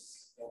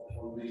names of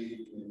all the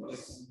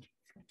members.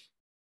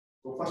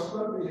 So first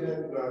one we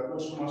have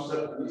Toastmaster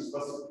Anish,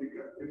 first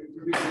speaker. It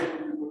would be great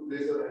if you would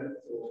raise your hand.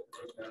 So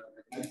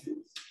thank you.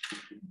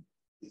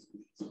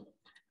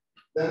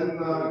 Then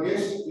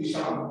guest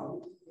Ishan.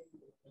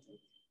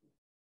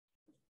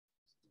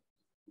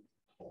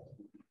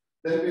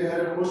 Then we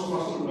have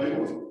Toastmaster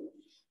Mayur.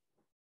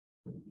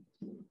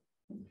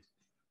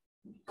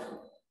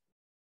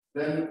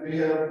 Then we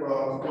have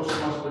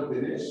Toastmaster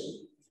Dinesh.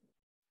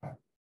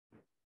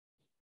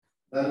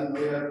 Then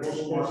we have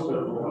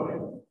Toastmaster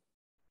Minal.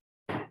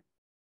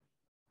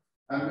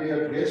 And we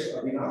have guest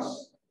Avinash.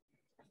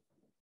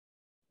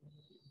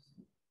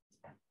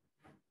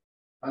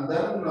 And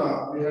then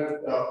we have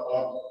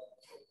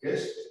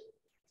guest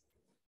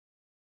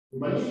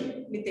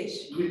Nitesh.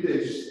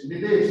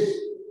 Nilesh.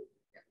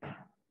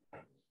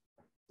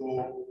 So,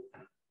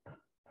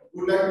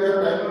 would like to have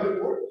timer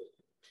report?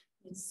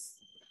 Yes.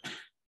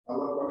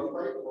 Our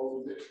 45, how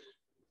is it?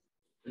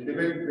 The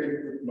debate very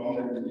long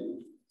and many.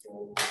 So,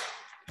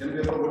 can we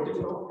have a voting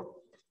now?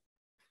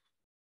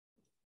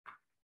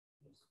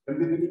 Can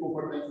we really go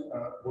for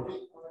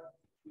voting?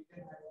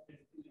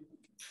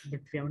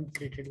 But we haven't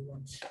created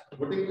one.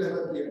 Voting will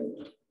have here.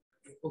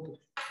 Okay.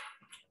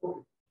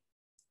 Okay.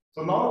 So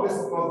now this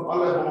was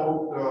all about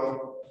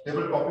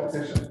table topic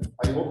session.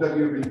 I hope that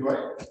you have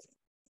enjoyed.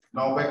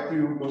 Now back to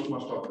you,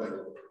 Toastmaster of the day.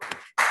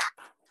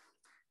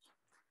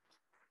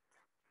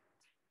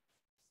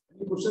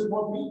 Any question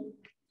for me?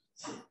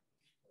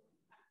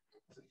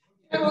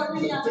 I want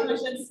to ask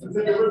questions. It's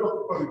a table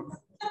topic for you.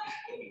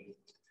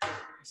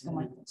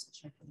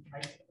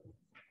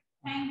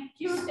 Thank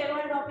you,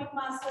 table topic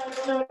master,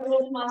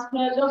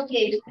 Toastmaster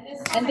Lokesh.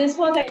 And this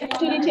was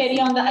actually cherry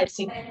on the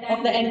icing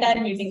of the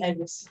entire meeting, I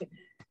would say.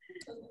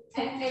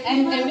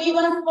 And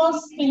everyone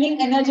was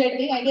feeling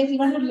energetic. I guess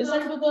even to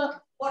listen to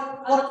the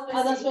what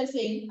others were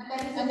saying,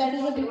 and that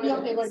is the beauty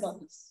of table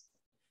topics.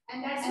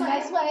 And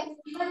that's why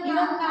even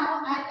now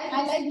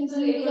I like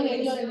listening to the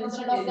radio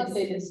instead of the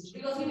playlist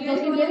because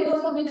we really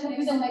don't know which will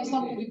be the next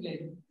song to be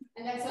played,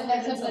 and that's a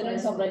pleasant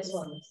surprise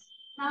for us.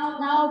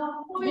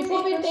 Now,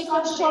 before we take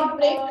a short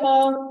break,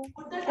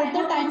 would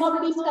the timer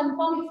please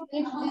confirm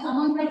if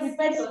among the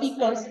prepared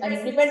speakers and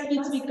prepared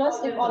speech speakers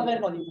if all were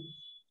volume?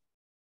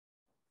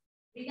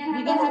 We can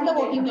have the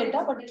voting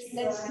later, but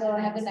let's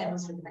have the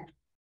timers ready.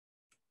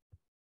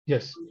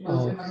 Yes.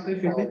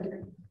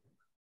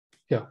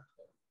 Yeah.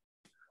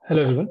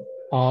 Hello, everyone.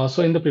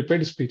 So in the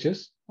prepared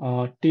speeches,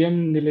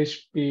 TM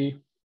Nilesh P.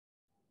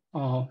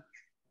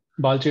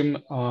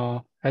 Baljim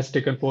has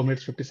taken 4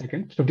 minutes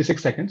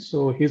 56 seconds,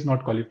 so he's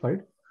not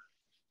qualified.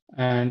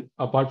 And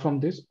apart from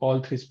this,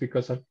 all 3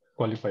 speakers are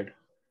qualified.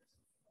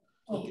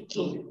 Okay.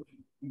 So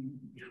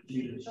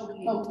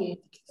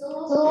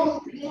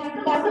we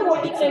have the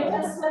voting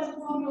later.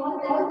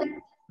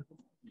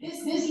 This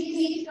three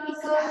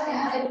speakers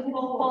are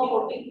eligible for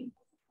voting.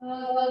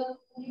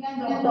 You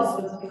can drop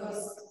this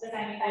because the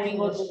timing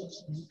was.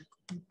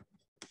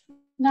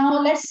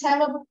 Now let's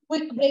have a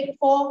quick break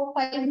for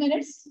 5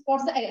 minutes.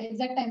 What's the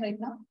exact time right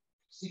now?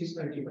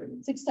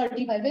 6:35.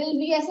 6:35. We'll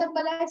be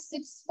assembled at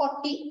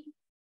 6:40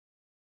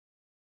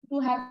 to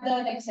have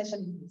the next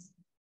session.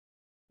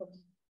 Okay.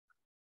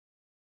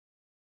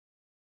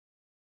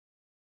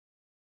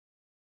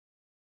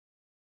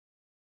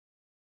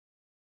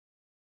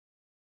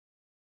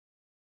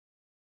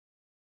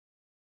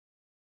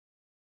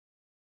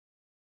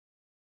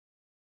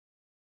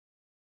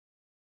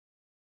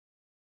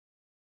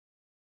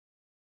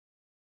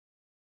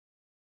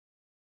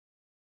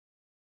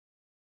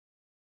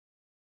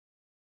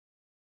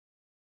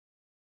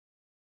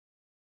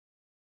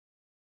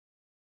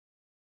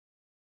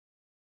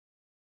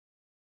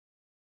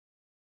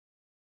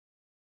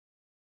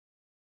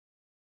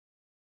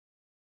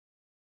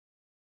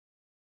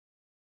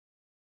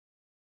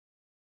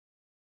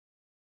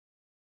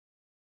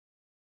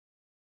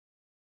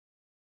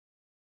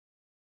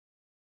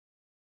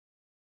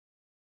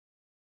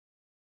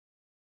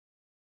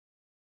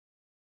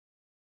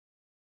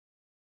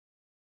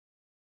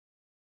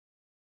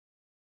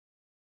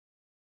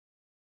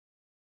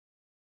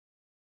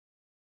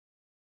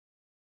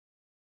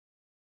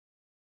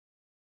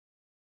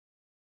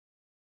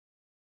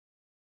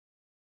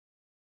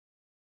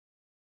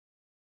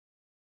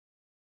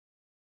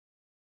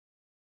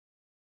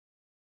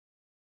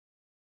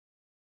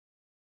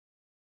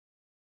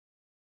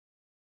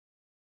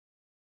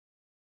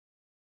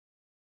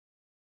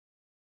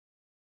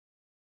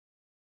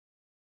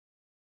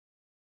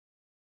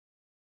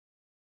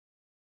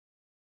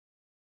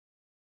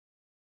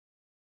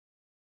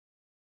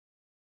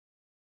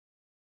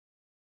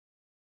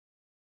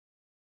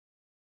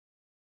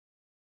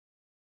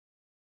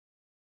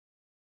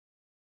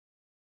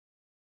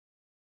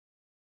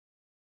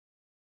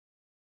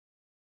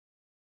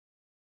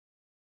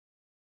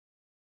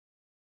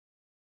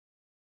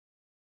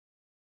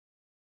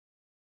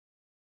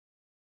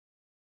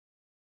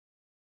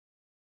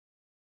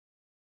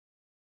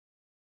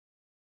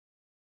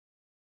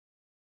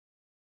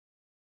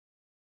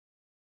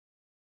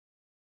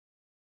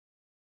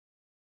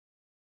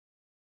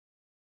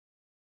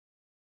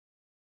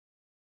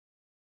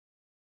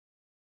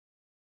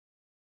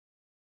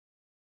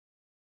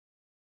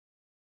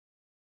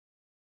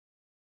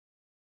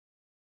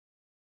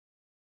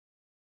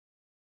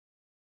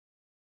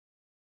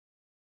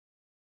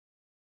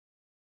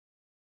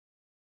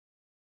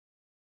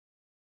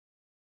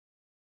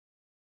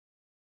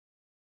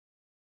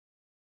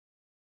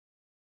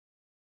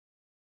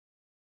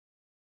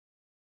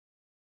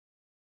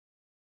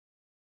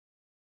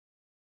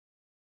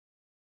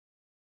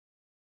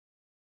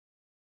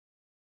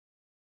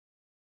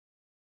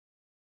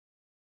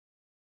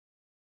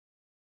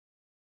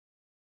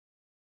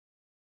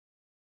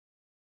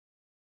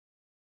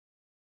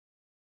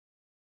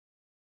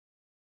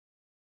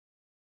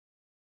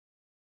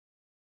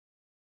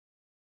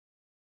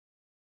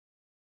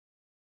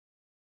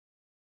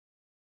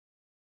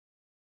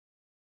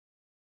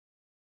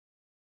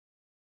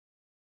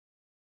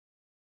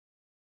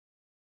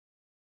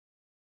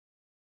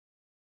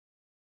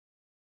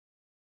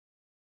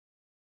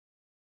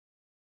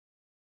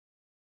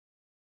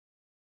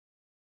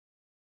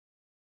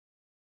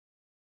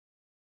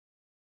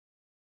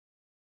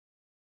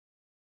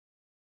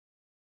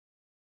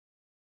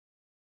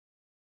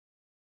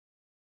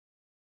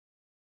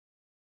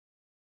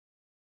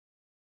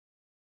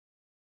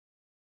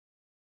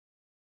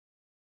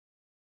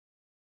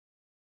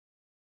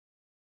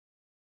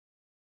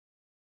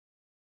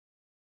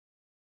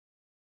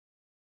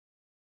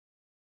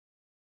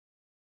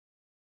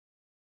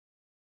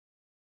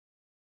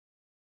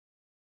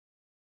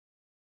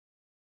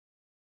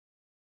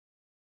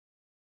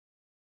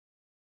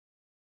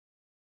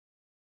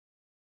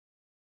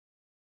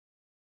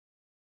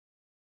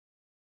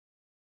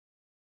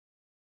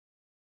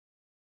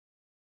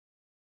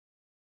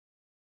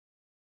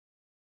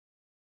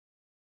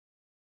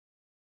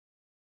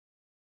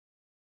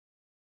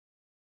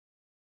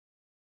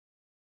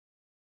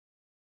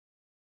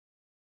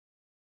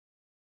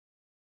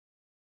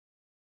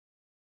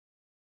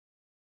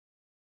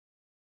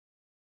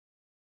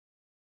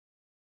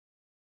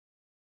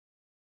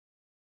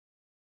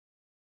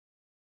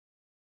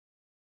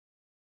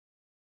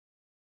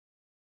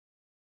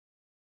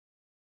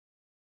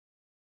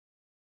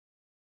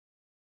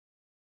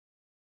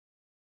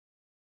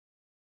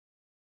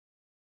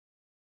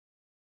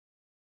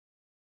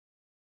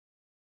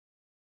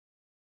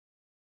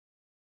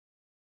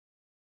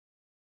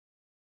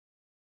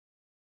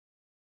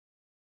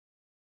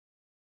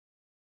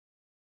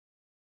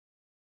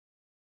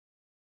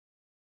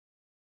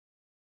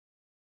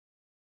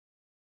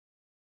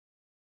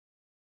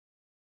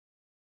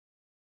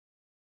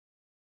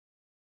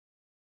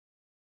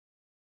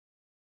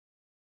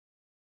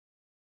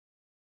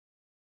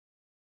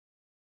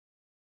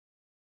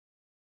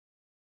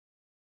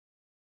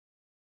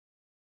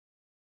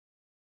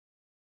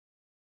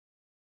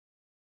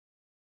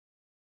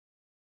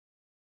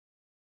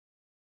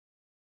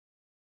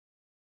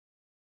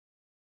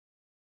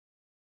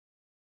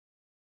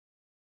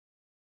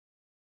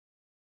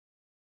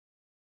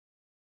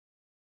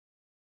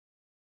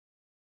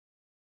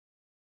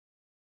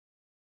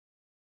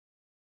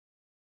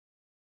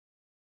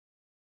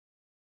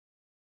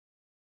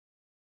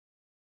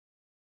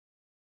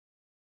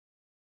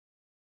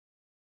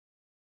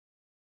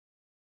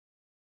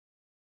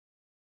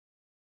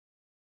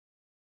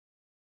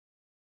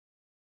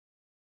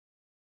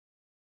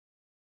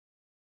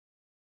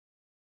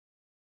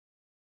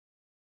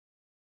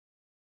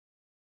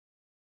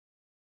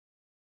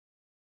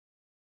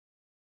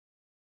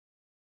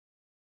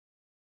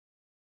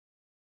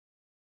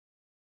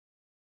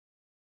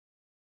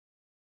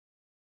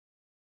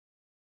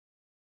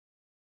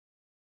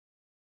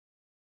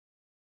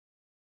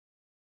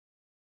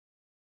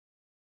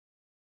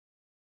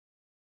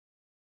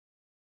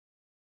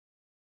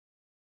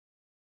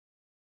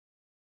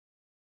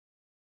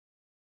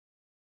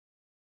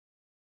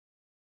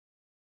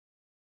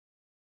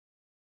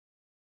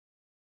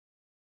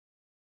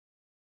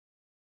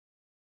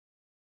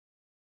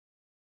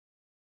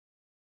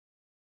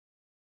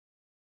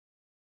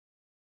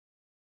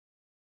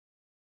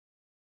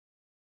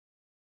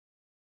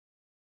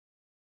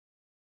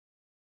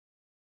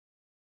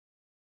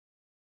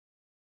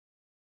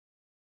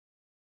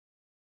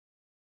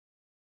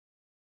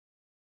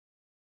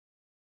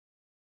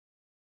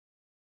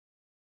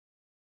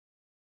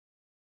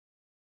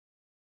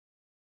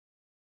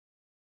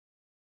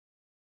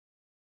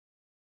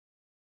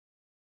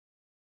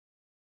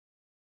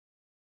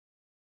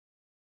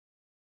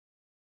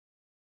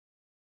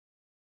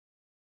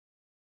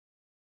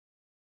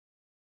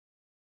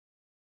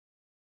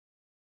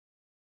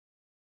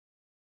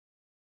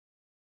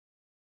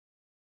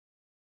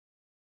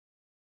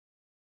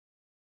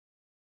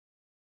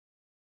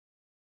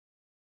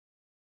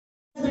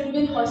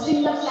 we've been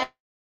hoisting the flag.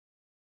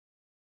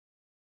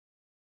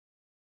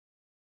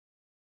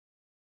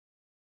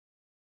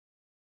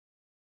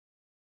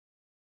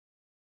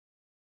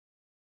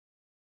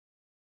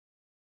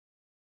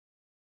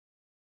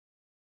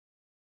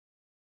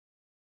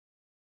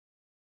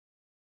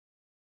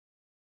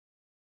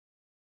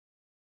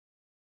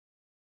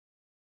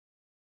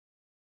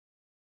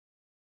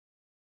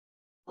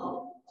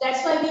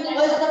 That's why we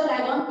hoist the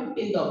flag on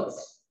 15th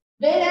August.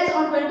 Whereas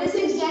on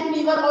 26th Jan,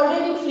 we were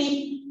already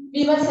free.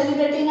 We were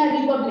celebrating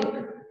our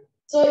republic.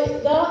 So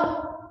the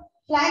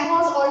flag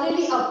was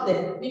already up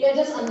there. We were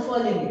just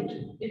unfurling it.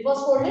 It was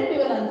folded, we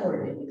were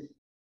unfolding it.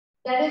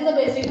 That is the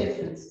basic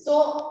difference.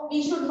 So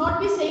we should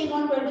not be saying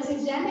on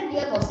 26th Jan that we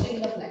are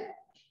hoisting the flag.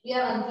 We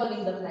are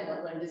unfurling the flag on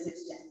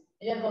 26th Jan.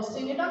 We are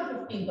hoisting it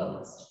on 15th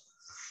August.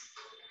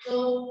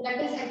 So that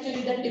is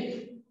actually the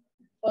tip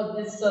for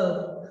this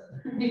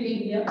meeting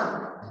here.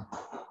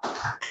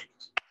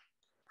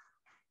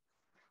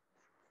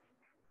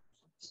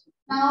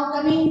 Now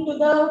coming to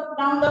the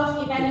round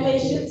of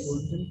evaluations.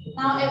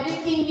 Now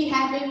everything we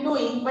have been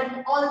doing,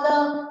 but all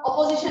the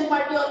opposition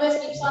party always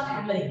keeps on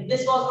hammering.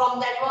 This was wrong,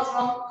 that was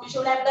wrong, we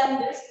should have done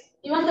this.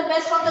 Even the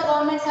best of the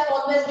governments have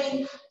always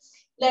been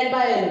led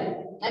by,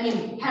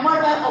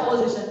 hammered by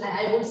opposition,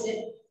 I would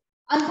say.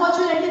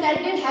 Unfortunately, that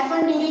didn't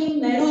happen during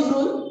Nehru's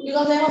rule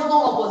because there was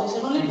no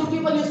opposition. Only two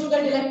people used to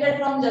get elected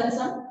from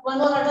Jansan. One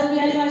was Atal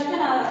Bihari Vajpayee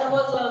and the other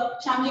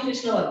was Shyamji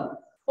Krishna Varma.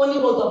 Only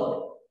both of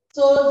them.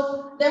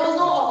 So there was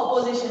no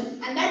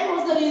opposition, and that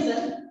was the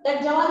reason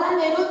that Jawaharlal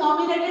Nehru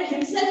nominated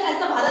himself as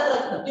the Bharat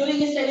Ratna during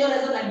his tenure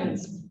as a Prime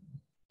Minister.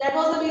 That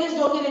was the biggest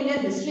joke in Indian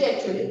history,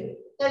 actually.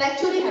 That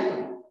actually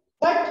happened.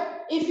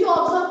 But if you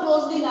observe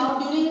closely now,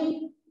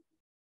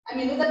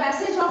 with the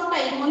passage of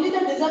time, only the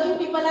deserving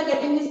people are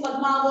getting these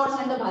Padma Awards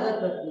and the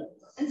Bharat Ratna.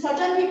 And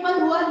certain people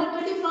who are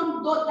literally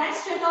from that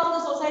strata of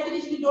the society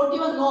which we don't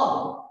even know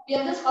about. We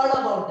have just heard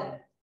about them.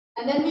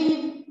 And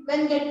then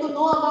when get to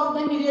know about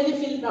them, we really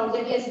feel proud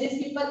that yes,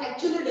 these people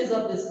actually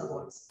deserve these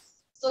awards.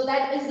 So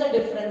that is the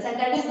difference, and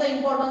that is the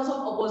importance of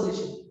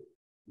opposition.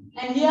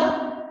 And here,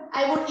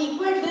 I would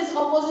equate this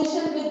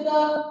opposition with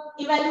the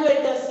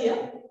evaluators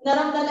here.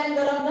 Naram Dal and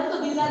Garam Dal,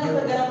 so these are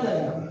the Garam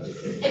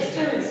Dal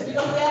extremists,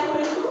 because they are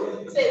going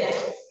to say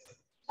that.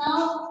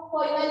 Now,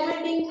 for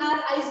evaluating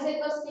our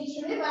icebreaker speech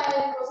today by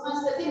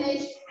Toastmaster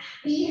Dinesh,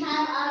 we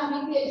have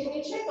our VP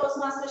Education,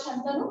 Toastmaster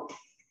Shantanu.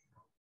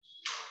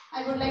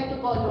 I would like to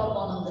call you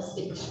upon on the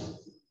stage.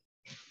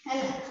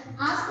 And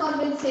ask or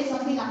will say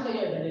something after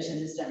your evaluation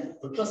is done.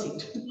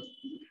 Proceed.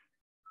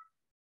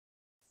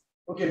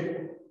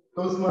 Okay,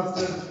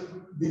 Toastmaster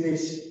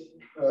Dinesh.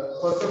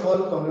 First of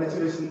all,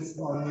 congratulations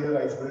on your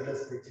icebreaker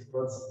speech. It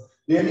was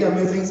really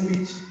amazing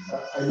speech.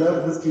 I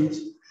loved the speech.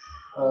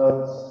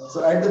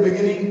 So at the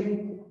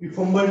beginning, you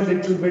fumbled a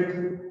little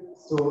bit.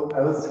 So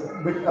I was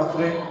a bit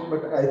afraid,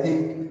 but I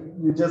think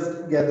you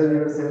just gathered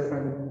yourself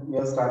and you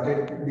have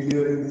started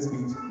delivering the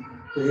speech.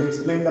 So you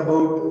explained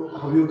about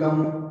how you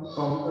come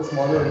from a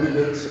smaller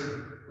village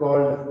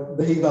called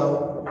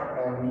Dahigaon,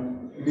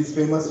 and it is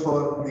famous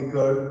for the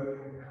curd.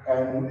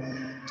 And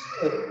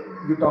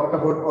you talked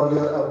about all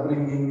your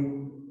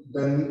upbringing,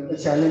 then a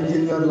challenge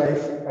in your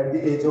life at the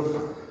age of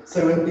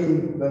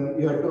 17 when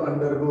you had to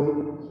undergo,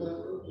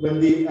 when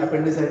the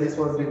appendicitis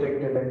was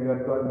detected and you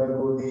had to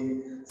undergo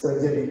the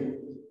surgery,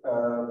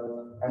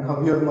 and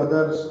how your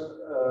mother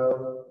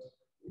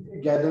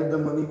gathered the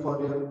money for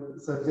your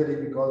surgery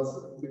because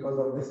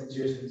of the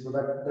situation. So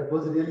that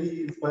was a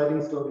really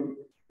inspiring story.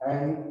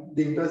 And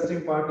the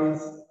interesting part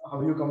is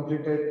how you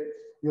completed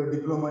your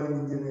diploma in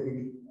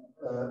engineering.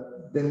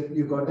 Then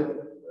you got a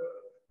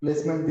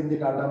placement in the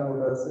Tata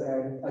Motors,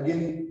 and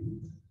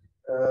again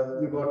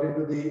you got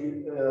into the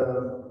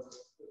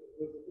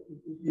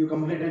you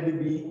completed the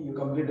B, you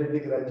completed the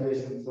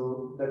graduation.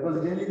 So that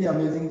was really the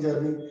amazing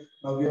journey.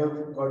 Now we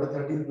have got a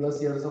 13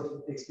 plus years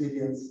of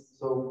experience.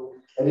 So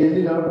I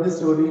really loved this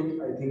story.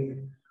 I think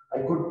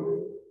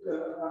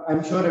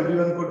I'm sure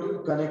everyone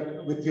could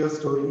connect with your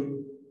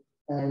story.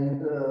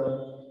 And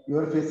you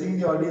are facing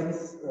the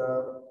audience.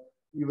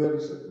 You were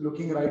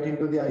looking right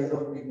into the eyes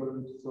of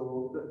people.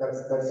 So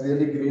that's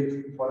really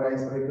great for an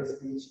icebreaker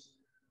speech.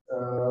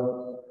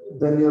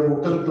 Then your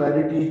vocal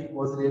clarity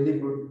was really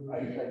good.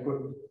 I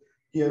could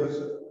hear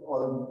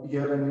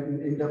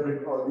and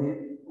interpret all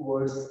the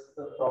words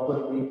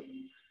properly.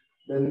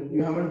 Then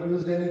you haven't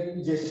used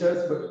any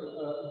gestures, but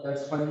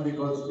that's fine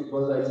because it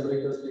was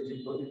icebreaker speech.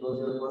 It was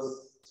your first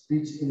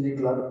speech in the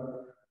club.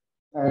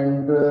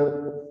 And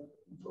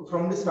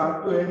from the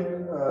start to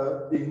end,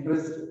 the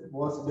interest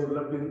was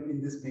developed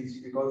in this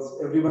speech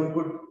because everyone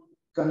could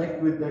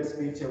connect with that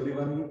speech.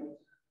 Everyone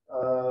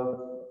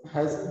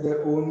has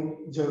their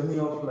own journey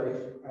of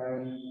life,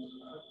 and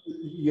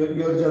your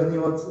journey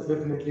was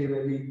definitely a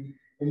very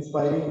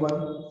inspiring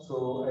one.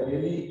 So I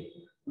really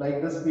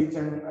like the speech,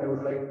 and I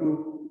would like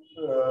to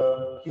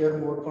hear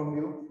more from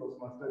you,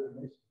 Toastmaster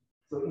Dinesh.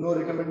 So no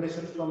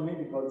recommendations from me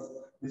because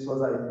this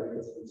was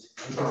icebreaker speech.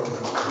 Thank you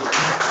very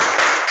much.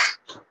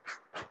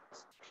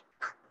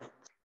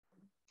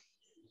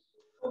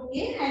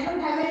 Okay, I don't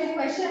have any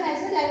question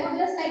as well. I would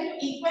just like to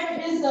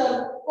equate his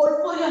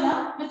portfolio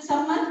now with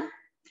someone.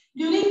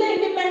 During the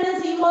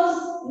independence, he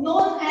was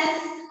known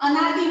as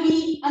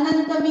Anadimi,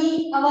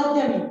 Anantami,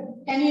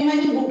 Avadhyami. Can you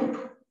imagine who?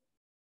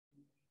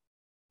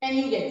 Can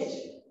you guess?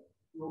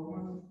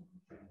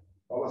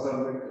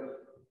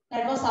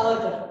 That was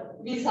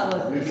Savarkar, Veer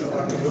Savarkar.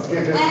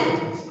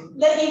 And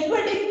the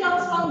equity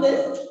comes from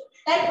this,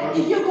 that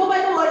if you go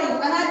by the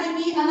wording,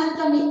 Anadimi,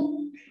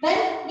 Anantami,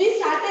 then we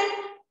started,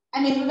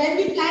 when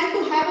we planned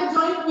to have a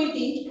joint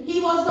meeting, he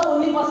was the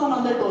only person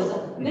on the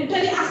doorstep,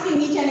 literally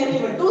asking each and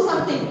everyone, do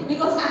something,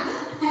 because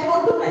I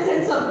want to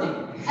present something.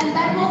 And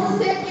that was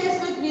the same case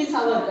with Veer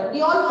Savarkar.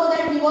 We all know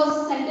that he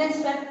was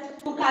sentenced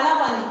to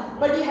Kalapani,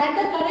 but he had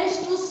the courage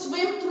to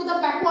swim through the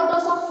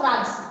backwaters of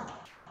France.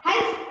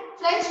 Had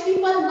French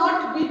people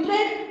not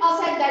betrayed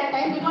us at that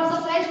time, because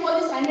the French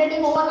police handed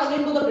him over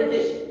again to the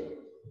British.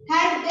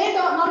 Had they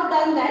not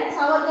done that,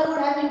 Savarkar would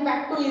have been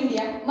back to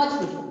India much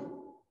before.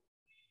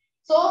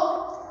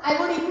 So I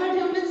would equate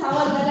him with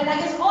Savarkar, and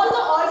against all the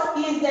odds,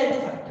 he is there to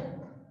fight.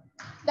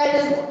 That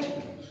is what.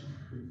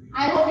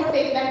 I hope you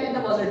take that in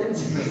the positive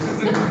sense.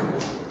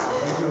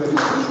 Thank you very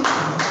much.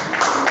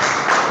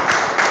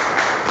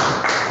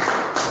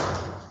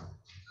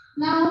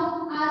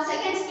 Now, our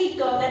second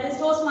speaker, that is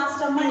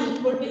Toastmaster Mani,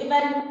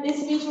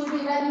 this speech would be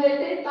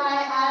evaluated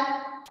by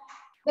our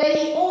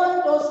very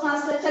own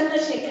Toastmaster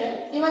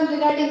Chandrasekhar. Even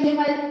regarding him,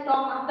 I'll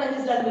talk after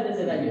he's done with his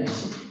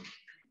evaluation.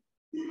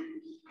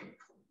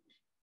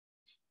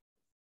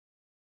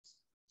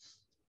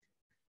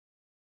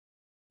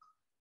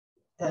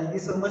 Thank you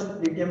so much,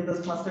 DTM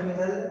Toastmaster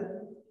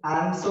Minal.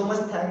 I am so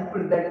much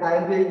thankful that I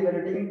will be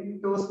evaluating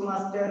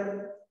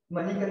Toastmaster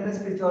Manikandan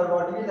speech, or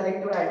what we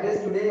like to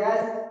address today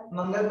as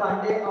Mangal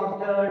Pandey of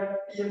the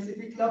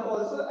TMCP club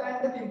also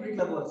and the Pimpri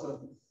club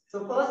also.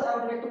 So first, I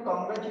would like to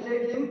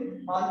congratulate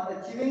him on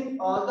achieving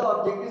all the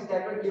objectives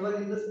that were given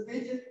in the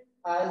speech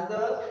as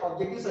the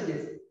objective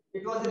suggests.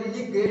 It was a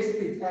really great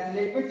speech, and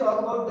let me talk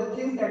about the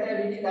things that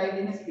I really liked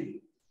in his speech.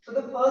 So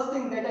the first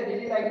thing that I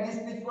really liked in his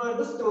speech were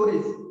the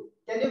stories.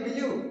 Can you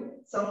believe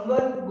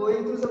someone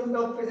going through some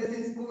tough phases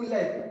in school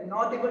life,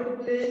 not able to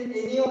play in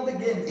any of the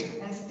games,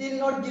 and still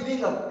not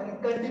giving up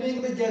and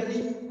continuing the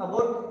journey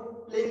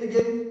about playing the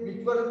game,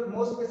 which were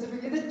more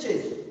specifically the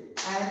chess.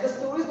 And the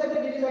stories that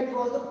I really liked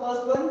was the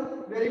first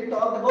one, where he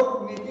talked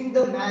about meeting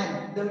the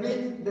man, the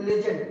myth, the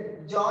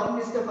legend, John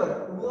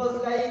Christopher, who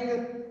was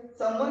like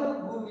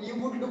someone who you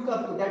would look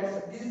up to.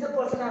 This is the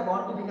person I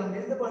want to become,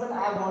 this is the person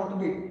I want to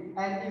be,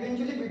 and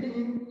eventually beating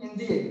him in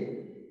the end.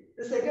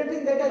 The second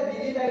thing that I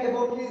really liked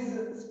about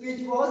his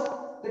speech was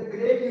the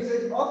great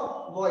usage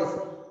of voice.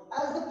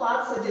 As the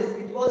part suggests,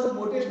 it was a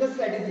motivational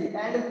strategy,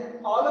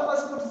 and all of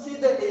us could see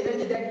the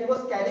energy that he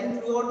was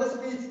carrying throughout the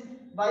speech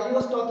while he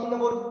was talking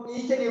about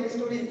each and every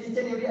story, each and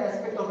every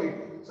aspect of it.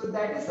 So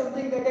that is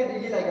something that I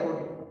really like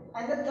about it.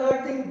 And the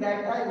third thing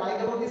that I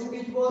liked about his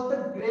speech was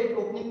the great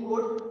opening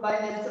quote by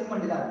Nelson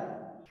Mandela.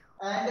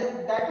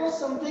 And that was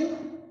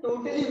something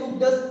totally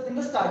hooked us in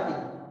the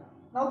starting.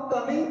 Now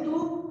coming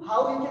to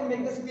how he can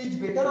make the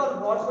speech better, or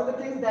what were the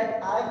things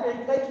that I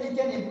felt like he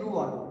can improve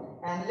on.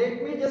 And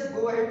let me just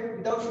go ahead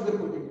without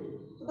sugarcoating.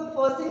 So the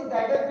first thing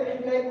that I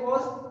felt like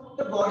was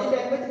the body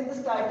language in the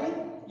starting.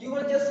 You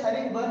were just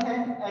having one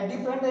hand at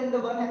the front and the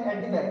one hand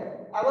at the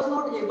back. I was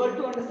not able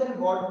to understand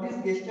what this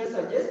gesture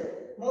suggests.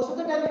 Most of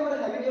the time you were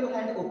having your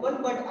hand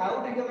open, but I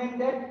would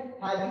recommend that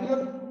having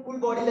your full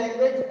body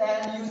language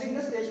and using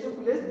the stage to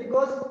fullest,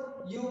 because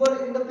you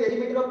were in the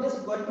perimeter of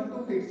just 1 to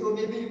 2 feet. So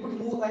maybe you could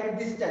move at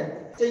this time,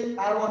 saying,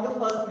 I want the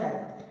first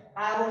man,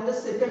 I want the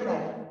second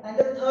man, and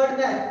the third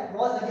man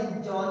was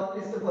again John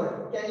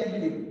Christopher. Can you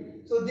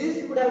believe? So this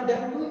you could have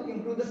done to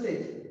improve the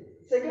stage.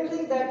 Second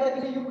thing that I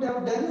believe you could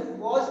have done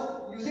was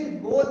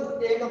using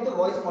both end of the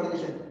voice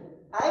modulation.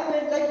 I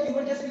felt like you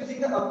were just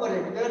using the upper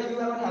end, where you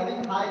are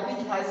having high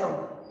pitch, high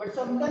sound. But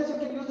sometimes you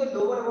can use the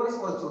lower voice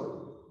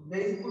also.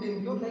 This could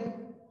include like,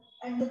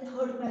 and the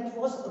third match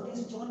was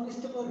against John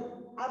Christopher.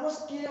 I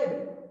was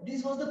scared.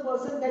 This was the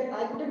person that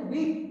I couldn't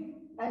beat,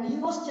 and he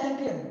was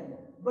champion.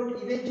 But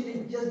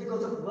eventually, just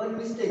because of one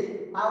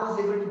mistake, I was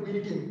able to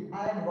beat him,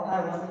 and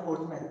I was the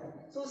fourth man.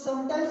 So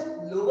sometimes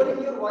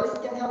lowering your voice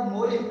can have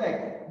more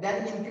impact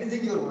than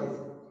increasing your voice.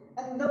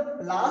 And the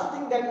last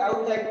thing that I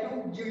would like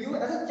to give you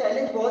as a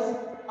challenge was,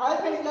 I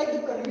felt like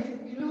the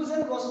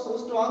conclusion was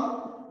so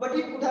strong, but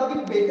it could have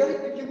been better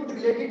if you could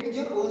relate it with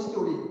your own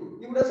story.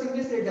 You would have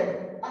simply said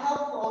that I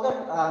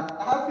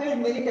have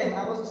failed many times.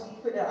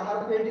 I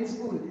have failed in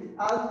school.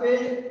 I have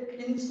failed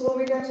in so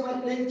many times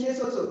while playing chess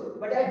also,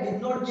 but I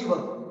did not give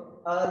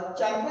up.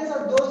 Champions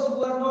are those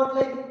who are not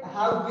like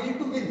have will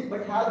to win,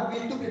 but have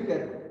will to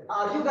prepare.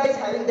 Are you guys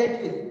having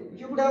that will? If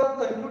you could have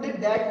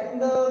concluded that in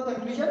the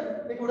conclusion,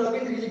 it would have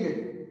been really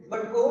great.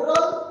 But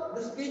overall,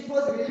 the speech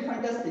was really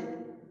fantastic.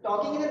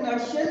 Talking in a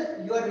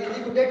nutshell, you are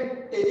really good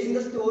at telling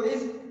the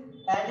stories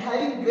and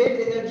having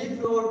great energy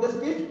throughout the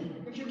speech.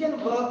 If you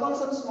can work on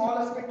some small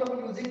aspect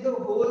of using the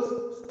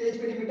whole stage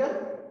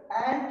perimeter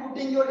and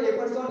putting your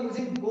efforts on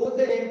using both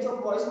the ends of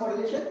voice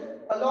modulation,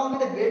 along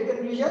with a great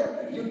conclusion,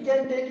 you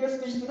can take your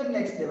speech to the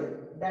next level.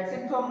 That's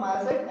it from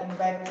my side, and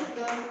back to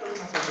the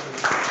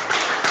Toastmasters.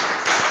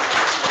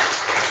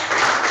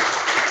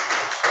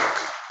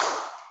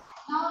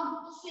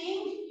 Now,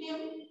 seeing him,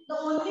 the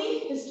only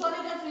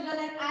historical figure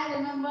that I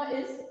remember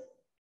is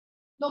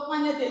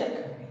Lokmanya Tilak.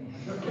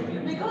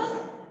 Because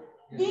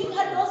being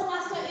a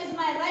Toastmaster is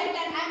my right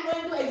and I'm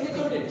going to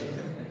execute it.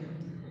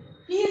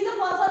 He is the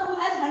person who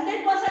has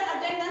 100%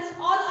 attendance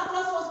all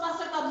across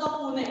Toastmaster clubs of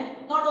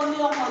Pune, not only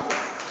of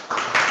Northwest.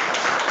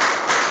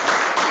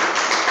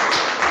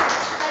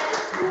 That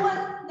is proven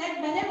that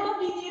whenever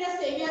we need a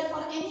savior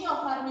for any of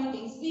our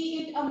meetings, be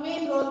it a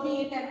main role,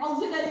 be it an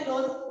auxiliary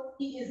role,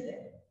 he is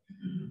there.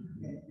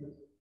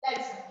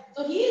 That's it.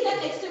 So he is an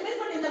extremist,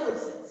 but in the good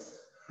sense.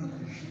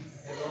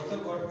 I've also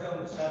got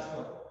the mustache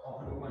of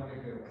Lokmanya.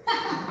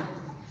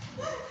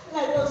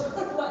 That was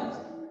good one.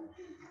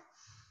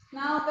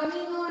 Now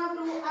coming on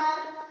to our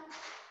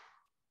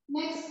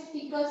next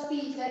speaker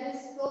speech, that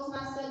is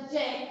Toastmaster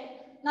Jay.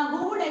 Now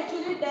who would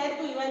actually dare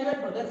to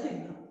evaluate Bhagat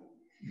Singh?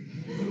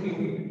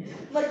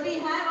 But we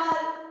have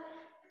our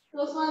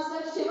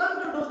Toastmaster Shivam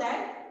to do that.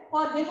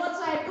 For him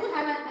also I do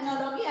have an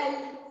analogy. I'll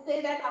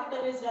say that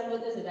after he's done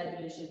with his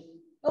evaluation.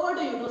 Over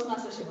to you,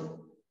 Toastmaster Shivam.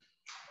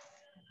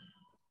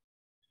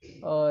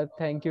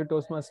 Thank you,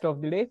 Toastmaster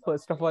of the day.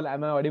 First of all,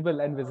 am I audible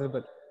and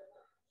visible?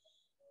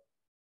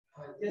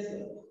 Yes,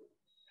 sir.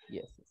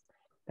 Yes.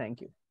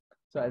 Thank you.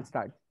 So I'll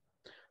start.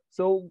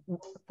 So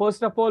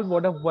first of all,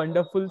 what a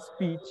wonderful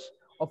speech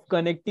of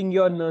connecting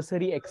your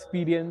nursery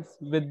experience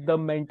with the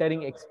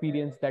mentoring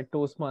experience that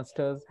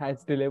Toastmasters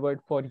has delivered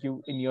for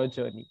you in your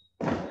journey.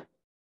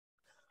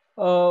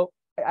 I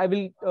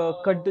will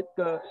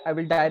I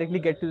will directly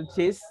get to the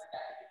chase.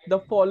 The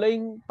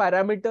following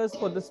parameters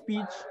for the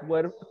speech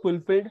were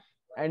fulfilled,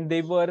 and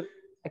they were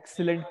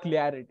excellent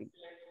clarity,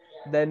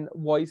 then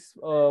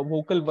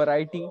vocal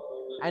variety,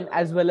 and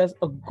as well as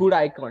a good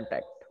eye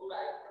contact.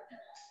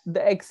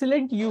 The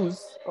excellent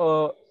use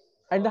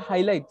and the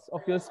highlights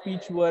of your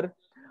speech were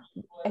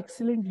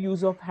excellent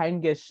use of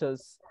hand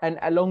gestures and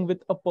along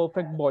with a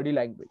perfect body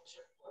language.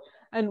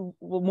 And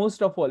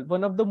most of all,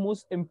 one of the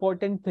most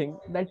important thing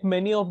that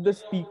many of the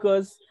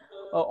speakers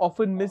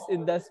often miss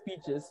in their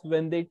speeches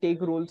when they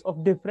take roles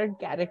of different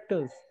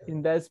characters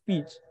in their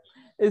speech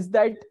is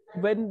that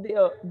when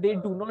they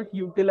do not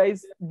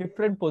utilize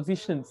different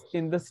positions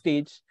in the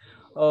stage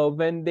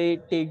when they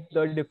take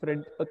the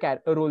different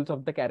roles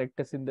of the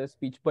characters in the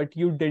speech, but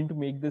you didn't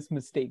make this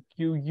mistake.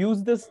 You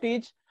use the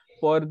stage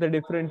for the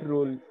different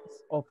roles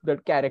of the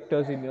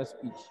characters in your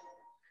speech.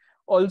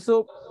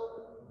 Also,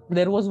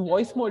 there was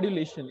voice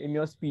modulation in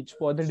your speech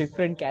for the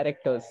different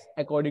characters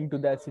according to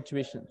their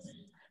situations,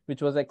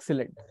 which was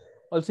excellent.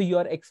 Also,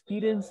 your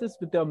experiences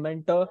with your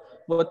mentor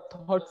were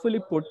thoughtfully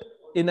put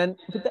in an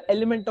with the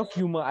element of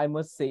humor, I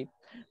must say,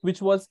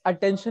 which was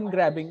attention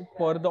grabbing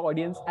for the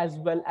audience as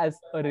well as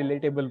a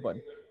relatable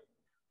one.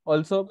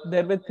 Also,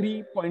 there were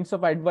 3 points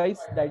of advice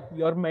that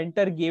your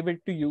mentor gave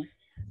it to you,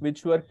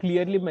 which were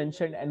clearly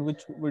mentioned and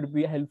which would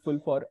be helpful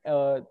for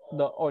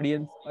the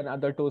audience and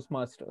other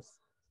Toastmasters.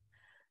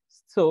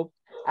 So,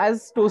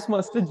 as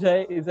Toastmaster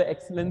Jay is an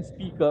excellent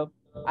speaker,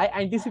 I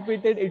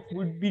anticipated it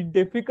would be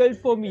difficult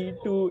for me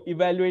to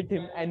evaluate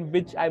him, and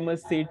which I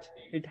must say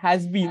it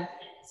has been.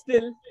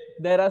 Still,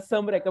 there are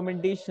some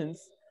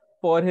recommendations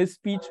for his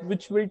speech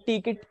which will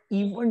take it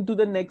even to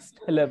the next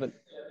level.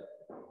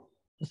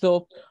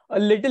 So, a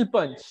little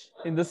punch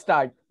in the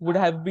start would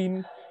have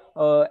been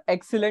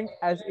excellent,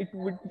 as it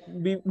would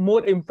be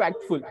more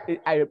impactful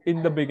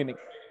in the beginning.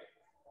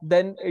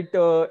 Then it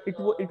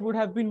would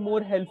have been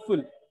more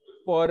helpful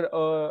for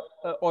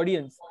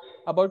audience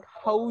about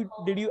how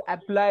did you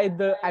apply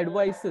the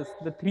advices,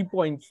 the 3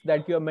 points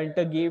that your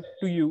mentor gave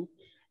to you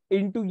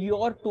into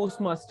your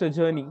Toastmaster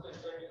journey.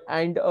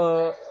 And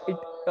it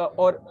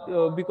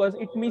or because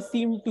it may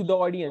seem to the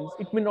audience,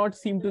 it may not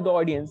seem to the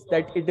audience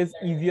that it is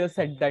easier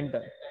said than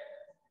done.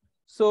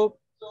 So,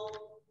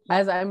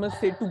 as I must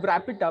say, to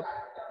wrap it up,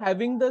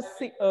 having the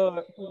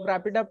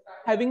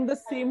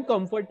same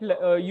comfort,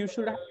 you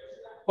should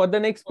for the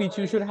next speech,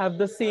 you should have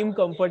the same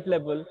comfort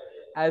level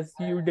as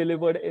you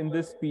delivered in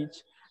this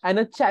speech, and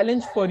a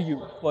challenge for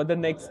you for the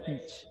next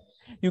speech.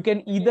 You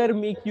can either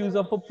make use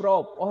of a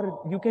prop,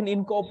 or you can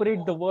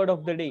incorporate the word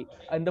of the day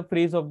and the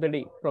phrase of the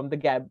day from the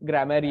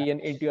grammarian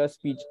into your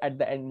speech at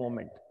the end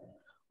moment.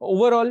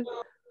 Overall,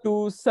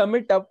 to sum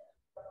it up,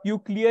 you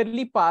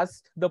clearly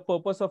passed the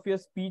purpose of your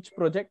speech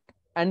project,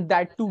 and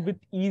that too with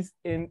ease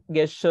in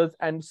gestures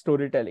and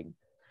storytelling.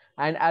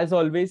 And as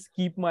always,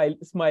 keep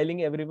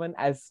smiling, everyone,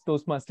 as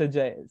Toastmaster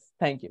Jay is.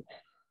 Thank you.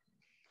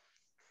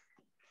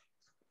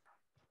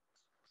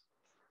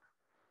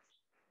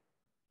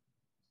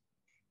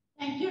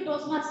 Thank you,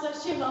 Toastmaster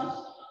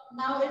Shivam.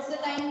 Now it's the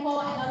time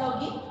for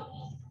analogy.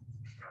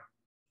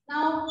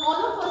 Now,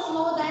 all of us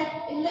know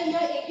that in the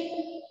year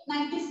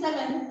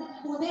 1897,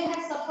 Pune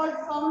had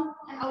suffered from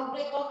an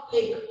outbreak of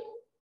plague.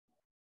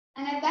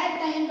 And at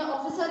that time, the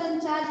officer in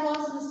charge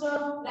was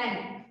Mr.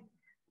 Rand.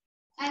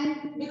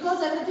 And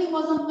because everything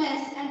was a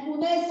mess, and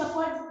Pune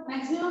suffered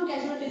maximum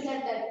casualties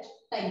at that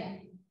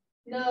time,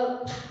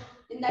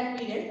 in that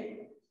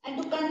period.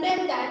 And to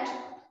condemn that,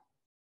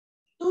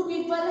 two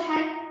people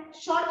had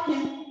shot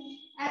him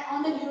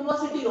on the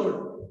University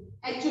Road,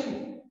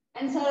 actually.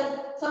 And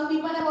some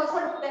people have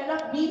also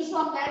developed memes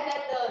from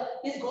that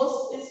his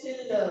ghost is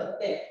still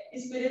there,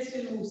 his spirit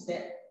still moves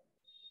there.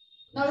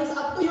 Now it's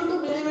up to you to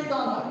believe it or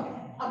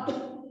not. Up to,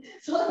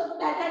 so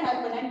that had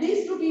happened, and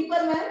these two people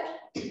were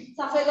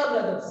Safega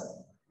brothers.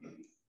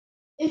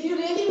 If you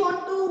really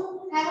want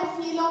to have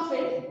a feel of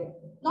it,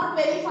 not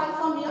very far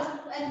from here,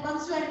 and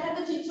once you enter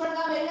the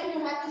Chinchwadgaon area,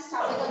 you have this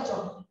Safega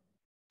Chowk.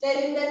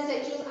 Wherein their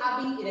statues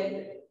are being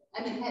erected.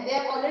 I mean, they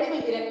have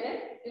already been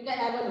erected. You can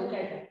have a look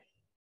at it.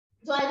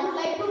 So I would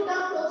like to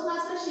term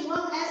Toastmaster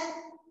Shivam as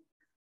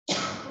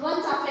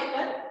one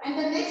Safekar, and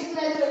the next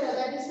graduator,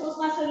 that is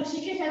Toastmaster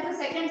Rishikesh, as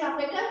the second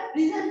Safekar.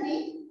 Reason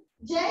being,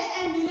 Jay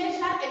and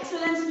Dinesh are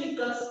excellent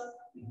speakers.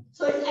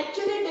 So it's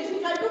actually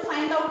difficult to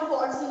find out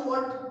faults in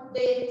what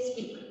they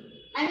speak.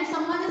 And if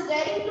someone is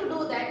daring to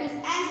do that, is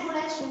as good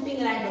as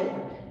shooting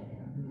random.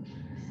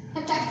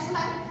 And that's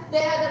why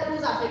they are the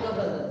two Safekar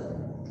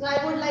brothers. So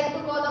I would like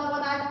to call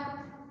upon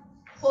our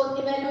fourth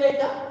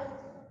evaluator,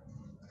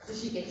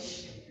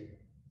 Rishikesh.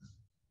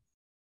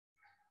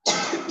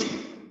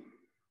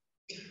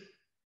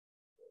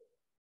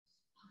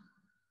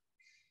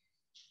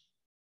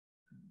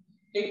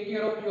 Take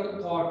care of your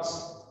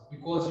thoughts,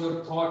 because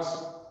your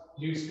thoughts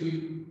leads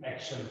to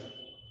action.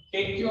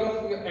 Take care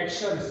of your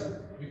actions,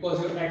 because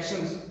your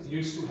actions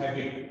leads to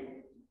habit.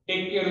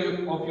 Take care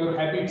of your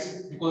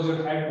habits, because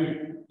your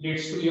habit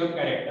leads to your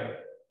character.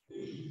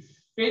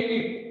 Fake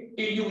it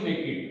till you make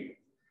it.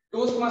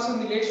 Toastmaster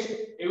Nilesh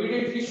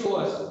evidently shows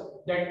us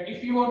that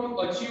if you want to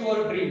achieve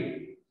your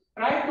dream,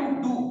 try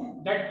to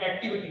do that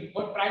activity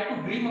or try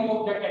to dream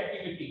about that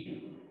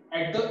activity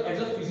as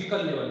a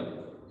physical level.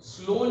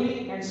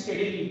 Slowly and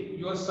steadily,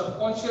 your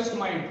subconscious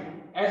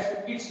mind, as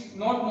it's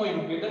not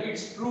knowing whether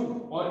it's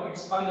true or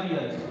it's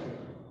unreal,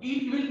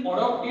 it will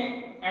adopt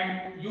it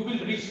and you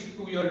will reach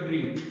to your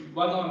dream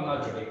one or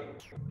another day.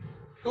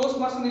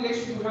 Toastmaster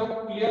Nilesh, you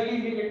have clearly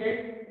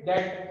indicated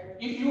that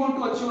if you want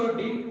to achieve your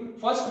dream,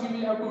 first we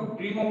will have to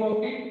dream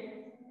about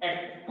it and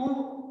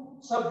do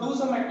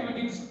some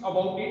activities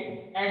about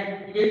it,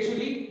 and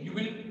eventually you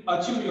will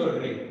achieve your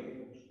dream.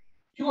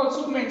 You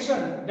also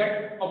mentioned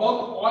that about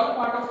all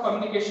part of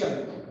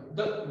communication,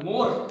 the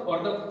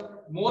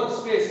more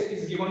space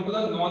is given to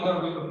the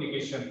non-verbal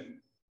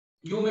communication.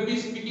 You may be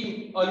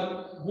speaking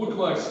good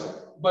words,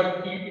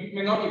 but it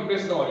may not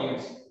impress the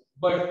audience.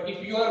 But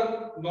if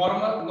your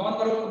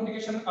non-verbal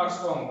communication are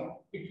strong,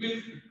 it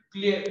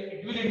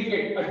will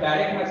indicate a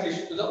direct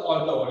message to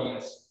all the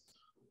audience.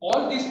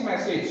 All this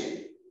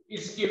message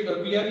is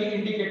clearly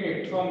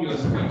indicated from your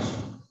speech.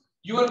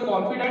 You are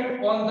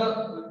confident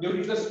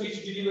during the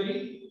speech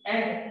delivery,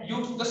 and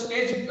the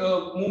stage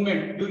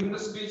movement during the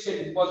speech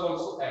was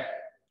also there.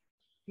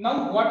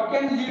 Now, what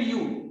can lead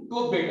you to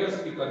a better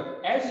speaker?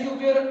 As you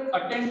were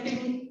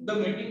attending the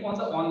meeting on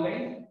the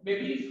online,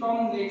 maybe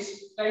from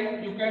next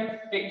time you can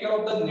take care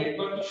of the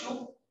network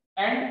issue.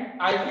 And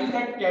I feel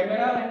that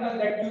camera angle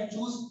that you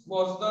choose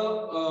was the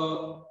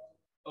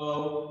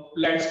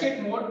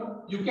landscape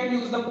mode. You can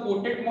use the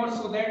portrait mode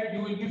so that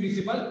you will be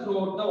visible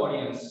throughout the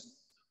audience.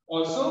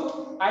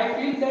 Also, I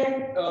feel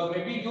that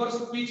maybe your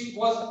speech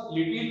was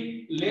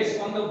little less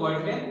on the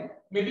word length.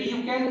 Maybe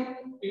you can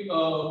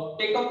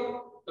take up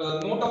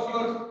note of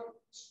your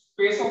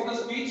space of the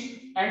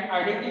speech and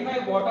identify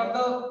what are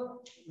the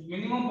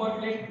minimum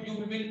word length you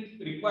will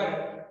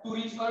require to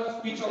reach a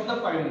speech of the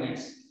 5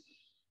 minutes.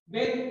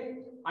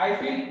 Then I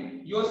feel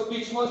your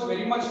speech was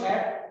very much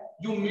apt.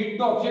 You meet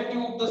the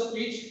objective of the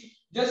speech.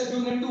 Just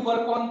you need to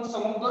work on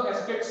some of the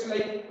aspects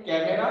like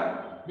camera.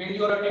 When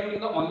you are attending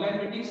the online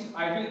meetings,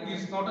 I feel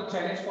this is not a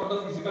challenge for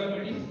the physical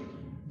meeting.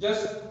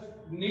 Just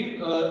need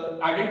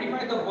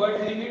identify the word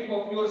limit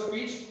of your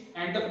speech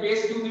and the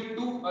pace you need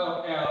to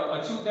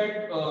achieve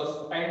that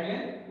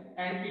timeline,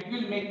 and it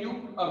will make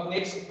you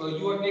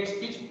your next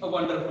speech a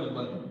wonderful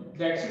one.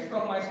 That's it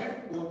from my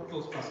side. Over to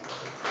Toastmasters.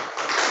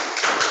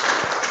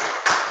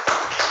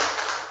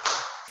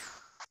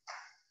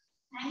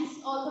 Thanks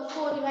all the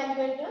 4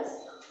 evaluators.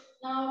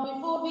 Now,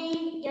 before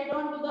we get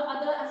on to the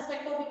other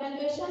aspect of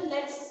evaluation,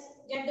 let's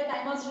get the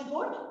timers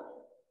report.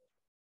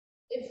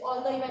 If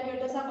all the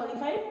evaluators are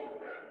qualified.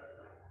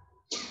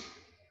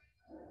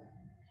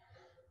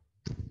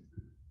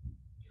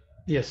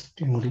 Yes,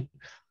 Timuri.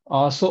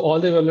 So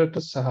all the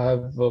evaluators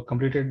have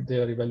completed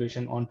their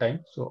evaluation on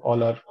time. So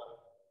all are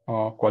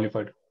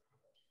qualified.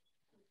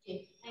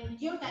 Okay,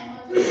 thank you.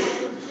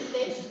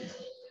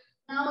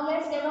 Now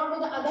let's get on to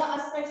the other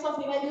aspects of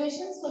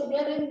evaluation. So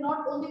here is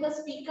not only the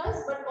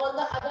speakers, but all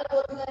the other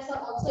guys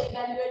are also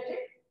evaluated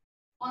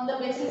on the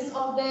basis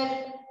of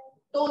their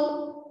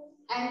tone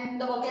and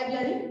the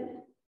vocabulary.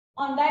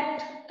 On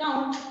that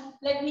count,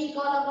 let me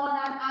call upon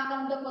our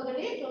counter for the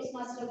day,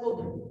 Toastmaster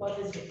Govind, for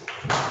this day.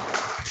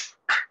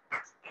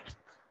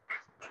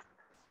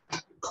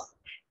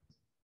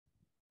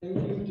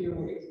 Thank you,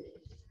 TM.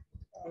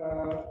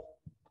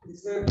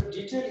 It's a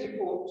detailed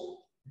report.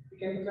 You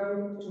can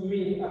come to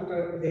me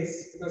after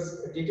this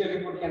because a detailed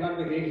report cannot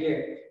be read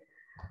here.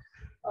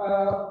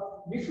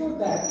 Before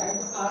that, I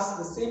will ask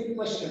the same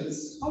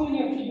questions. How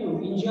many of you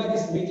enjoy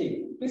this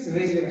meeting? Please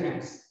raise your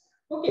hands.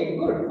 Okay,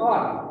 good,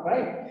 all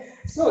right.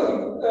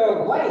 So,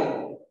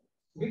 why?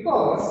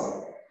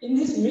 Because in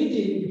this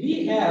meeting,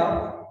 we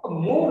have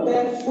more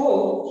than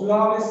 4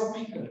 flawless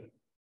speakers.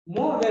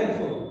 More than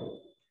 4.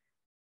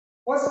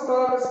 First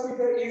flawless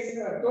speaker is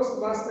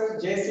Toastmasters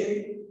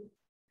Jesse.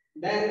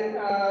 Then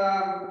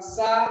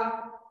Sa,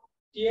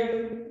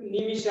 TM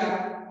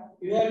Nimisha,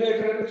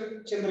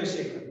 evaluator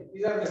Chandrasekhar.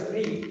 These are the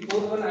 3.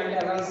 Fourth one I will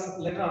announce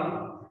later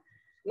on.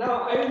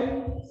 Now I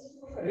will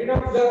read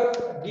out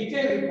the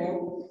detailed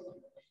report.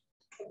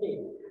 Okay.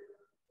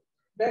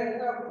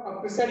 Then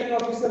presiding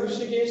officer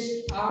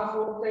Rishikesh are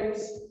 4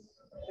 times.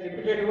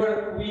 Repeated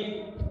word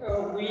we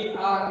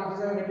are, is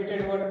a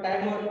repeated word.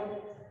 Timer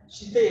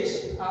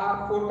Shitesh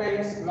are 4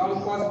 times.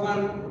 Long pause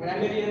 1.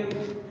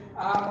 Grammarian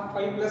are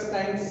 5 plus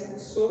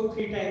times. So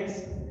 3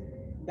 times.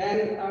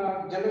 Then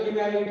general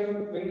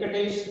evaluator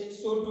Venkatesh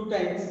so 2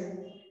 times.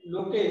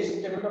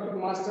 Lokesh tabletop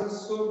master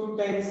so 2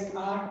 times.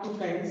 Are 2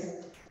 times.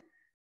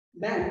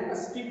 Then a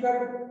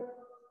speaker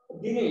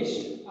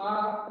Dinesh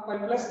are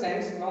 5 plus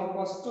times. Long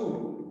pause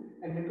 2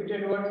 and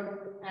repeated word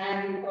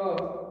and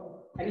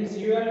his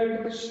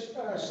evaluator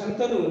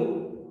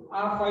Shantanu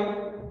are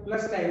 5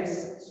 plus times,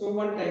 so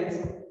 1 times.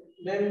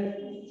 Then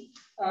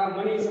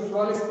Mani is a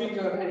flawless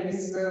speaker and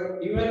his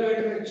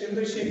evaluator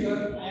Chandrasekhar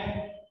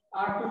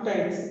are 2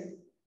 times.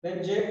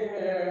 Then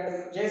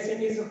Jay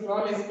Singh is a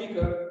flawless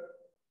speaker.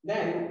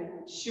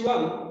 Then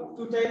Shivam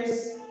 2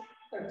 times,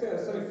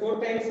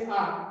 4 times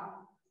are.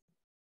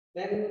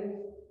 Then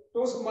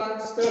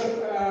Toastmaster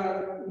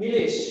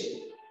Nilesh.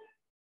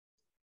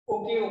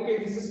 Okay,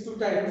 this is 2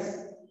 times.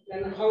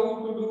 Then how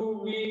to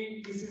do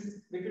we? This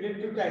is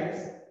repeated 2 times.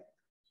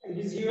 And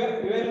his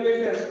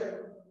evaluator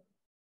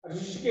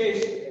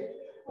Rishikesh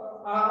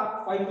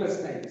are 5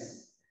 plus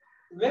times.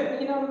 When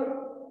in our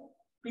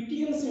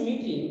PTLC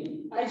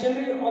meeting, I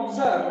generally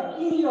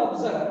keenly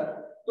observe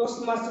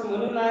Toastmaster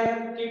Manu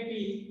Nair, KP,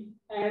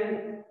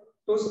 and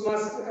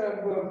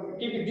Toastmaster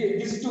KP,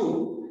 these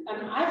 2.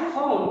 And I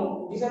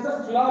found these are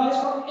the flawless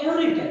for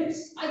every time.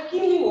 I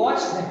keenly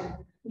watch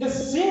them. The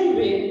same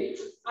way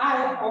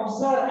I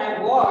observe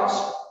and watch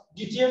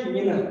DTM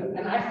Minal,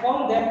 and I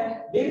found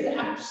that there is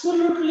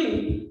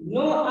absolutely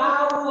no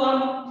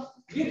R1.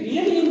 We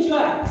really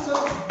enjoy. So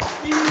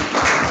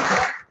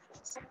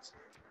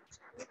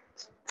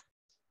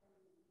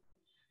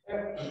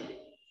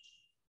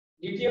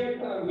DTM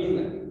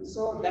Minal.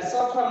 So that's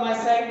all from my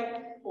side.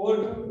 Over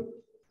to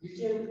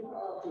DTM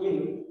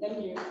Minal.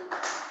 Thank you.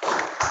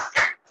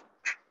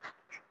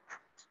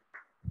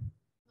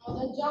 Now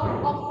the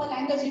job of a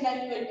language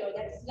evaluator,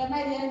 that's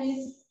grammarian,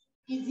 is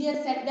easier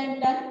said than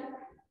done.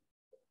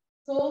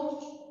 So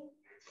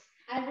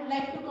I would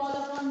like to call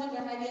upon the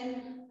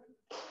grammarian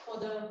for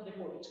the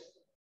report,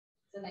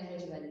 the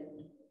language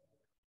evaluator.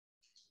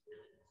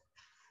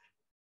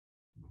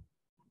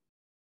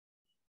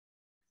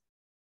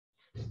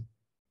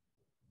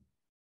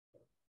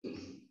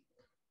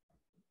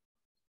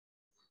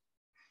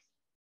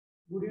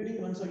 Good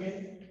evening once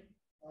again.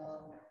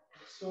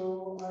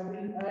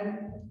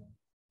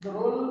 The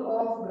role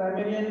of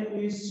grammarian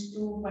is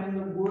to find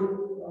the good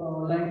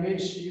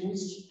language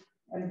used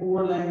and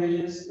poor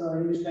languages,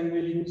 English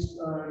language used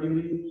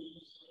during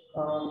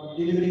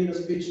delivering the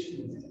speech.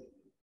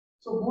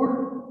 So good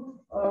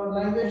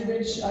language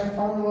which I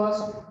found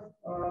was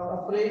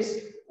a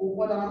phrase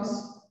 "open arms,"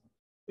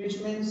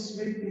 which means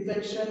with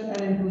affection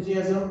and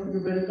enthusiasm.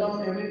 You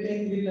welcome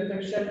everything with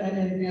affection and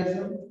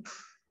enthusiasm.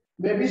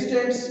 Baby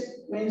steps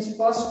means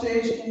first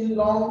stage in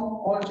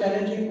long or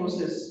challenging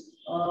process.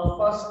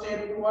 First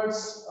step towards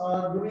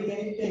doing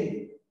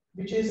anything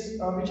which has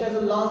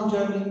a long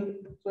journey.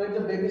 So it's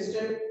a baby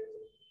step.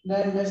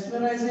 Then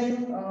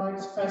mesmerizing,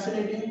 it's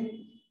fascinating.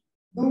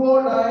 Do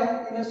or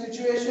die in a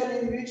situation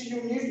in which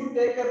you need to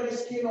take a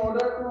risk in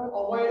order to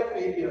avoid a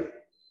failure.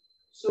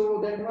 So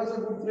that was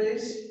a good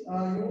phrase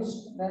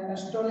used. Then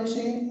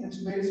astonishing, it's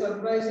very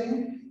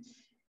surprising.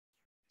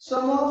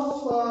 Some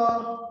of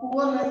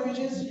poor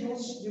languages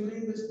used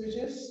during the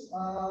speeches.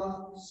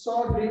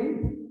 Saw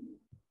dream.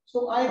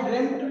 So I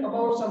dreamt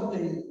about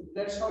something.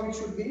 That's how it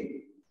should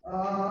be.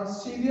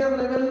 Severe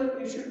level,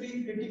 it should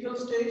be critical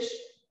stage.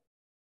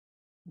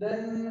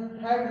 Then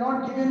have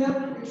not given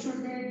up, it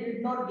should be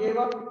did not give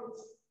up.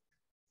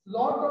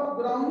 Lot of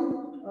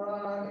ground,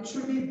 it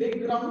should be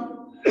big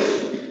ground.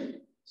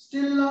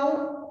 Still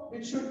now,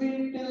 it should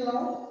be till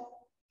now.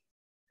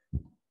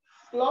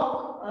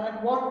 Clock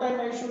and what time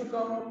I should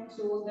come.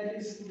 So that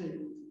is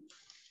the.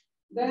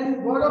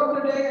 Then word of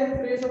the day and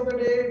phrase of the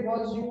day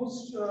was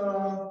used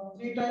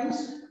 3 times.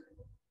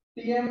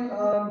 TM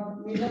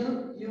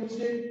Minal used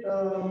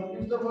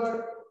the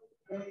word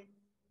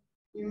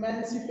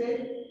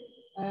emancipate,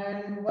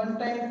 and 1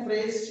 time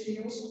phrase she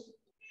used.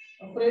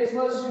 A phrase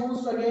was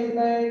used again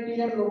by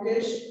TM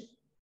Lokesh.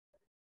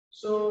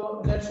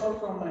 So that's all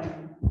from my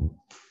end.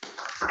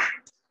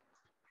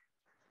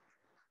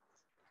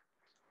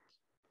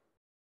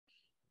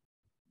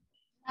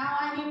 Now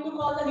I need to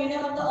call the leader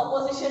of the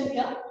opposition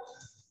here.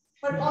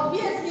 But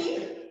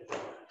obviously,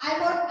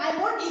 I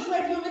won't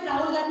equate you with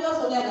Rahul Gandhi or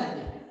Sonia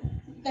Gandhi.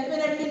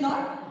 Definitely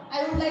not.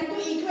 I would like to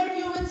equate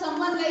you with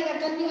someone like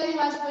Atal Bihari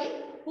Vajpayee,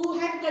 who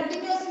had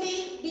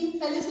continuously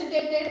been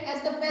felicitated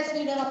as the best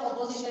leader of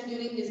opposition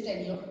during his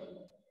tenure.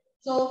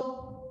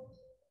 So,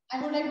 I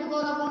would like to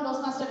call upon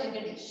Toastmaster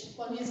Venkatesh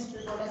for his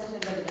report as a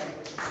general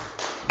evaluation.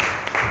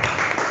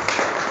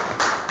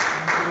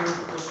 Thank you,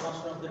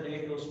 Toastmaster of the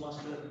day,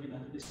 Toastmaster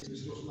Minal. This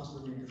is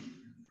Toastmaster Minal.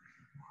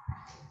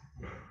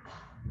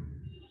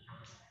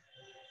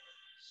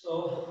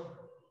 So,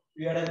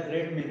 we had a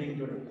great meeting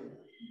today.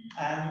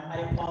 And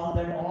I found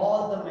that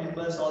all the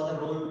members, all the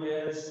role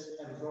players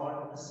have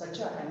brought such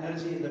an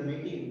energy in the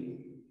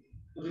meeting.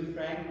 To be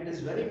frank, it is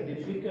very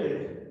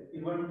difficult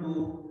even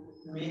to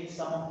make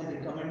some of the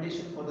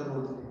recommendation for the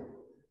role play.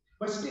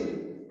 But still,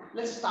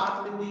 let's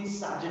start with the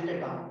sergeant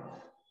at arms.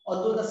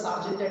 Although the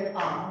sergeant at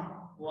arms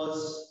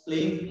was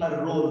playing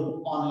her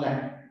role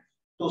online,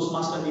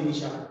 Toastmaster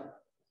Dinesh,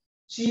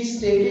 she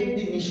stated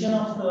the mission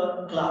of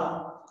the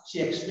club. She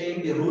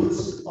explained the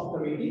rules of the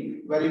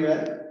meeting very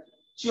well.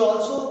 She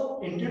also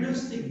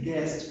introduced the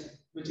guest,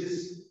 which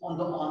is on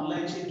the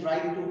online. She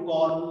tried to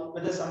call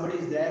whether somebody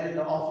is there in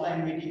the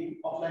offline meeting,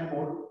 offline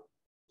mode.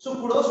 So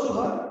kudos to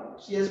her.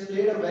 She has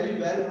played a very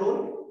well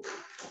role.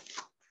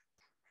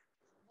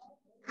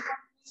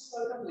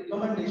 Certain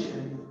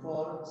recommendation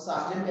for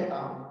Sergeant at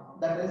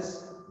Arms, that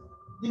is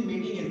the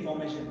meeting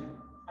information.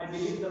 I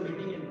believe the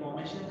meeting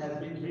information has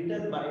been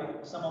written by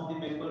some of the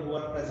members who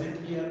are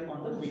present here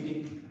on the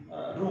meeting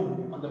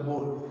room on the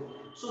board.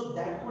 So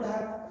that would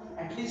have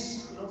at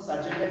least,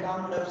 Sergeant at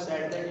Arms would have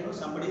said that,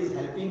 somebody is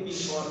helping me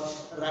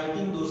for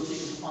writing those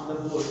things on the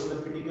board, in the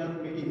critical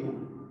meeting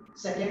room.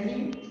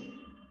 Secondly,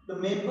 the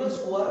members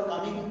who are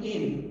coming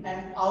in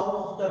and out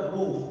of the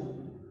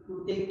room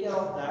to take care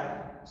of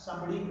that,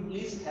 somebody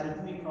please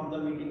help me from the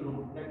meeting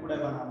room. That could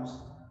have announced.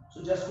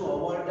 So just to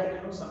avoid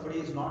that, somebody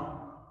is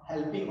not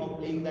helping or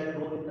playing that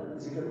role in the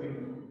physical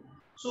meeting.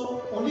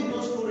 So only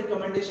those two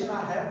recommendations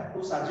I have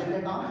to Sergeant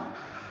at Arms.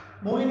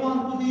 Moving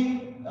on to the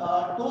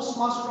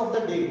Toastmaster of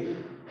the day.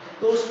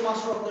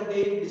 Toastmaster of the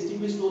day,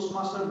 distinguished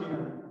Toastmaster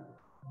Minal.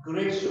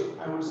 Great show,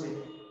 I would say.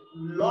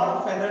 Lot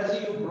of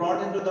energy you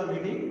brought into the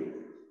meeting.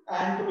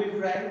 And to be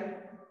frank,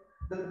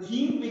 the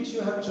theme which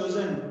you have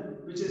chosen,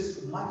 which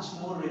is much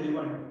more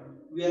relevant.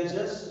 We are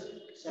just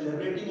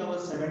celebrating our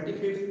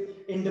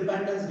 75th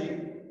Independence Day.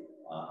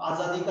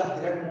 Azadi Ka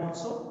Hirak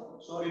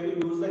Mahotsav. Sorry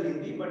to use the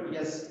Hindi, but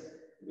yes,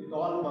 with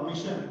all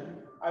permission,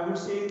 I would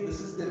say this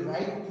is the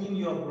right theme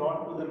you have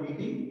brought to the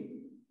meeting.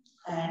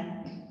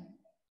 And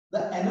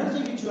the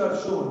energy which you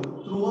have shown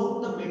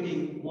throughout the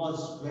meeting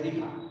was very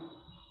high.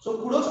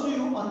 So kudos to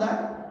you on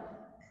that.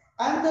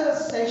 And the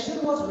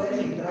session was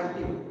very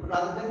interactive.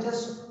 Rather than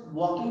just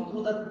walking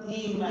through the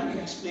theme and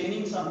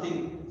explaining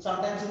something,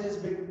 sometimes it is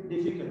a bit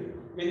difficult.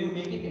 When you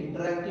make it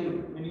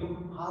interactive, when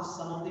you ask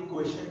some of the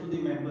questions to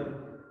the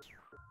member,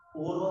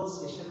 overall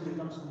session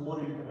becomes more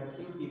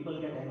interactive,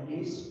 people get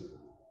engaged,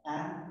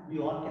 and we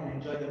all can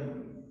enjoy the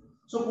meeting.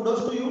 So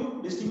kudos to you,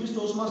 distinguished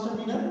Toastmaster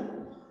Minal.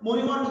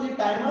 Moving on to the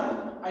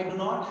timer, I do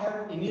not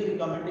have any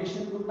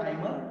recommendation to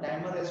timer.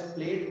 Timer has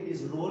played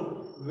his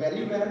role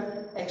very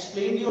well.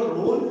 Explain your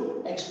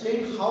role,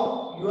 explain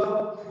how you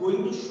are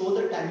going to show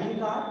the timing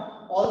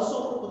card.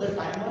 Also to the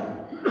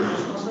timer,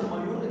 Toastmaster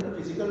Mayur in the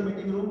physical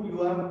meeting room,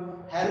 you have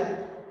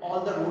helped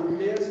all the role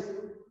players.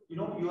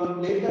 You have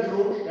played that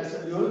role, that's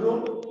a real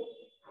role.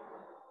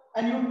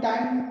 And you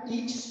time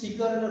each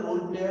speaker and a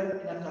role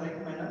player in a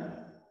correct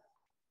manner.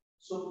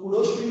 So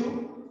kudos to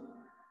you.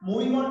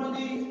 Moving on to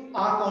the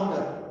R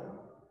counter.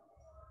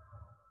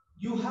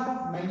 You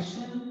have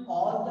mentioned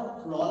all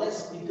the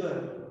flawless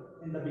speaker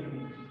in the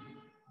beginning.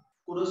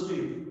 Kudos to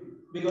you.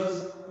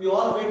 Because we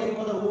all waiting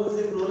for the who is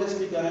the flawless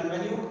speaker, and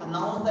when you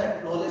announce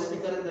that flawless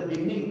speaker in the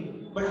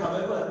beginning, but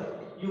however,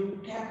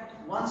 you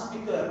kept one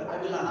speaker, I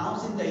will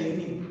announce in the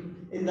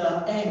evening, in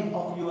the end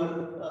of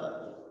your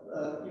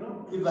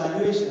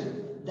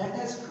evaluation. That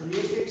has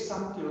created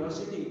some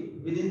curiosity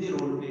within the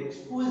role players.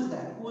 Who is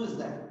that? Who is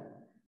that?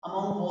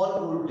 Among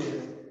all role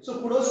players.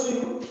 So kudos to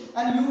you,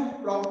 and you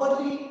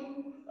properly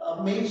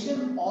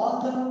mention all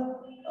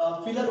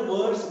the filler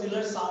words,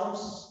 filler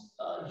sounds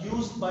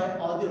used by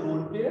all the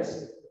role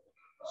players.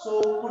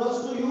 So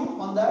kudos to you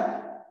on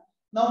that.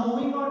 Now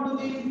moving on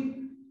to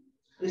the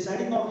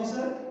presiding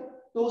officer,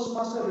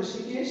 Toastmaster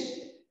Rishikesh.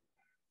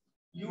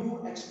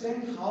 You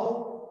explained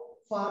how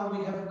far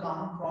we have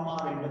come from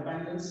our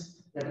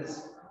independence, that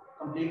is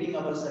completing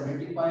our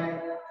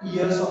 75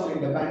 years of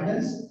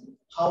independence,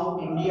 how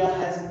India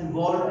has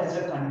evolved as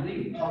a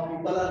country, how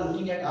people are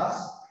looking at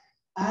us.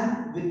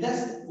 And with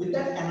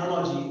that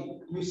analogy,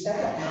 you said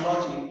an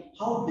analogy,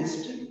 how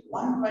District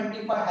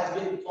 125 has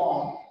been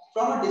formed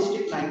from a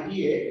District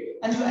 98,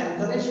 and you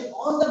encourage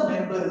all the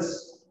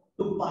members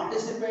to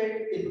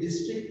participate in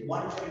District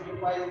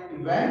 125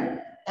 event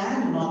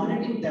and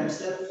nominating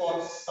themselves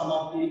for some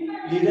of the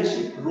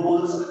leadership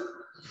roles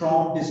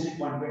from District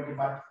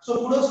 125.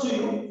 So kudos to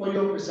you for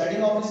your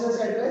presiding officer's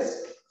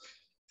address.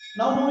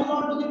 Now moving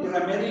on to the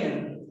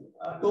grammarian,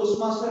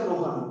 Toastmaster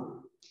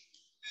Rohan.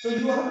 So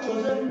you have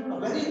chosen a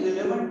very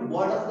relevant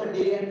word of the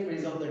day and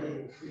phrase of the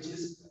day, which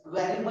is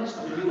very much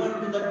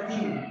relevant to the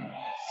theme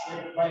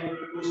set by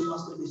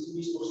Toastmaster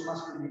Distinguished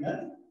Toastmaster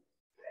Minal.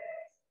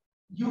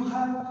 You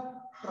have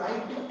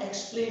tried to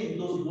explain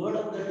those word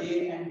of the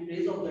day and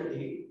phrase of the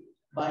day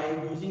by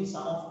using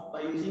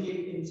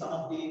it in some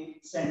of the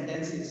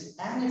sentences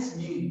and its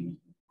meaning.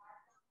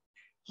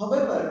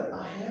 However,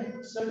 I had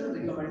certain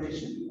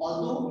recommendation.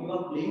 Although you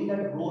are playing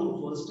that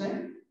role first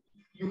time,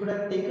 you could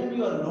have taken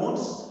your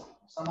notes.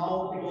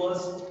 Somehow it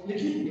was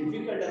little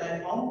difficult, and I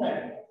found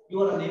that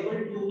you are unable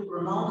to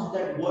pronounce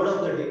that word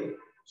of the day.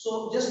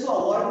 So just to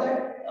avoid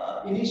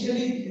that,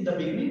 initially in the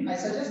beginning, I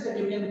suggest that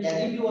you can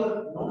carry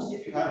your notes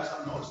if you have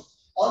some notes.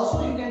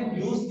 Also, you can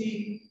use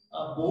the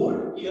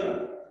board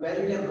here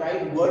where you can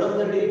write word of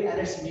the day and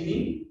its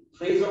meaning,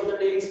 phrase of the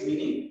day, its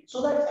meaning,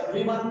 so that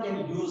everyone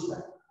can use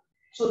that.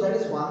 So that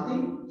is one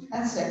thing.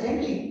 And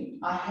secondly,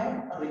 I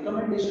had a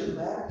recommendation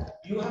where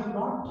you have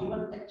not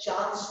given a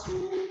chance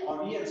to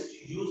audience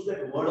to use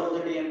that word of the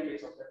day and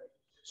phrase of the day.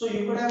 So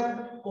you could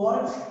have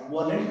called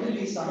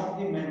voluntarily some of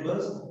the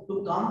members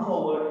to come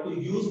forward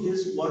to use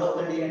this word of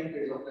the day and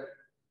phrase of the day.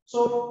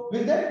 So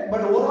with that,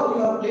 but overall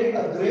you have played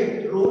a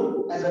great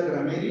role as a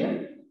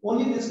grammarian.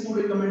 Only these two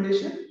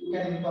recommendations you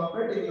can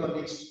incorporate in your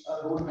next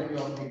role that you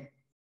are playing.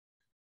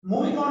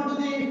 Moving on to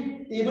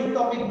the table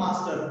topic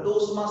master,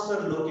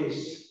 Toastmaster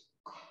Lokesh.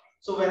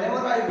 So whenever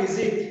I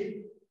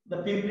visit the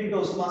Pimpri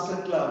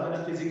Toastmaster Club in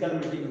a physical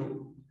meeting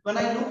room, when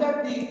I look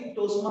at the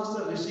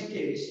Toastmaster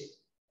Rishikesh,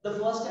 the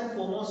first and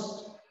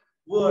foremost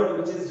word,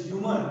 which is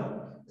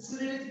humor, it's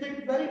a little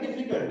bit very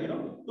difficult,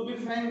 to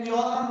be frank, we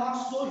all are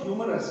not so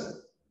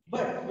humorous.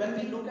 But when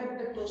we look at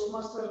the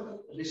Toastmaster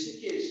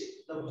Rishikesh,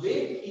 the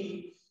way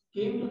he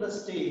came to the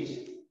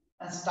stage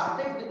and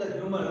started with the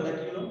humor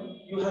that,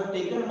 you have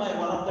taken my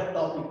one of the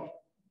topic.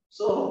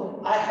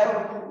 So I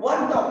have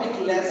one topic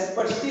less,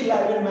 but still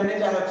I will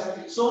manage. I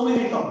have so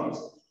many topics.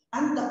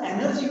 And the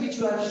energy which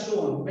you have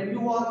shown when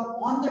you are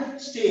on the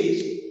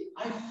stage,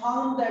 I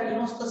found that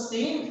it's the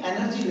same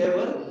energy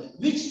level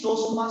which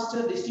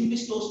Toastmaster,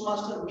 distinguished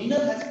Toastmaster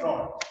Minal has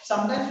brought.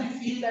 Sometimes we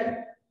feel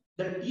that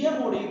the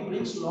TMOD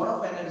brings a lot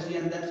of energy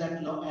and then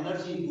that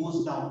energy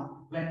goes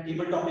down when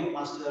table topic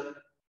master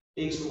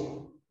takes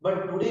over.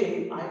 But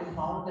today I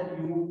found that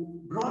you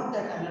brought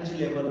that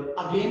energy level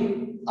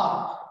again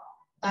up,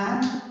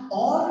 and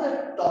all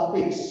the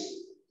topics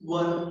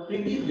were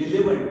pretty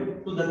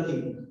relevant to the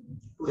theme,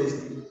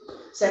 today's theme.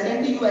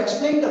 Secondly, you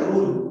explained the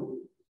rule.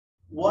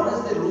 What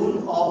is the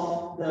rule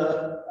of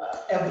the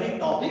every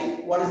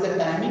topic? What is the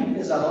timing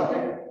is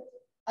allotted?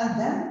 And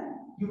then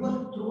you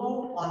were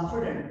throughout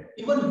confident.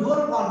 Even you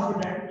are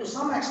confident to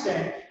some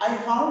extent. I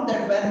found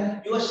that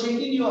when you were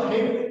shaking your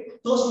head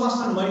with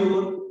Toastmaster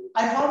Mayur,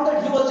 I found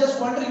that he was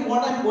just wondering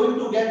what I'm going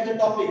to get the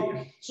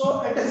topic.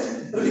 So it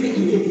is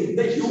really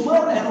the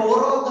humor and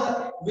overall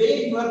the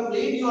way you have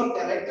played your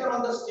character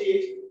on the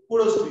stage.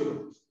 Kudos to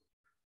you.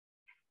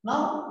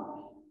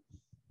 Now,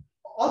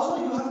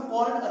 also you have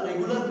called a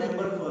regular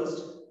member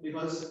first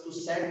because to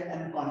set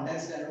and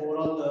contest and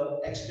overall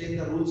explain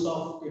the rules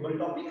of table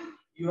topic.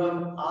 You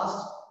have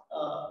asked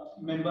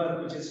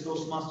member, which is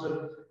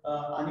Toastmaster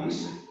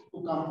Anish,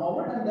 to come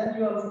forward, and then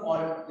you have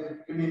called the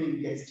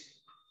remaining guest.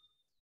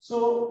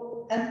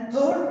 So, and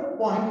third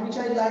point which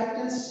I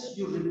liked is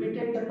you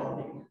repeated the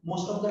topic.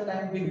 Most of the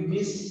time we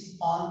miss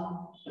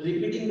on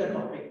repeating the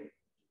topic.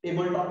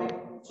 Table topic,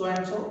 so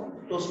and so,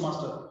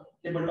 Toastmaster.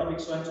 Table topic,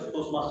 so and so,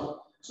 Toastmaster.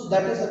 So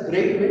that is a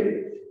great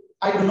way.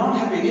 I do not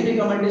have any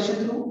recommendation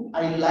to you.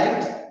 I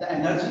liked the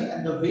energy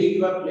and the way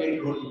you have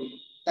played role.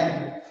 Thank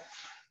you.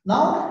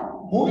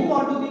 Now, moving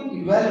on to the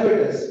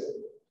evaluators.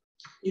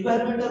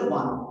 Evaluator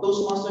 1,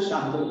 Toastmaster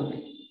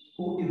Shantanu,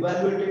 who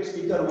evaluated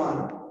speaker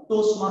 1.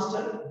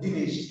 Toastmaster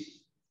Dinesh,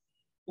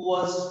 who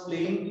was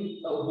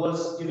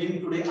giving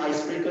today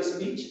icebreaker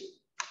speech.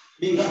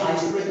 Being an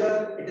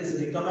icebreaker, it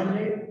is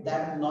recommended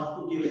that not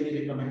to give any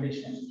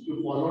recommendation.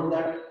 You followed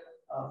that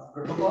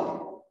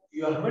protocol.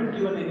 You haven't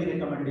given any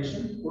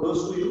recommendation.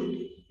 Kudos to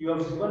you. You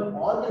have given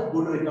all the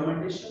good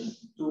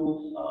recommendations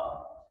to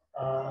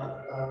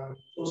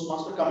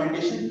Toastmaster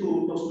commendation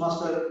to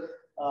Toastmaster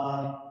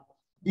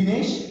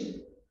Dinesh.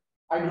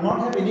 I do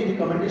not have any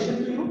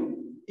recommendation to you.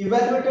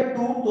 Evaluated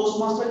to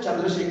Toastmaster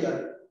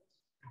Chandrasekhar,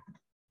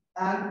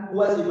 and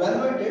who has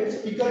evaluated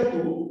speaker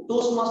to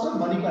Toastmaster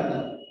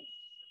Manikandan.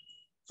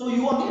 So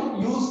you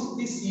again use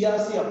the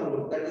CRC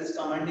approach, that is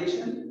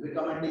commendation,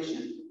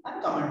 recommendation,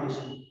 and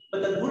commendation.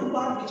 But the good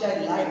part which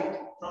I liked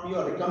from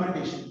your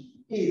recommendation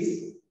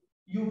is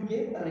you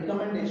gave a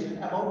recommendation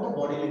about the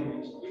body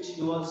language, which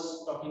he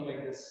was talking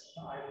like this.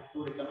 I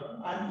do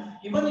recommend, and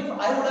even if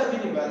I would have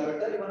been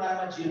evaluator, even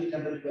I am a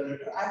general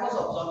evaluator, I was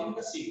observing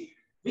the same,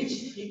 which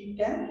he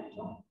can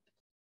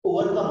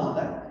overcome on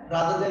that,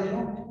 rather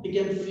than he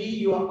can free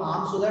your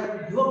arm so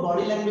that your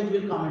body language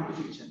will come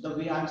into picture the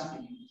way I'm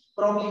speaking.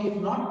 Probably if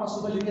not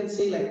possible, you can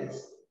say like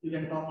this, you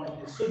can talk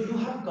like this. So you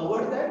have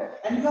covered that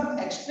and you have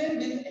explained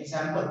with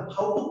example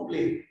how to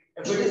play.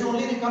 If it is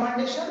only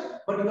recommendation,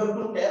 but you have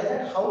to tell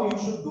that how you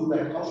should do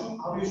that,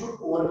 how you should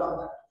overcome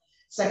that.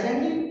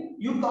 Secondly,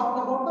 you talked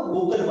about the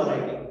vocal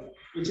variety,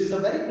 which is a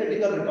very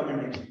critical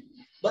recommendation.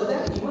 But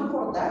then even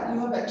for that, you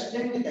have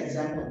explained with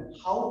example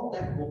how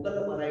that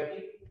vocal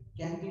variety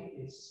can be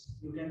placed.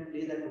 You can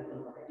play that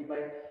vocal variety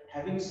by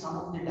having some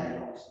of the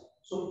dialogues.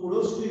 So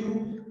kudos to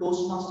you,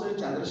 Toastmaster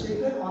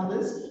Chandrasekhar, on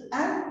this,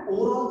 and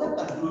overall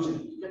the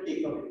conclusion, the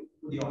takeaway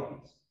to the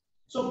audience.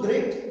 So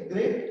great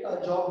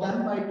job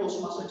done by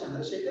Toastmaster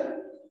Chandrasekhar.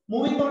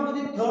 Moving on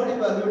to the third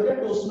evaluator,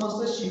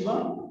 Toastmaster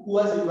Shivam, who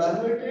has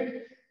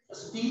evaluated a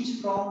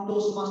speech from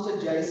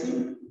Toastmaster Jai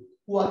Singh,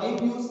 who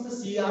again used the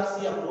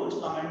CRC approach,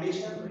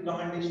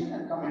 recommendation,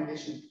 and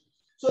commendation.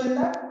 So in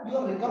that,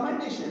 your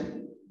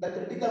recommendation, the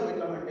critical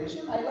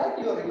recommendation, I like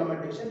your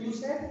recommendation. You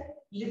said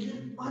little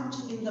punch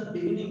in the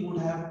beginning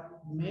would have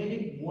made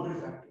it more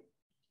effective.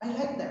 I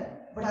like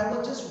that, but I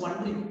was just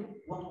wondering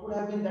what could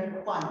have been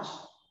that punch,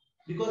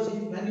 because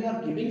when you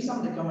are giving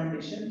some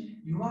recommendation,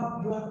 you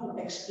have to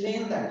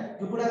explain that.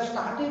 You could have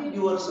started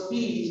your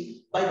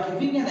speech by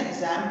giving an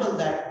example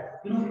that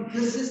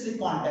this is the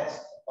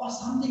context or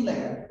something like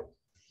that.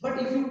 But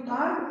if you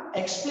can't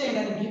explain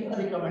and give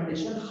a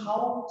recommendation,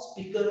 how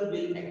speaker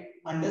will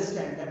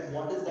understand that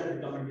what is that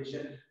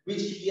recommendation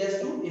which he has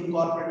to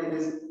incorporate in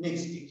his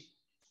next speech.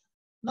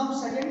 Now,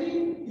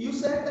 secondly, you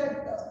said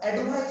that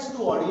advice to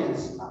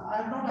audience. I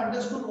have not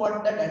understood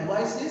what that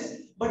advice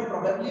is, but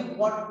probably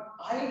what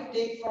I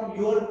take from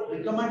your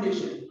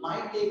recommendation,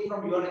 my take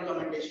from your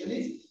recommendation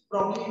is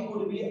probably it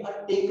could be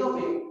a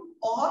takeaway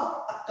or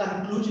a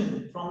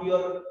conclusion from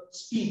your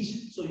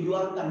speech. So you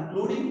are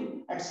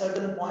concluding at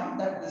certain point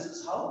that this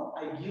is how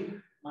I give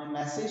my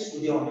message to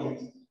the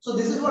audience. So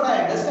this is what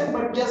I understand,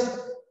 but just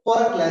for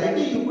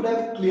clarity, you could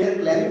have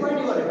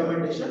clarified your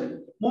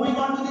recommendation. Moving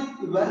on to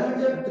the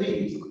evaluator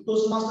 3,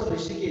 Toastmaster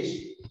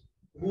Rishikesh,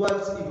 who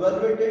has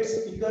evaluated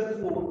speaker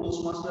 4,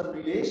 Toastmaster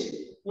Nilesh,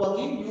 who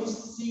again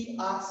used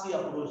CRC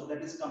approach,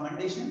 that is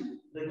commendation,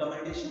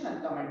 recommendation,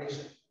 and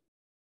commendation.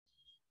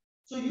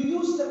 So you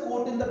use the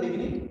quote in the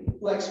beginning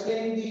to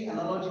explain the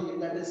analogy,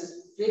 that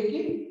is fake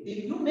it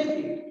till you make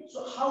it.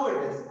 So how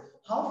it is?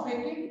 How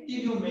fake it till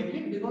you make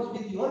it? Because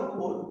with your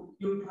quote,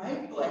 you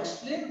try to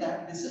explain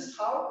that this is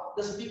how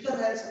the speaker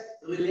has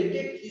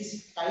related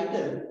his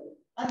title.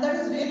 And that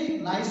is really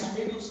nice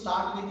way to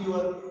start with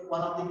your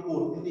one of the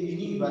quote in the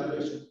any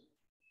evaluation.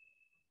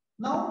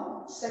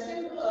 Now,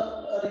 second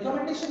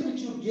recommendation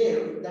which you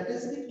gave, that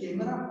is the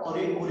camera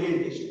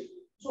orientation.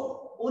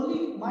 So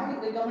only my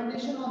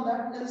recommendation on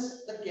that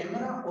is the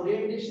camera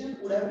orientation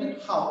would have been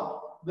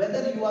how,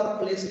 whether you are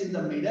placed in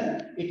the middle,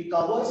 it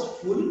covers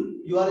full,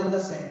 you are in the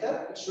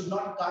center, it should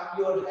not cut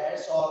your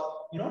hairs or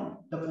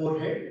the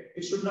forehead,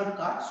 it should not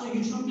cut, so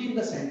you should be in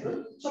the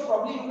center. So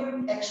probably you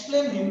can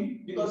explain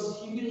him,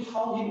 because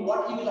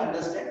what he will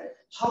understand,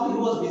 how he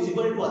was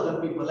visible to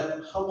other people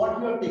and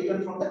what you have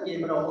taken from the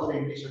camera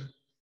orientation.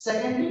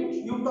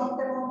 Secondly, you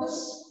talked about the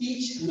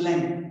speech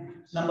length,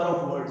 number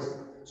of words.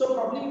 So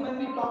probably when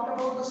we talk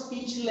about the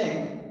speech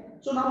length,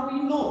 so now we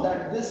know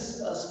that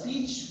this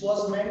speech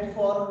was meant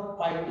for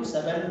 5 to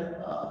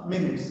 7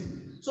 minutes.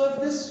 So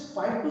if this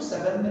 5 to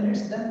 7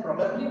 minutes, then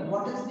probably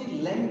what is the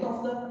length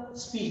of the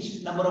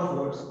speech, number of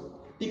words?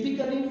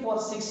 Typically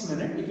for 6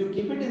 minutes, if you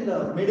keep it in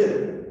the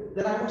middle,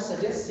 then I would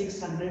suggest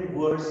 600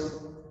 words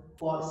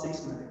for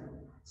 6 minutes.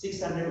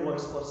 600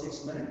 words for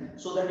 6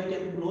 minutes, so that you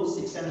can close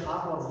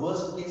 6.5 or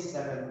worst case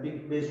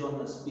 7 based on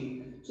the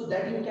speed. So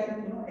that you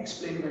can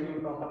explain when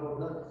you talk about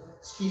the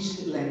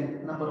speech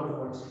length, number of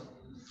words.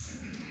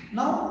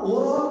 Now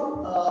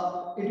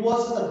overall, it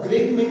was a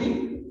great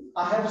meeting.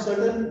 I have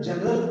certain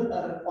general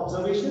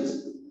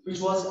observations,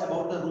 which was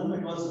about the room.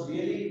 It was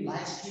really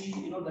nicely,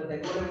 the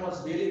decorum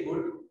was really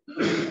good.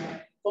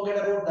 Forget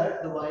about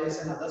that, the wires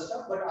and other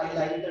stuff, but I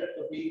like that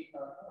the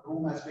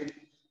room has been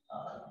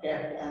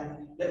kept,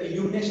 and the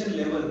illumination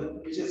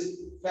level, which is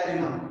fair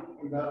enough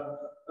in the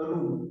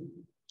room.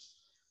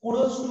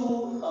 Kudos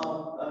to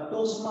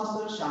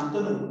Toastmaster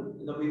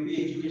Shantanu, the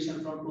VP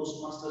Education from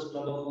Toastmasters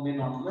Club of Pune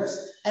Northwest,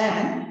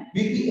 and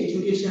VP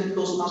Education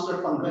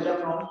Toastmaster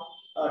Pankaja from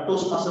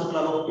Toastmaster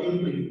Club of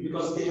Pimpri,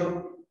 because they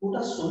have put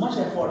us so much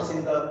efforts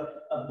in the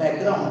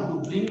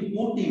background to bring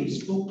two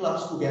teams, two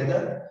clubs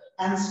together.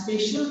 And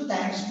special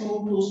thanks to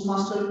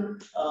Toastmaster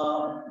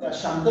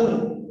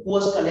Shantanu, who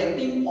was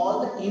collecting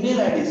all the email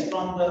IDs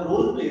from the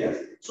role players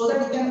so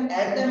that he can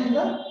add them in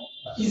the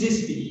easy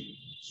speak.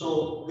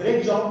 So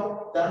great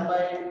job done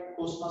by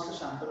Toastmaster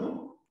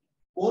Shantanu.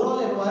 Overall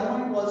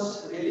environment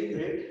was really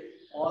great.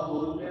 All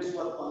role players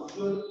were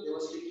punctual. They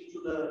were sticking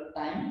to the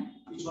time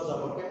which was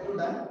allotted to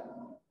them.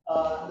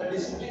 The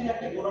discipline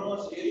at decorum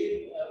was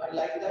really, I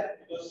like that,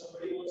 because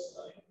somebody was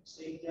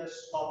saying just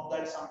stop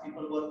that. Some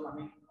people were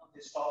coming,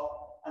 they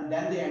stopped, and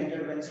then they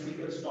entered when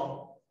speakers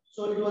stopped.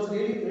 So it was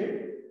really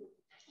great.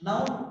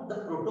 Now the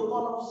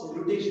protocol of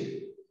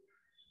salutation,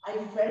 I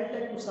felt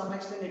that to some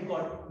extent it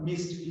got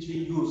missed, which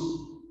we use,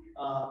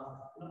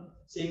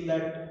 saying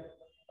that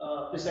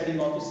presiding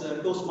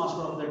officer,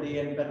 Toastmaster of the day,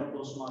 and fellow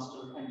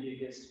Toastmaster and dear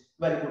guest.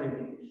 Very good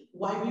evening.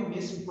 why we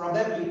missed,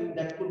 probably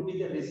that could be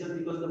the reason,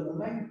 because the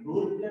moment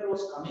role player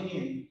was coming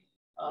in,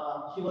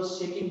 he was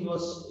shaking, he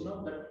was,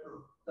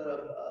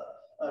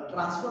 the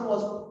transfer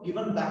was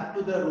given back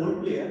to the role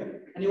player,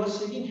 and he was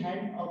shaking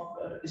hand of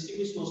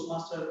distinguished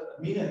Toastmaster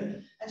Minal,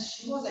 and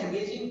she was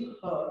engaging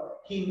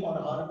him or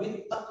her with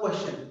a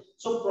question.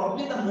 So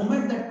probably the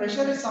moment that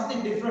pressure is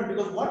something different,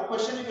 because what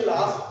question you will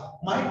ask,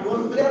 my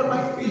role player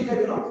might feel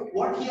that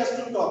what he has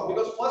to talk,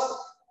 because first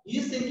he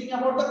is thinking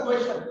about the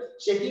question,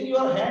 shaking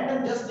your hand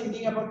and just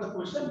thinking about the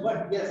question.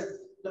 But yes,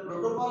 the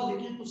protocol,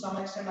 little to some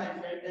extent, I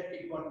felt that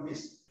it got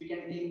missed. We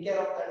can take care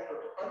of that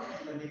protocol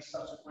in the next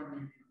subsequent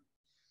meeting.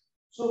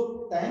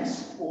 So thanks.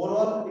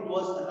 Overall, it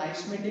was a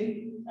nice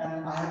meeting, and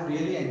I have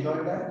really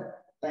enjoyed that.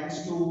 Thanks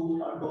to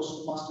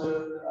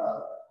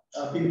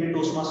Pimpri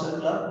Toastmaster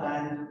Club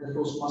and the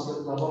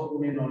Toastmaster Club of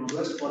Pune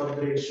Northwest for a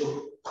great show.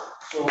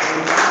 So.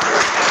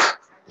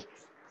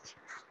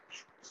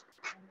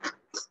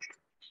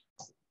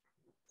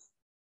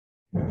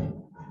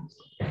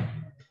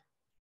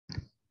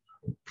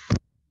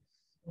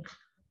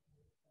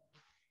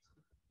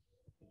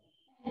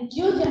 Thank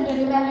you, General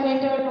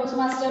Evaluator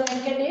Toastmaster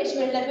Venkatesh.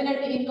 Will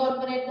definitely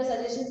incorporate the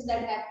suggestions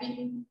that have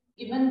been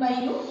given by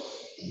you.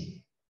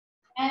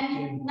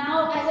 And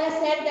now, as I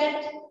said that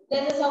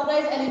there's a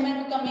surprise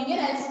element coming in,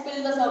 I'll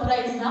spill the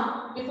surprise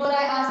now before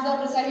I ask the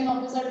presiding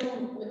officer to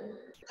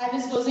have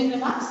his closing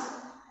remarks.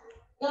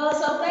 The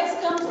surprise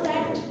comes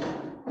that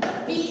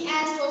we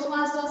as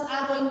Toastmasters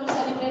are going to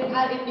celebrate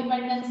our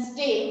Independence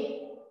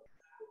Day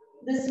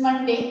this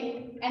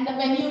Monday, and the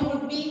venue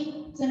would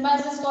be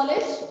Symbiosis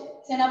College,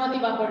 Senapati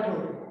Bapat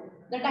Road.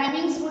 The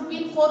timings would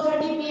be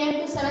 4:30 p.m.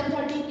 to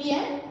 7:30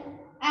 p.m.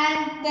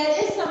 and there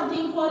is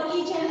something for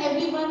each and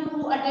everyone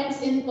who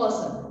attends in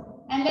person.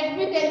 And let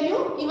me tell you,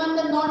 even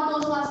the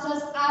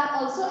non-Toastmasters are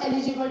also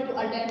eligible to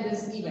attend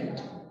this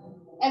event.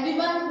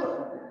 Everyone,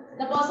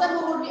 the person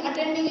who would be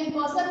attending in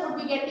person would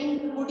be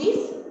getting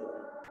goodies.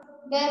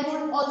 There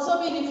would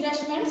also be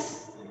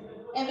refreshments.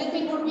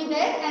 Everything would be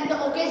there, and the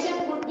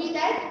occasion would be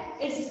that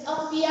it's a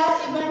PR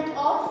event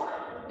of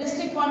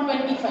District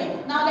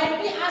 125. Now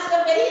let me ask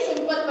a very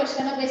simple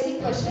question, a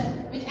basic question,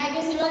 which I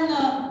guess even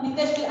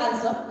Nitesh will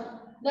answer.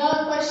 The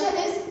question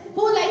is,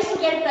 who likes to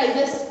get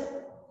prizes?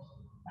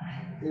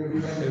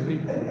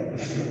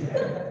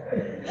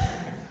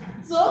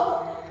 So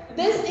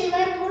this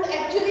event would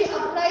actually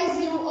apprise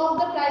you of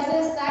the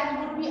prizes that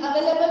would be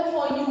available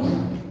for you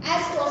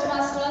as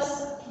Toastmasters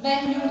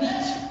when you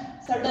reach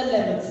certain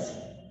levels.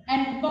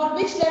 And for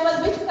which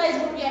level, which prize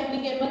would be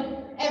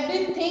applicable?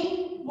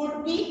 Everything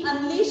would be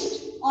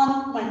unleashed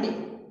on Monday.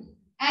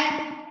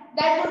 And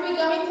that would be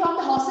coming from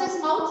the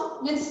horse's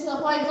mouth. Means,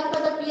 for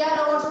example, the PR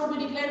awards would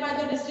be declared by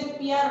the district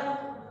PR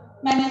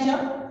manager.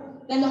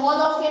 Then the Hall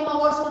of Fame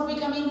awards would be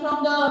coming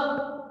from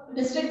the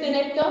district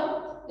director.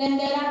 Then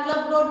there are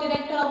club road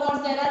director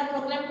awards, there are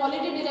program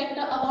quality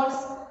director awards,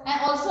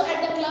 and also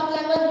at the club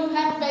level you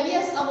have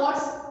various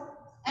awards.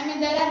 I mean,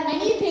 there are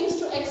many things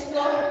to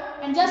explore,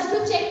 and just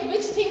to check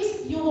which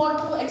things you want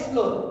to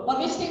explore or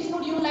which things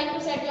would you like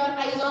to set your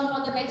eyes on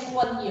for the next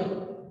 1 year.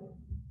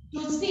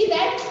 To see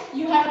that,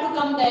 you have to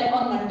come there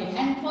on Monday,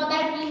 and for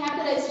that we have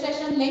the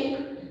registration link,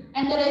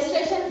 and the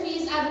registration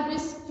fees are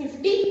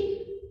 ₹50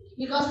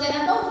 because there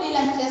are no free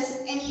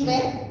lunches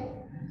anywhere.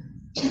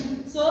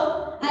 So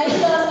I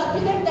will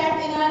circulate that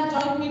in our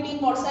joint meeting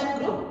WhatsApp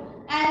group,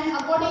 and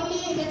accordingly,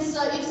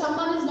 if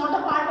someone is not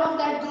a part of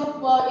that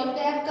group, if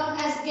they have come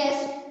as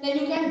guests, then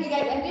you can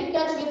get in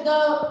touch with the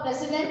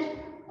president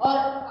or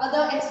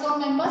other ExCom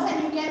members,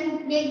 and you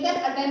can make them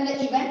attend the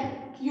event.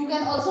 You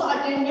can also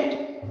attend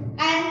it,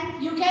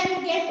 and you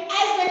can get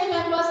as many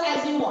members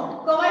as you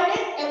want,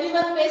 provided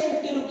everyone pays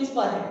 ₹50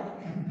 per head.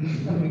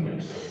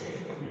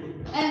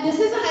 And this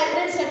is a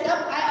hybrid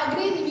setup. I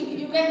agree,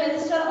 you can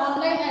register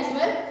online as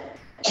well.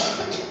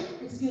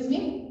 Excuse me.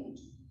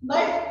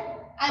 But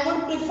I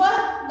would prefer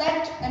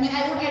that, I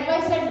would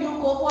advise that you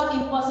go for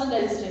in-person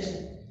registration.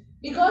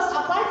 Because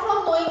apart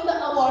from knowing the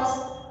awards,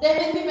 there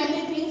will be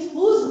many things.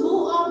 Who's who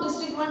of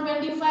District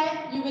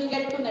 125 you will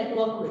get to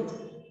network with.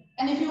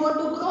 And if you want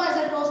to grow as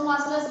a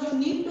Toastmasters, you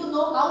need to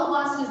know how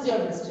vast is your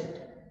district.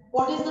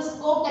 What is the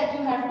scope that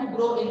you have to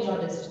grow in your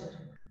district.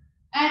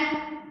 And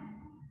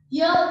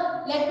here,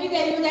 let me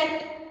tell you that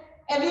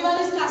everyone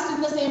is cast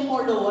in the same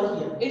mold over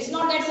here. It's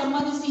not that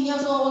someone is senior,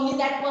 so only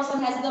that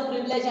person has the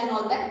privilege and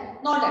all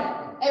that. Not at all.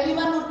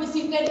 Everyone would be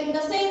seated in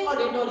the same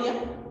auditorium,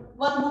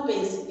 one who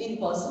pays in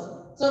person.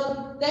 So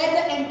there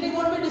the entry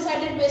won't be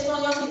decided based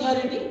on your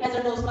seniority as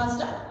a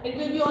Toastmaster. It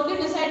will be only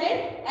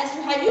decided as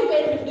to have you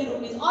paid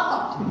 ₹50 or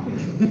not.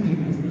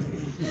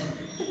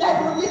 That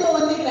would be the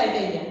only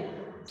criteria.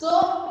 So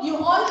you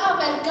all are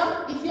welcome.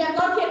 If you have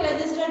not yet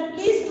registered,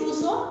 please do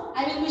so.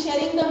 I will be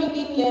sharing the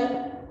meeting here.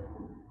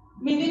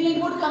 Meeting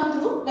link would come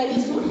through very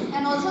soon,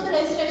 and also the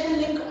registration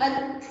link,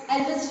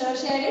 I'll just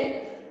share it.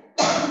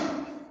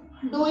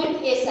 Do it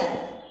ASAP.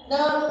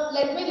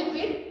 Let me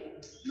repeat,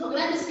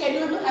 program is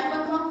scheduled to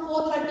happen from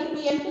 4:30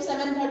 p.m. to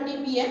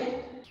 7:30 p.m.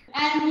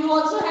 And you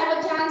also have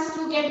a chance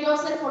to get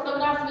yourself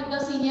photographed with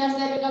the seniors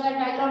there, because at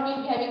background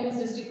we'll be having this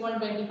District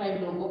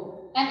 125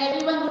 logo. And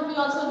everyone would be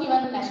also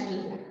given a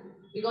national flag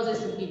because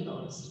it's 15th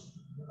August.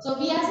 So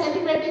we are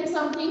celebrating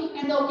something,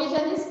 and the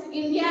occasion is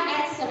India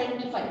at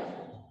 75.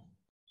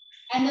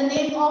 And the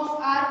name of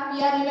our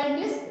PR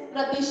event is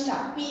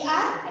Pratishtha.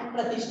 PR and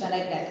Pratishtha,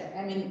 like that.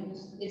 I mean,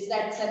 it's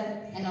that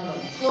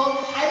analogy. So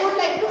I would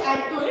like to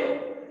add to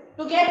it.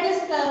 To get this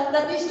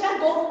Pratishtha,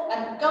 go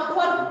and come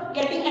for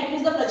getting at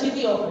least the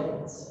Prachiti of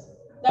it.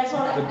 That's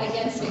what I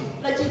can say.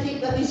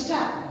 Prachiti,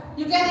 Pratishtha.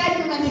 You can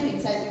add many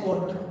things as you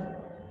want.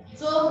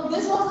 So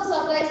this was the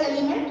surprise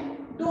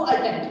element to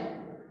attend.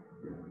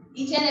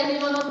 Each and every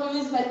one of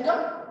you is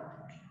welcome.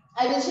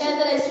 I will share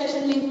the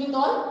registration link with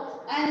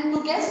all, and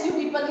to guests, you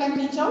people can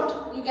reach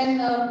out. You can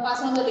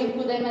pass on the link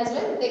to them as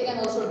well. They can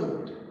also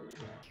do it.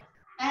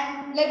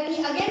 And let me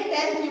again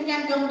tell, you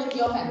can come with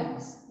your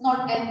families.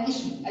 Not an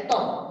issue at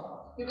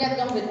all. You can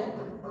come with all.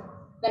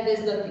 That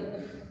is the thing.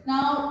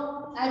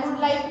 Now, I would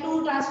like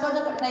to transfer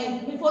the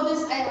time. Before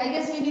this, I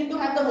guess we need to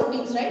have the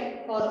votings,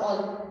 right? For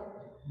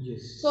all.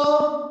 Yes.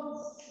 So,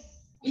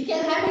 we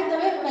can have it the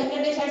way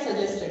Venkatesh had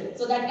suggested.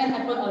 So that can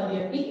happen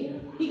earlier.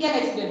 He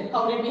can explain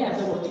how did we have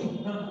the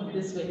voting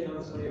this way.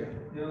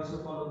 They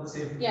also follow the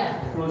same.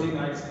 Yeah. Closing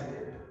eyes.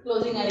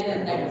 Closing eyes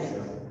and that.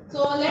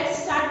 So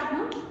let's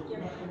start.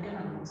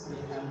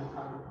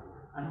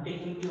 I'm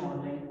taking the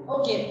online.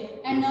 Okay.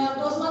 And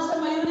Toastmaster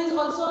Mayur is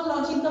also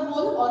launching the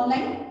poll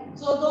online.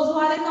 So those who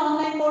are in the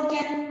online mode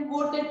can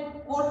vote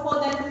for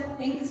their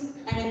things.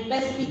 I mean,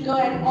 best speaker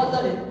and all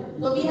the rest.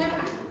 So we have,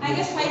 I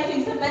guess, 5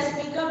 things: the best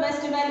speaker,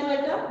 best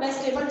evaluator,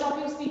 best table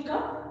topic speaker,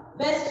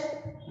 best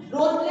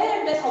role player,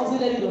 and best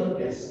auxiliary role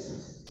player.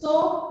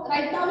 So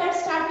right now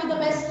let's start with the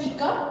best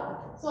speaker.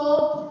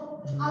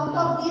 So out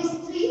of these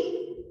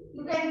 3,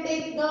 you can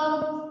take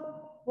the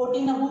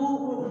voting.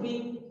 Who would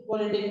be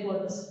volunteering for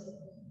this?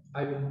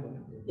 I will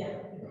volunteer. Yeah.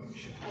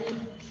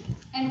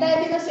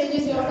 Entirely the stage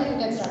is yours, and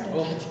you can start.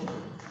 Okay.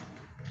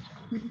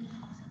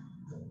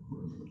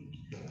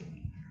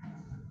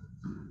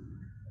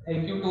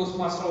 Thank you,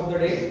 Toastmaster of the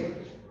day.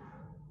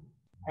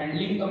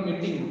 Handling a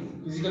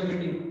meeting, physical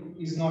meeting,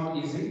 is not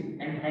easy,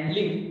 and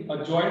handling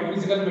a joint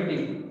physical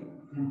meeting,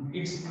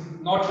 it's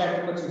not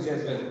that much easy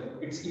as well.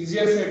 It's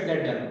easier said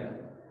than done.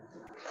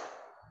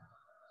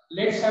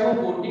 Let's have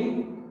a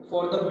voting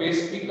for the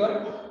best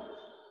speaker.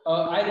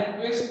 I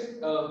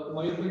request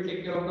Mayur will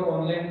take care of the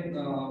online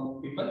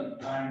people,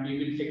 and we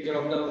will take care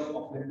of the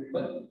offline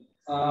people.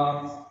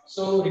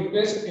 So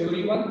request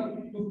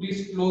everyone to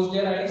please close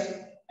their eyes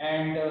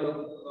and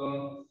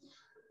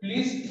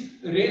please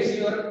raise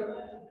your.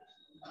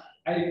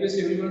 I request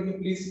everyone to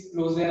please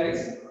close their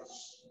eyes.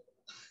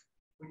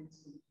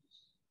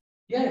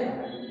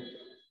 Yeah.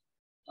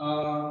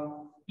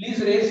 Please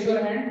raise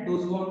your hand.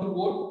 Those who want to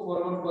vote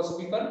for our first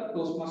speaker,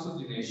 Toastmaster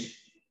Dinesh.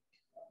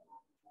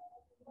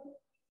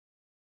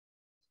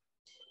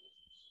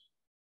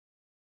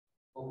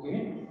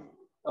 Okay.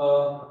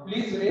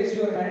 Please raise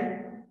your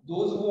hand.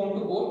 Those who want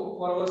to vote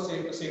for our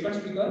second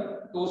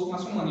speaker,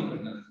 Toastmaster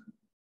Manikandan.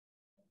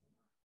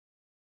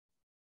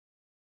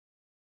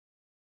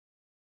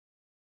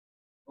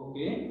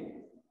 Okay.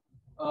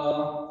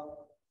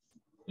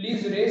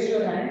 Please raise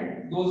your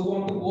hand. Those who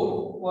want to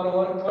vote for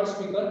our third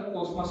speaker,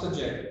 Toastmaster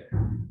Jay.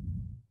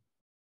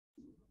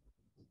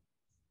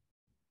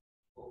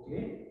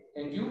 Okay.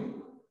 Thank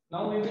you.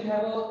 Now we will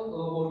have a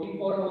voting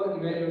for our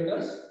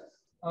evaluators.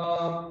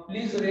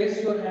 Please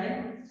raise your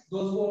hand.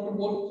 Those who want to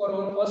vote for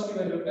our first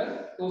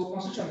evaluator,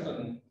 Toastmaster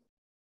Shankar.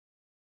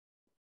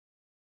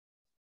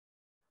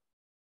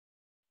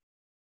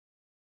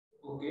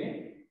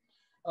 Okay.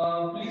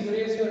 Please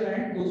raise your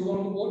hand. Those who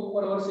want to vote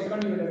for our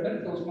second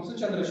evaluator, Toastmaster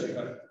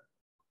Chandrasekhar.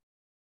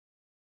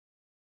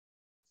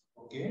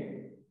 Okay.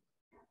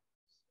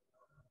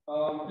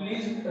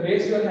 Please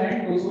raise your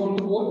hand. Those who want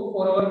to vote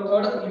for our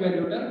third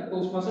evaluator,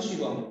 Toastmaster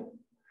Shivam.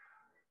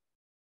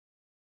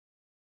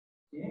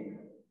 Okay.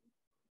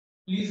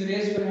 Please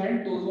raise your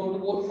hand. Those who want to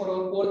vote for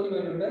our fourth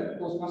evaluator,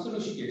 Toastmaster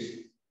Rishikesh.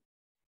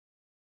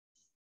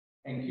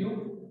 Thank you.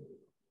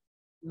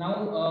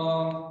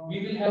 Now we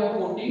will have a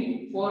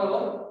voting for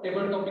our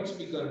table topic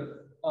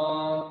speaker.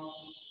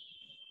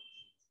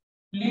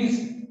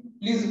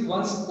 Please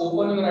once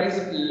open your eyes.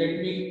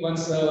 Let me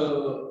once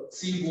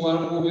see who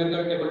were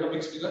the table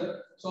topic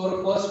speaker. So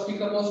our first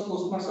speaker was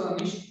Toastmaster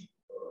Anish.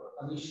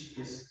 Anish,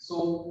 yes.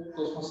 So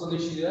Toastmaster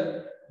Anish is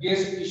there.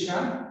 Guest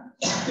Ishan.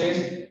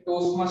 Then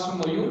Toastmaster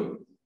Mayur.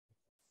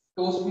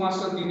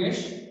 Toastmaster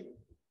Dinesh.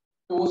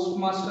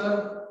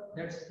 Toastmaster,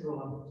 that's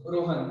Rohan.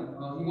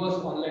 Rohan. He was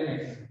online, I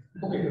think.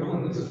 Okay,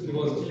 Rohan, he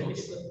was.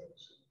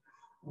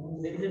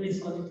 There is a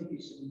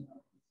disqualification.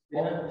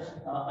 There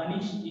are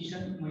Anish,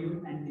 Ishan,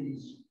 Mayur, and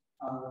Dinesh.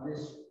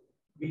 This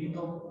beginning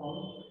of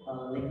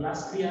all, like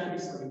last 3 are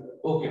disqualified.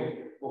 Okay.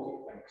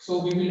 So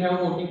we will have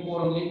voting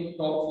for only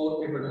top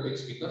 4 table topic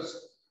speakers.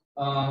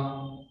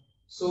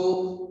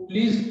 So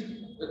please,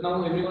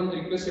 now everyone,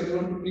 request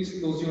everyone to please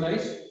close your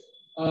eyes.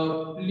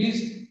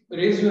 Please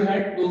raise your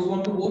hand. Those who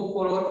want to vote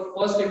for our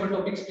first table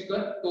topic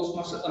speaker,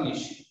 Toastmaster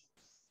Anish.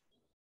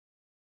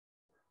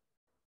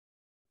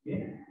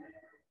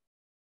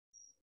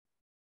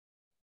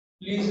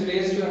 Please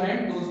raise your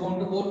hand. Those who want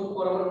to vote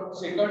for our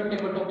second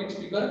table topic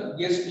speaker,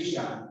 guest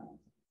Ishan.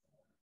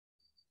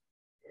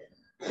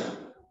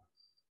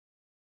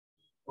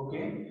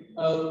 Okay.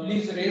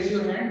 Please raise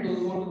your hand. Those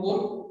who want to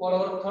vote for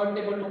our third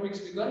table topic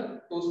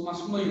speaker,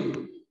 Toastmaster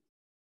Mayur.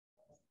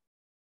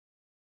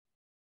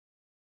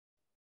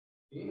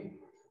 Okay.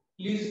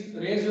 Please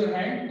raise your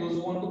hand. Those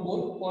who want to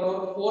vote for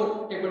our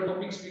fourth table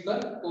topic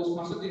speaker,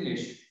 Toastmaster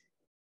Dinesh.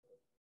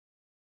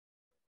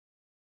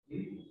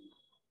 Okay.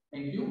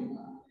 Thank you.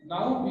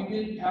 Now we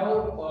will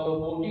have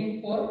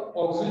voting for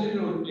auxiliary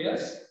role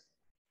players.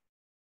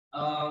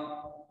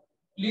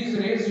 Please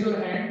raise your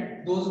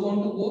hand. Those who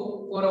want to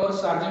vote for our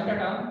Sergeant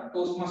at Arms,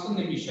 Toastmaster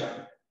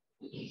Nimisha.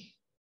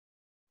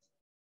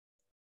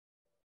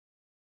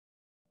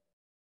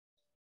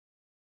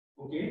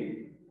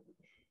 Okay.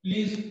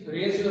 Please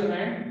raise your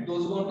hand.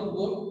 Those who want to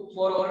vote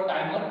for our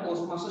timer,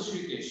 Toastmaster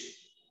Shrikesh.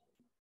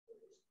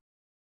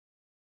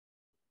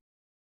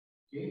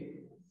 Okay.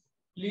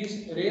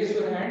 Please raise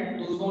your hand.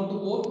 Those who want to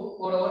vote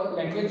for our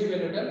language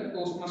evaluator,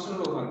 Toastmaster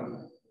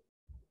Rohan.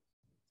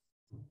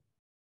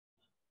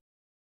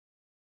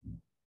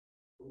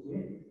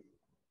 Okay.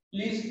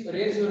 Please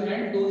raise your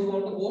hand. Those who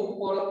want to vote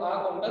for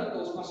our counter,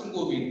 Toastmaster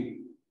Govind.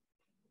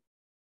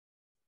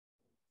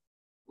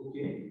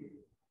 Okay.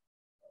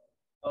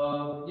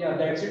 Yeah,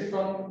 that's it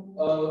from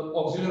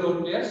auxiliary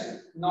role players.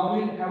 Now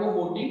we'll have a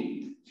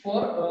voting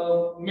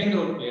for main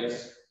role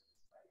players.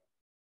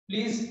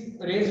 Please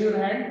raise your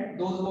hand.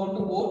 Those who want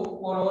to vote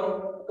for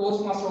our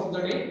Toastmaster of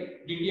the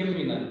day, DTM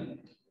Minal.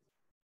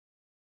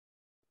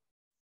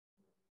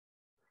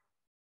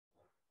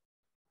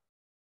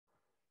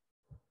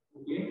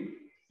 Okay.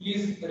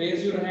 Please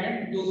raise your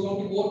hand. Those who want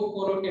to vote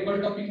for our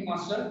table topic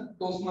master,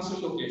 Toastmaster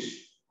Lokesh.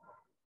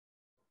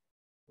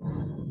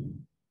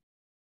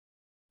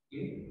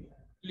 Okay.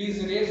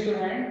 Please raise your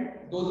hand.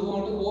 Those who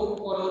want to vote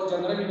for our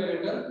general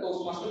evaluator,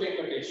 Toastmaster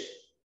Venkatesh.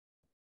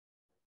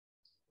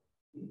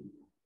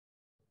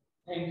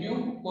 Thank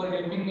you for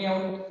helping me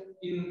out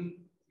in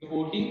the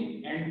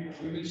voting, and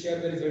we will share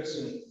the results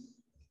soon.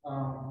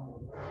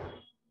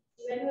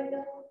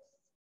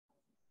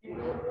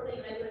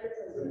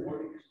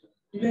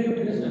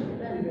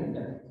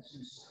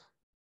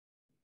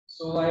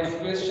 So I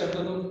request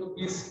Shantanu to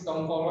please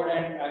come forward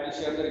and I will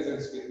share the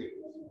results with you.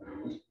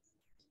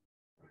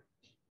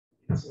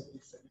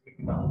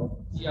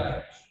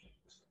 Yeah.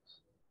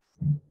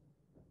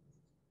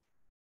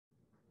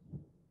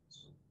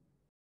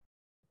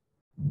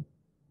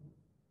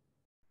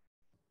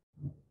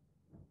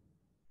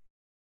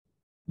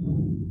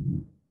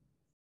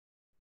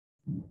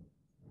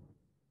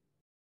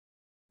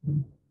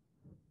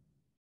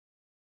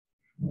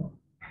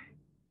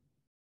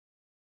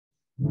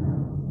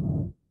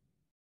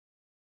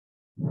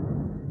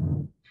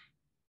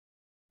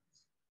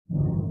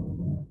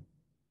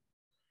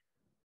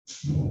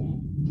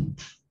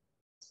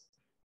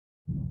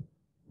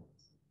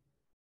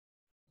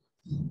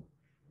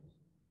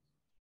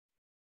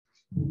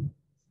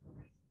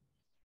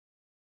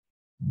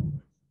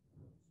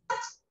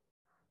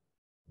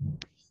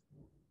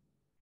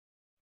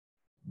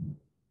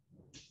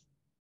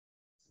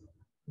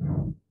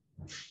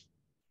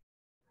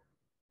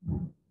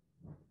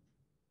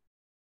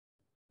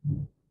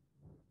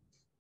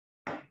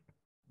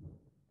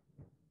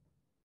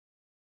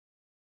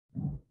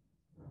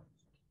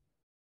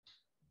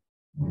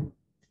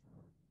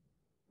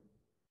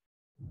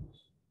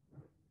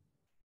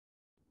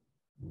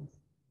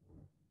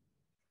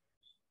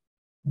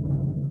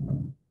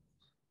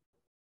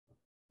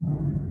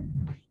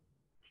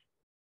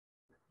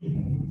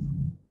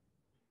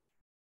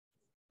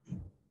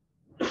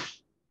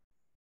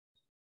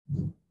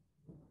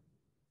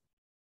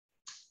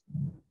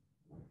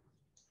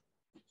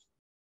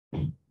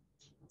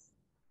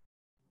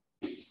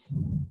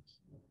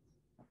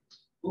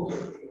 Okay.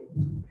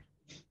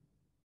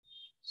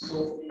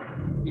 So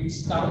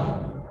it's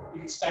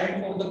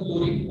time for the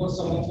glory for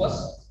some of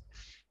us.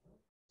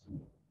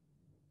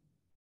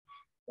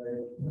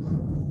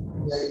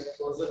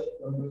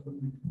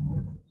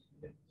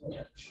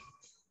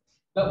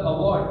 The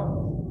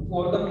award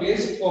for the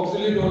best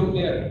auxiliary role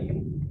player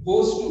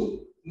goes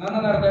to none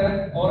other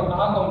than our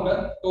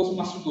counter,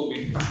 Toastmaster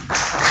Govind.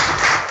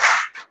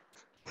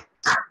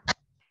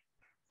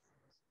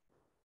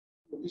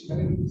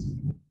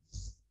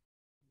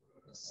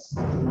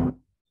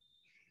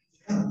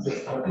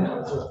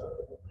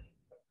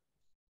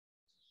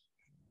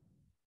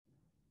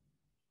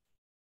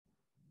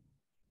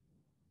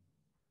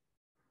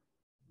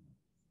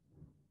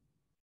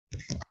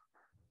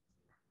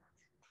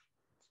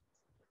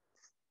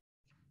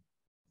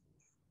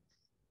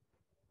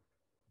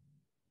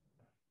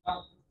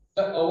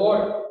 The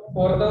award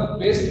for the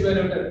best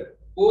evaluator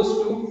goes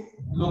to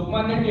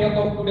Lokmanya Tiyak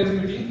of today's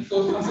meeting,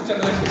 Toastmaster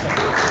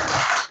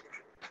Chandrasekhar.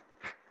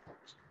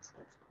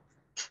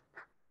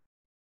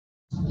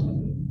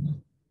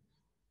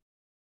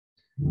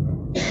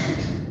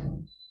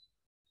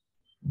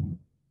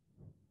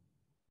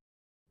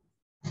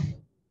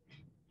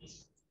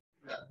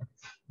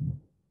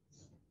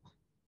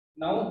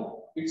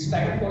 Now it's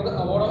time for the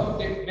award of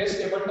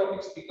best table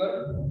topic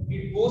speaker.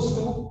 It goes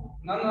to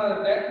none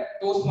other than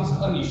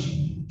Toastmaster Anish.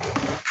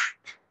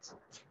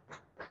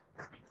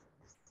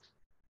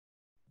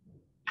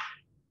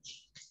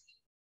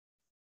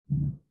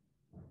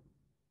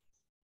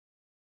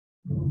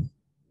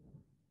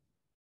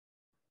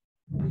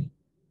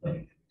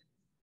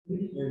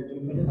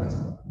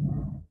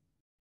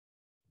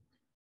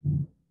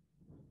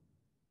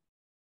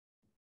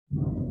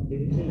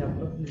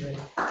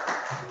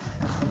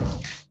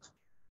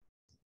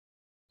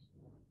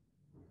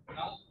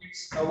 Now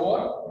it's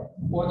award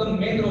for the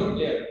main role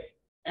player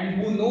and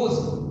who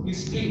knows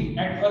history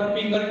at her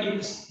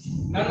fingertips.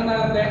 None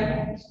other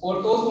than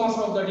for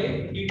Toastmaster of the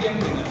day, DTM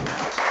winner.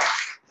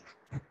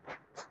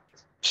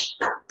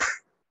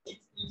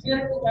 It's easier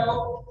to have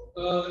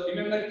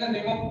remembering the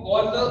name of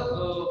all the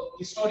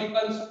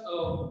historical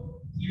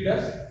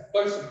leaders,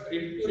 but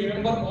to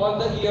remember all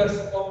the years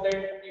of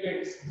that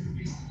events,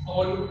 it's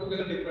all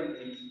together different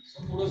things.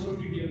 So kudos to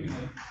DTM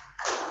winner.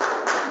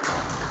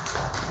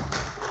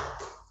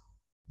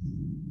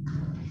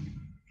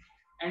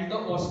 And the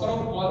Oscar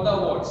of all the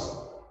awards,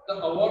 the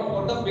award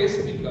for the best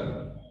speaker.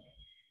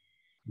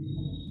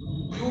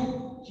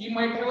 He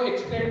might have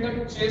explained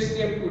the chess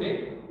game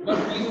today, but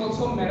he is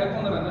also a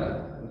marathon runner.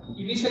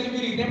 Initially, we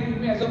renamed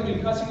him as a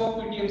Milkha Singh of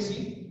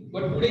PTMC,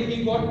 but today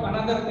he got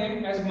another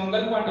name as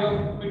Mangal Pandey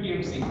of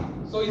PTMC.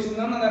 So it's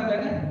none other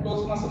than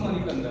Toastmaster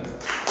Manikandan.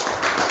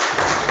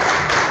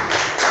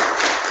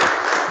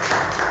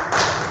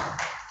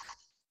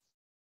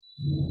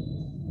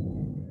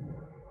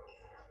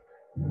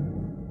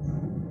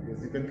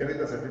 Yes, you can carry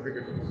the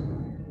certificate also.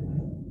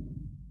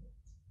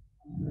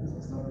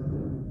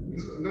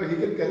 No, he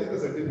can carry the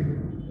certificate.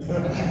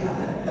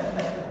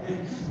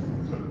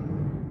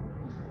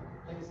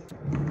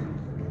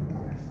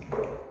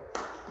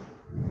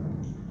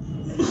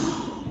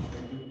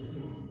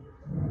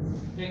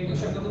 Thank you,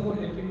 Shabda, for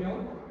helping me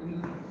out in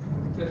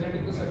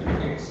presenting the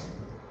certificates.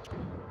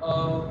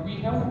 We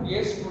have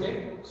guests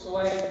today, so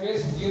I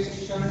request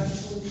guest Ishan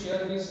to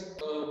share his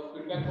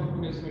feedback for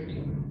today's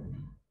meeting.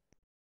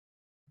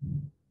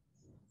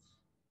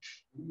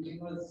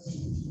 It was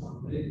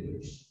very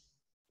good.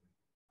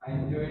 I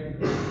enjoyed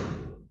it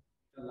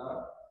a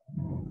lot. It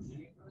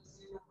was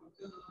good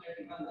to know that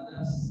even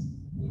others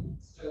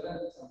struggle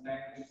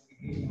sometimes with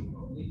speaking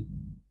properly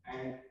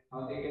and how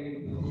they can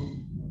improve.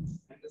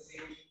 And the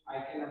same I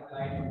can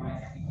apply to my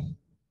speaking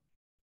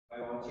by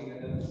watching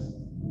others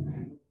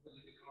and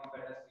hopefully become a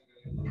better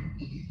speaker.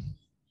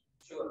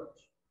 Sure.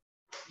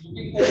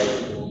 Looking forward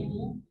to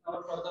you our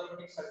further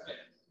meetings as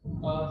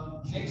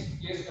well. Next,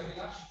 yes,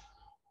 Avinash.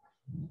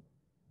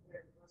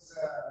 It was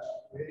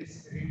a very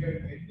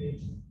spirited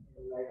meeting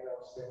in light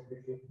of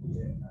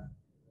simplicity and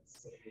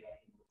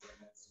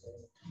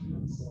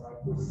so I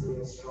could see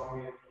a strong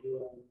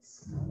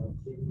influence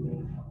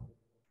thinking.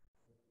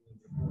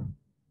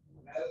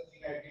 Another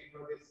thing I did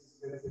notice is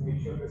there is a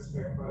mutual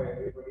respect for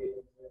everybody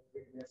in the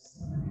fitness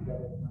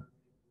development.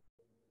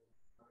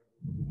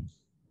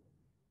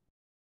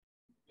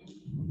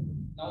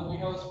 Now we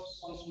have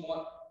some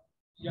small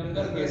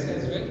younger guests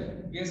as well.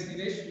 Yes,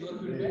 Dinesh, your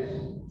feedback.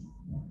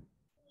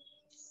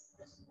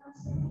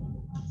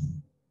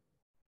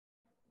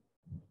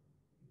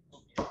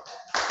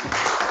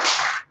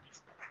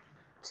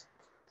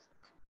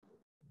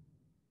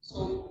 So,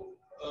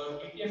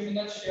 DTM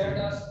Minal shared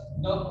us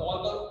all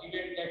the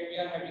event that we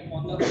are having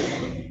on the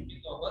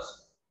 15th August.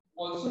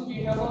 Also,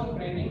 we have our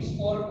trainings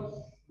for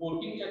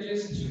voting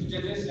judges, chief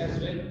judges as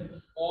well,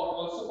 or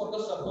also for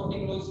the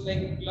supporting roles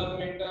like club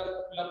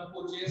mentor, club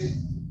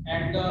coaches,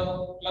 and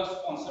club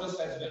sponsors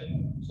as well.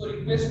 So,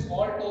 request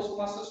all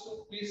Toastmasters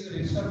to please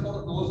register for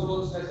those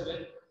roles as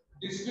well.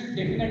 This will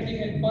definitely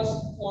help us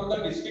for the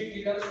district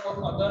leaders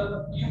or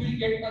other. You will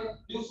get a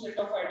new set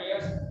of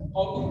ideas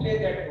how to play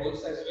that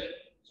roles as well.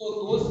 So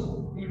those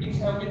meetings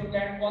have been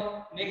planned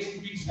on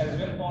next weeks as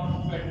well,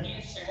 on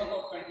 27th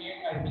or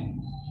 28th, I think.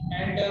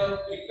 And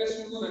request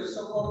you to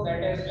register for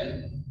that as well.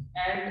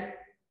 And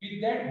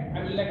with that,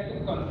 I would like to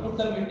conclude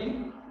the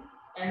meeting,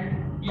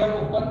 and we are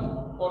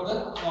open for the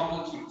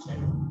normal chit chat.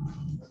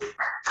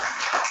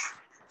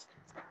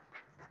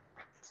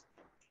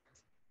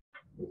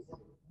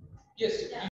 Yes.